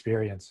other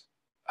experience.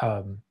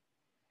 And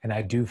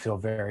I do feel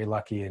very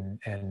lucky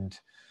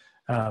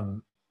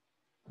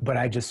but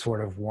I just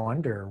sort of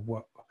wonder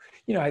what,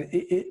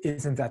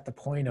 isn't that the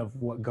point of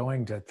what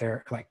going to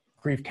like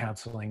grief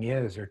counseling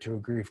is, or to a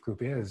grief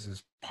group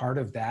is part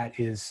of that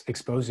is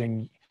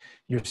exposing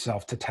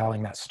yourself to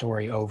telling that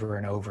story over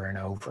and over and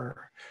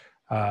over.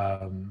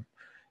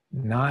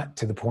 Not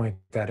to the point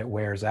that it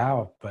wears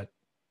out, but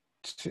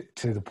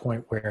to the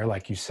point where,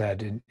 like you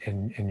said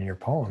in your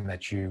poem,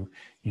 that you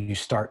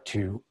start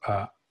to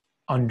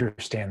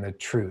understand the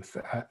truth.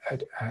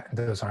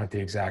 Those aren't the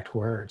exact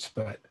words,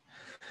 but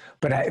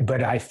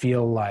I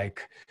feel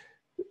like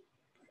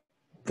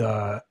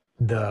the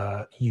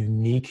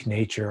unique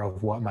nature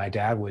of what my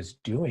dad was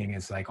doing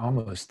is like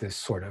almost this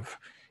sort of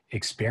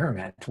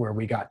experiment where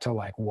we got to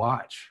like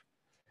watch,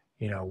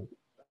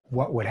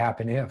 what would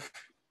happen if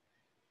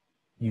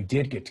you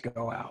did get to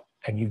go out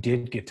and you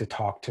did get to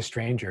talk to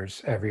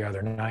strangers every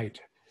other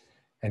night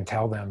and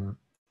tell them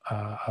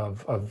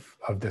of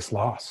this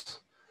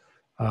loss.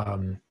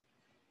 And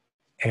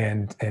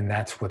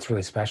that's what's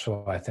really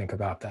special, I think,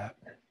 about that.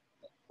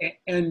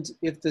 And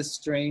if the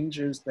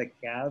strangers that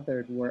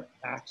gathered were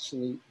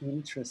actually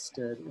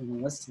interested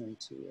in listening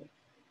to you,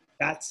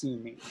 that's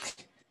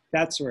unique.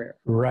 That's rare.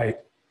 Right.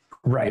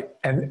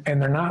 And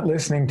they're not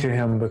listening to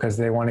him because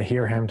they want to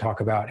hear him talk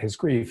about his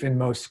grief in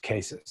most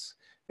cases.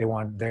 They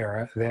want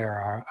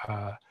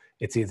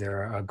it's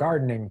either a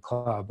gardening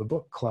club, a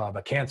book club,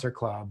 a cancer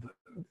club.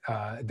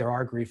 There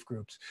are grief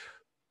groups.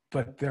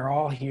 but they're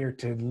all here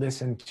to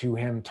listen to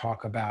him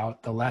talk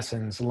about the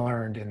lessons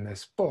learned in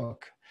this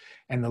book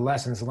and the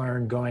lessons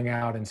learned going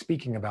out and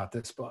speaking about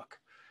this book.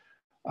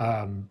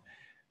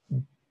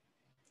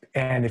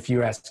 And if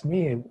you ask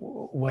me,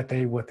 what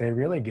they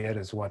really get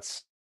is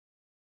what's.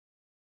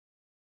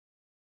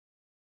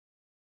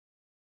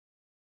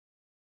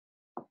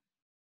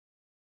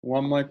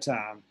 One more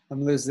time.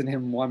 I'm losing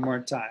him one more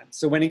time.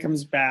 So when he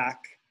comes back,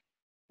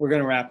 we're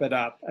going to wrap it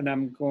up. And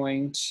I'm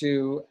going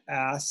to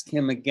ask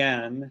him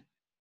again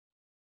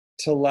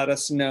to let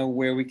us know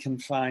where we can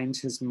find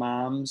his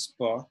mom's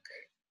book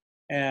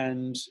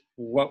and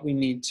what we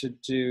need to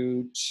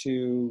do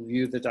to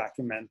view the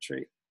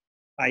documentary.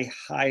 I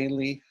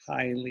highly,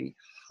 highly,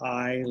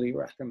 highly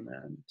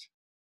recommend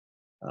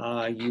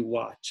you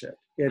watch it.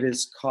 It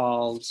is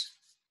called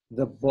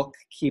The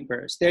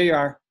Bookkeepers. There you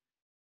are.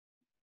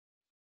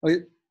 Oh,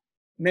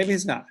 maybe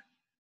he's not.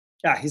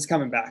 Yeah, he's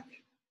coming back.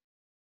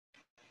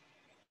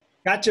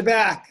 Got you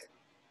back.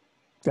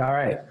 All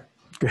right,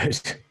 good.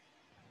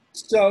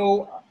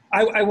 So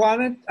I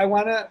want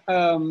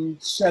to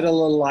shed a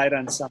little light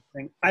on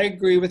something. I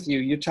agree with you.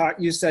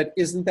 You said,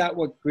 isn't that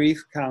what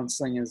grief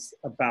counseling is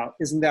about?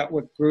 Isn't that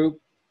what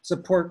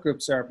support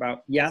groups are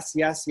about? Yes,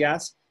 yes,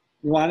 yes.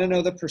 You want to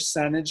know the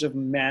percentage of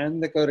men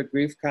that go to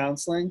grief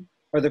counseling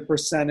or the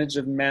percentage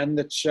of men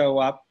that show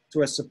up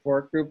to a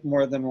support group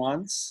more than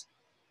once?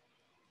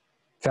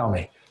 Tell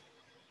me.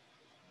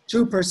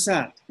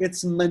 2%.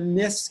 It's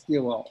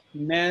minuscule.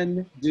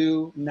 Men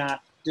do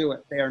not do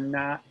it. They are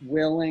not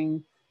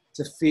willing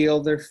to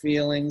feel their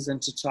feelings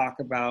and to talk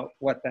about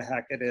what the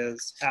heck it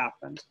is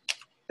happened.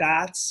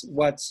 That's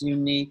what's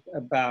unique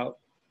about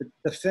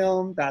the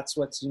film. That's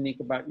what's unique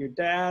about your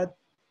dad.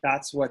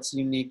 That's what's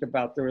unique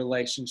about the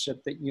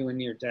relationship that you and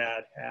your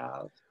dad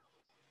have.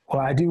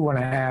 Well, I do want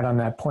to add on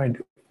that point.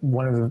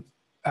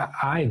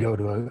 I go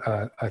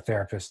to a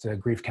therapist, a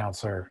grief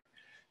counselor,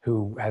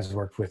 who has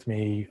worked with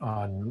me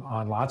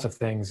on lots of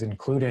things,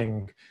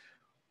 including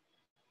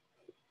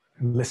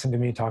listen to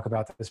me talk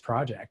about this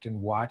project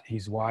and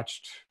he's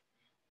watched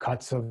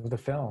cuts of the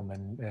film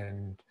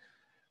and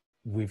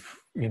we've,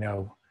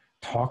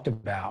 talked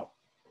about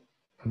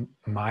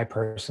my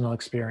personal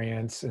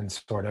experience and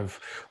sort of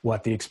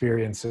what the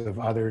experience of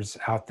others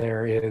out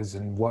there is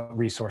and what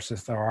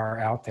resources there are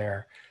out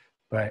there.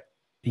 But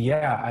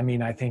yeah,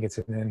 I think it's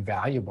an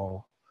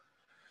invaluable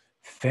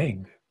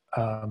thing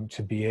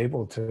to be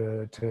able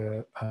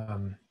to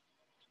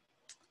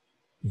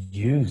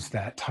use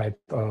that type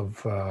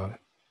of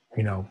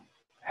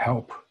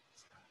help.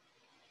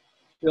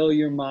 Bill,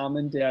 your mom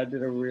and dad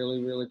did a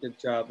really, really good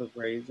job of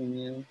raising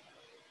you.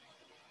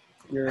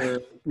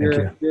 You're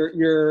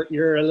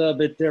a little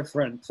bit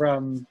different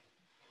from,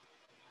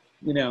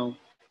 you're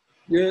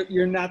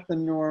not the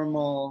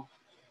normal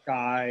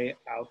guy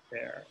out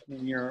there. I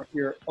mean,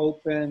 you're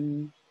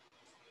open,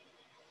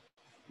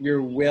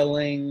 you're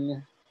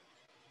willing,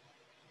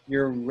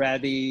 you're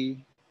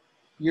ready,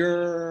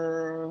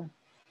 you're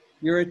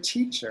a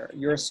teacher,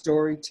 you're a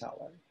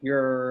storyteller,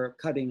 you're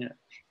cutting edge.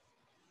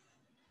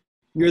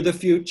 You're the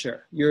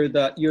future. You're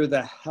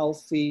the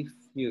healthy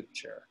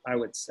future, I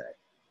would say.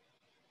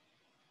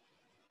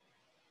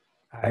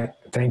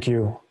 Thank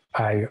you.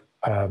 I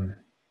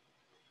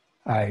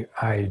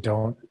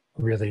don't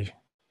really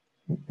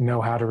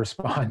know how to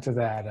respond to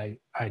that.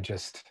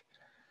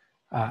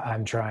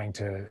 I'm trying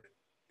to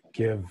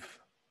give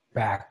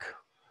back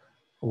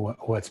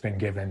what's been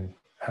given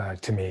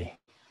to me.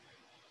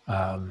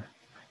 And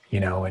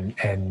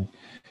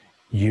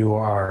you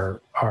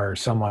are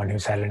someone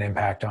who's had an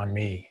impact on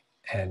me,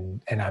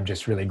 and I'm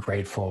just really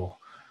grateful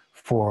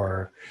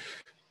for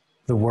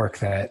the work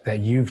that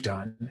you've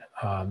done,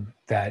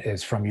 that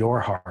is from your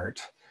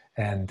heart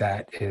and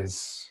that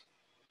is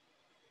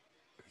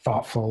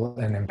thoughtful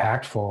and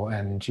impactful,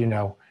 and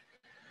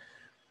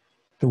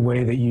the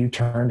way that you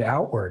turned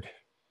outward,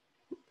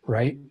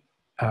 right?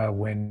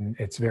 When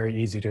it's very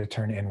easy to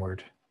turn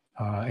inward,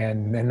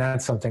 and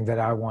that's something that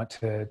I want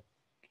to.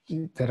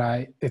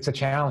 It's a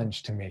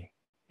challenge to me,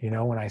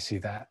 when I see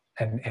that,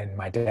 and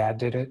my dad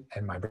did it,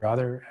 and my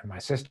brother and my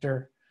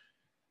sister.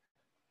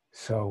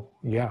 So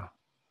yeah.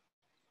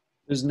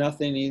 There's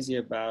nothing easy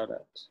about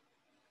it,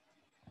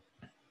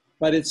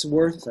 but it's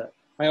worth it.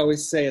 I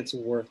always say it's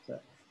worth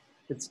it.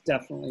 It's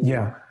definitely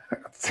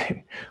worth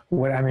it.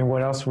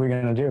 What else are we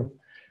going to do?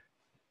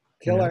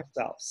 Kill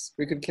ourselves.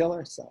 We could kill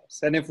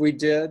ourselves. And if we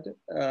did,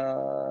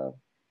 I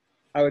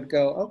would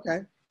go,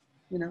 okay,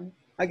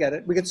 I get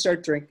it. We could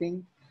start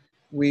drinking.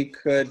 We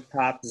could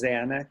pop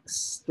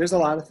Xanax. There's a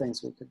lot of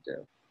things we could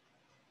do.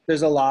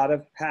 There's a lot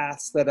of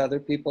paths that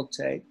other people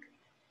take.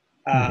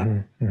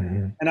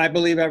 And I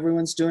believe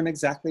everyone's doing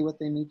exactly what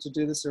they need to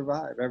do to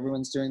survive.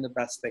 Everyone's doing the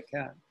best they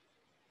can.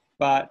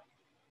 But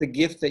the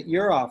gift that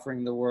you're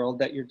offering the world,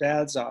 that your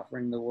dad's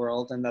offering the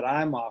world, and that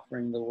I'm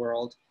offering the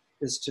world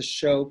is to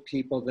show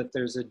people that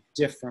there's a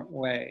different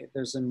way.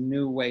 There's a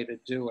new way to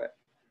do it.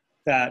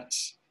 That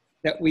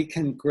we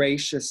can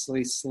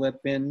graciously slip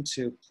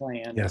into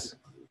plan. Yes.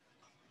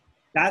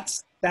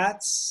 That's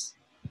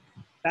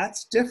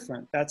That's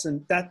different. That's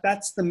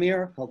the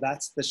miracle.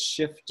 That's the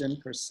shift in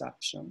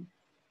perception.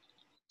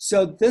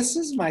 So this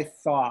is my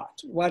thought.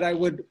 What I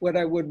would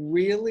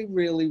really,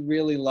 really,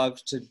 really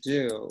love to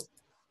do,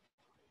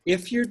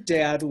 if your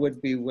dad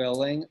would be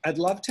willing, I'd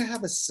love to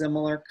have a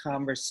similar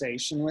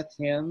conversation with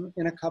him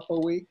in a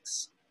couple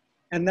weeks.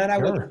 And then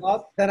Sure.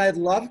 I'd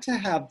love to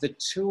have the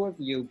two of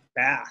you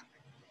back.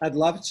 I'd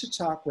love to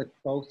talk with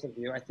both of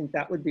you. I think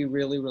that would be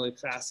really, really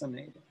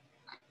fascinating.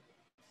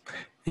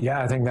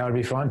 Yeah, I think that would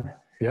be fun.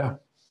 Yeah.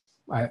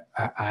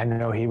 I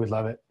know he would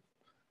love it.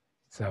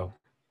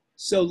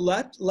 So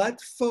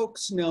let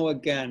folks know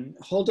again,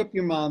 hold up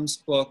your mom's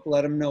book,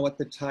 let them know what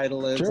the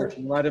title is, sure.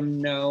 and let them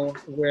know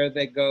where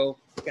they go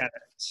get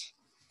it.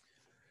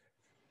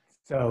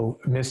 So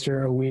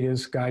Mr.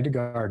 Owita's Guide to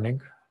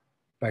Gardening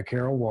by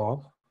Carol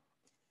Wall.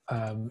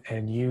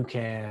 And you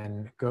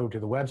can go to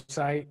the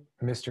website,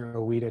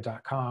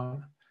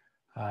 mrowita.com,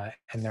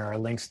 and there are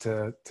links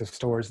to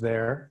stores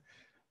there.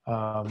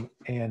 And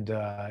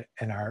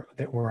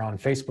we're on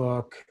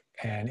Facebook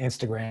and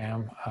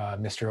Instagram,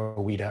 Mr.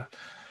 Owita.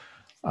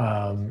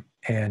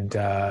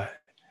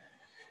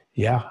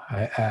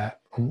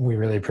 We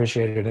really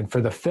appreciate it. And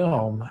for the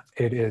film,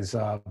 it is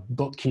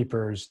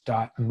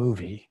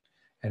bookkeepers.movie,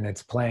 and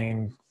it's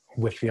playing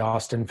with the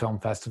Austin Film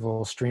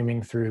Festival,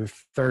 streaming through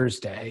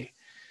Thursday.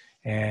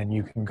 And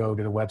you can go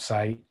to the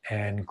website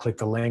and click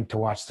the link to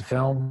watch the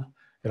film.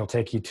 It'll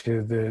take you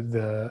to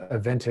the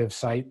Eventive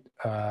site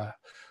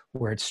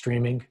where it's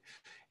streaming.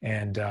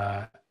 And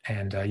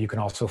you can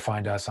also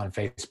find us on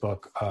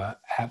Facebook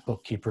at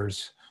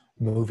Bookkeepers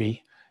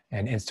Movie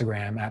and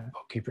Instagram at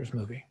Bookkeepers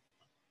Movie.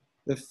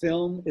 The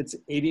film, it's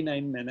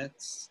 89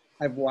 minutes.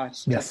 I've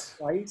watched it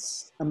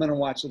twice. I'm going to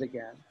watch it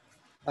again.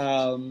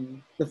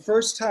 The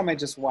first time I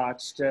just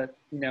watched it,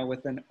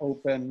 with an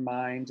open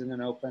mind and an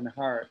open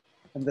heart.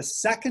 And the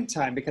second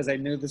time, because I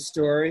knew the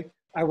story,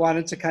 I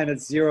wanted to kind of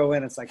zero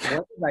in. It's like,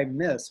 what did I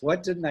miss?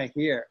 What didn't I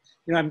hear?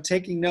 I'm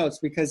taking notes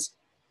because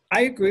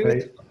I agree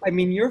with you. I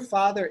mean, your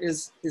father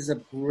is a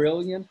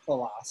brilliant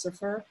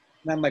philosopher.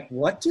 And I'm like,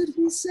 what did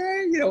he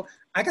say?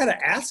 I got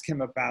to ask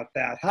him about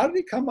that. How did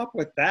he come up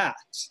with that?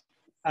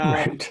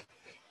 Right.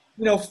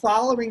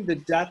 Following the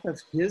death of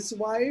his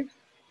wife,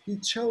 he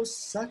chose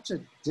such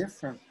a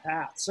different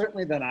path,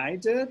 certainly than I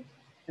did.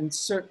 And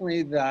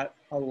certainly that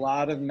a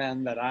lot of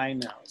men that I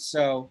know.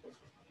 So,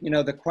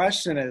 the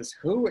question is,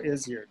 who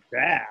is your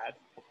dad?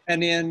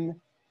 And in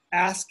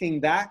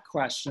asking that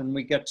question,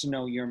 we get to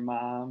know your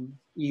mom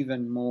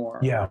even more.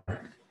 Yeah,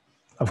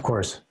 of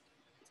course.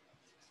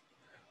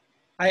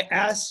 I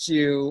asked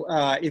you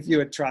if you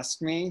would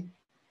trust me.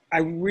 I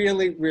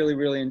really, really,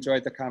 really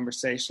enjoyed the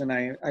conversation.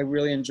 I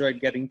really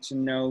enjoyed getting to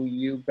know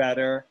you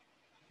better.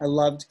 I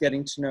loved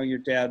getting to know your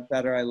dad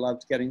better. I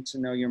loved getting to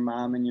know your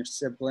mom and your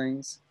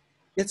siblings.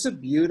 It's a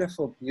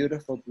beautiful,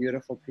 beautiful,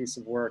 beautiful piece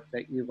of work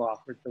that you've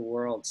offered the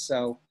world.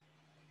 So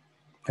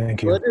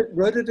thank you.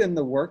 Rooted in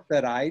the work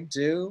that I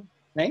do,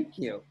 thank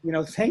you.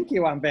 Thank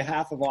you on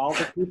behalf of all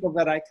the people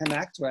that I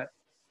connect with.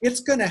 It's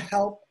going to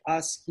help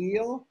us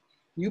heal.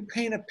 You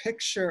paint a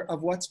picture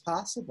of what's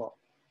possible.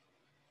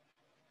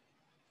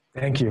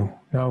 Thank you.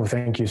 No,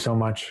 thank you so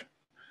much.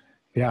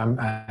 Yeah,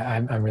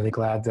 I'm really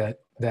glad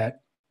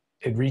that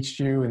it reached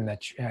you, and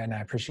I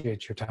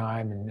appreciate your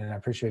time, and I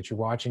appreciate you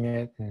watching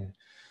it. And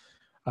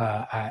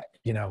I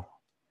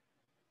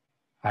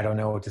don't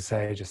know what to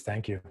say. Just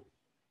thank you.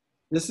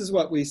 This is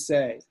what we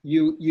say.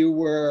 You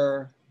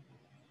were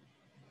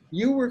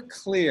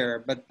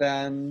clear, but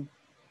then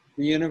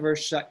the universe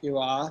shut you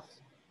off.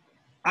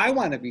 I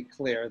want to be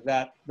clear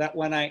that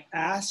when I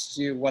asked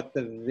you what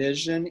the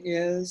vision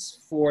is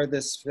for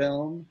this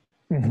film,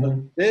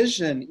 the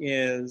vision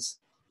is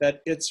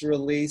that it's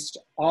released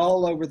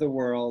all over the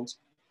world,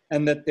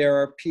 and that there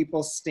are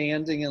people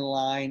standing in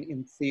line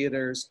in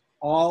theaters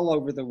all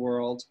over the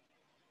world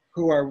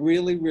who are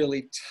really,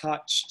 really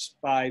touched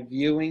by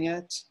viewing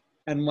it.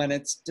 And when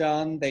it's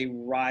done, they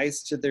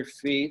rise to their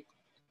feet.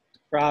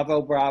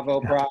 Bravo,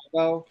 bravo,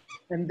 bravo.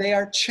 And they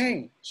are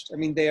changed. I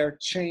mean, they are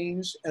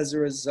changed as a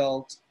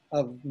result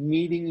of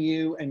meeting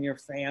you and your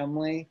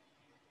family.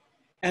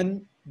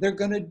 And they're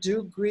going to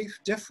do grief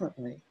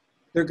differently.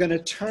 They're going to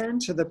turn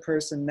to the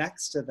person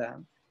next to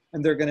them,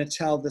 and they're going to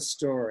tell the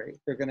story.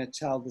 They're going to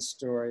tell the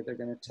story. They're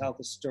going to tell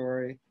the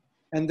story.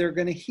 And they're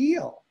going to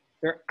heal.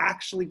 They're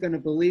actually going to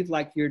believe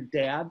like your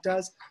dad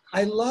does.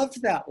 I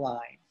loved that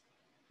line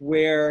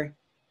where,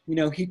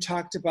 he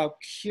talked about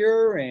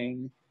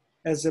curing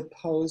as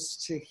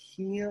opposed to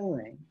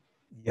healing.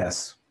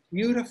 Yes.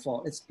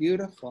 Beautiful. It's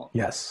beautiful.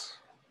 Yes.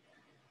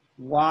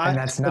 Watch. And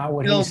that's not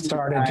what he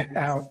started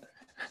out.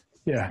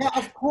 Yeah. Yeah,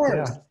 of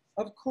course. Yeah.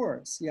 Of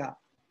course. Yeah.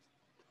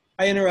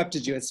 I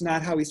interrupted you. It's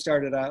not how he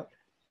started out.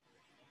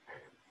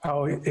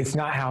 Oh, it's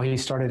not how he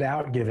started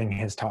out giving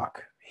his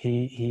talk.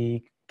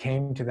 He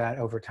came to that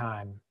over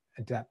time,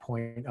 at that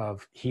point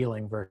of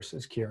healing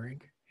versus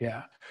curing.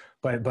 Yeah.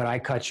 But I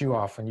cut you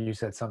off and you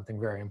said something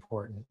very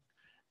important.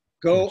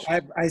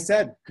 I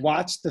said,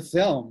 watch the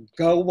film.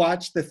 Go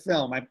watch the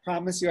film. I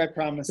promise you.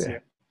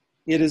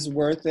 It is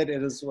worth it.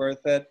 It is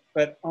worth it.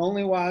 But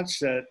only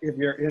watch it if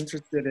you're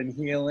interested in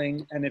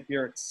healing and if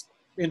you're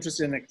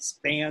interested in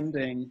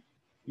expanding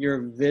your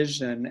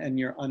vision and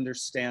your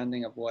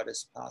understanding of what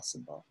is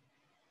possible.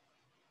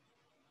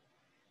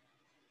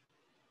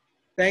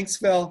 Thanks,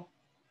 Phil.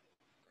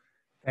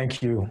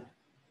 Thank you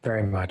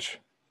very much.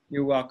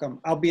 You're welcome.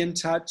 I'll be in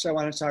touch. I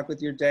want to talk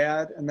with your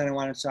dad, and then I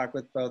want to talk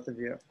with both of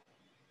you.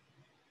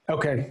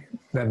 Okay,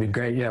 that'd be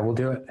great. Yeah, we'll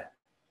do it.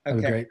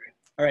 That'd be Okay. great.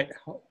 All right.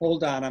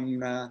 Hold on. I'm going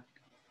to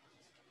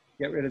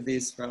get rid of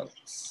these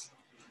folks.